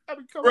blind. I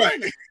mean, come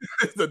on.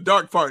 It's a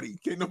dark party.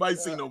 Can't nobody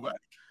see nobody.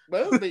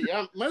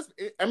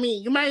 I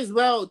mean, you might as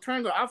well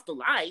turn off the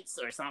lights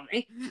or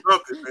something.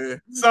 Something,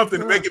 man. Something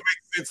to make it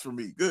make sense for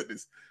me.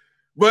 Goodness.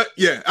 But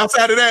yeah,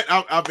 outside of that,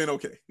 I've been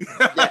okay.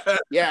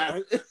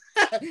 Yeah.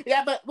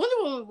 But Wonder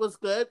Woman was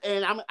good,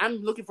 and I'm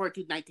looking forward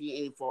to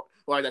 1984,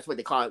 or that's what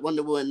they call it,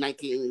 Wonder Woman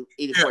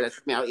 1984. That's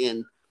coming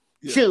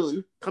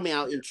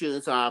out in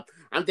June. So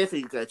I'm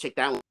definitely gonna check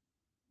that one.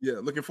 Yeah,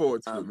 looking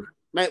forward to it.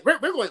 Man, we're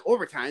going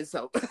overtime,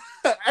 so. Man.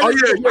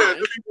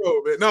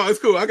 No, it's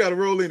cool. I got to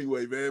roll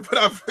anyway, man.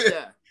 But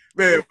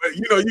man,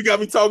 but you got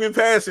me talking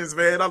passions,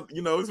 man.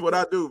 It's what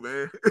I do,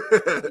 man.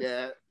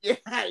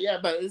 yeah.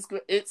 But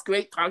it's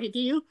great talking to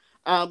you.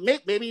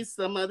 Maybe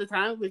some other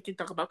time we can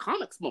talk about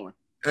comics more.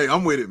 Hey,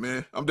 I'm with it,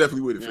 man. I'm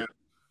definitely with it,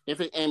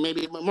 man. And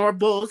maybe more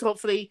Bulls.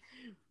 Hopefully,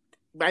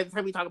 by the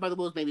time we talk about the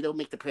Bulls, maybe they'll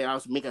make the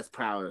playoffs, make us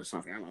proud or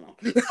something. I don't know.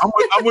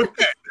 I'm with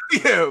that.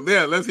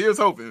 Yeah. Here's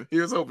hoping.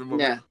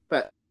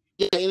 But.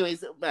 Yeah,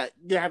 anyways, but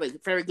you have a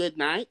very good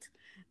night.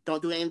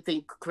 Don't do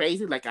anything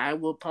crazy like I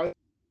will probably.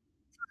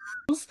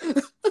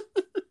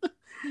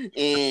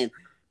 And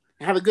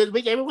have a good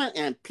week, everyone.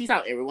 And peace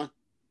out, everyone.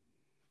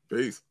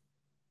 Peace.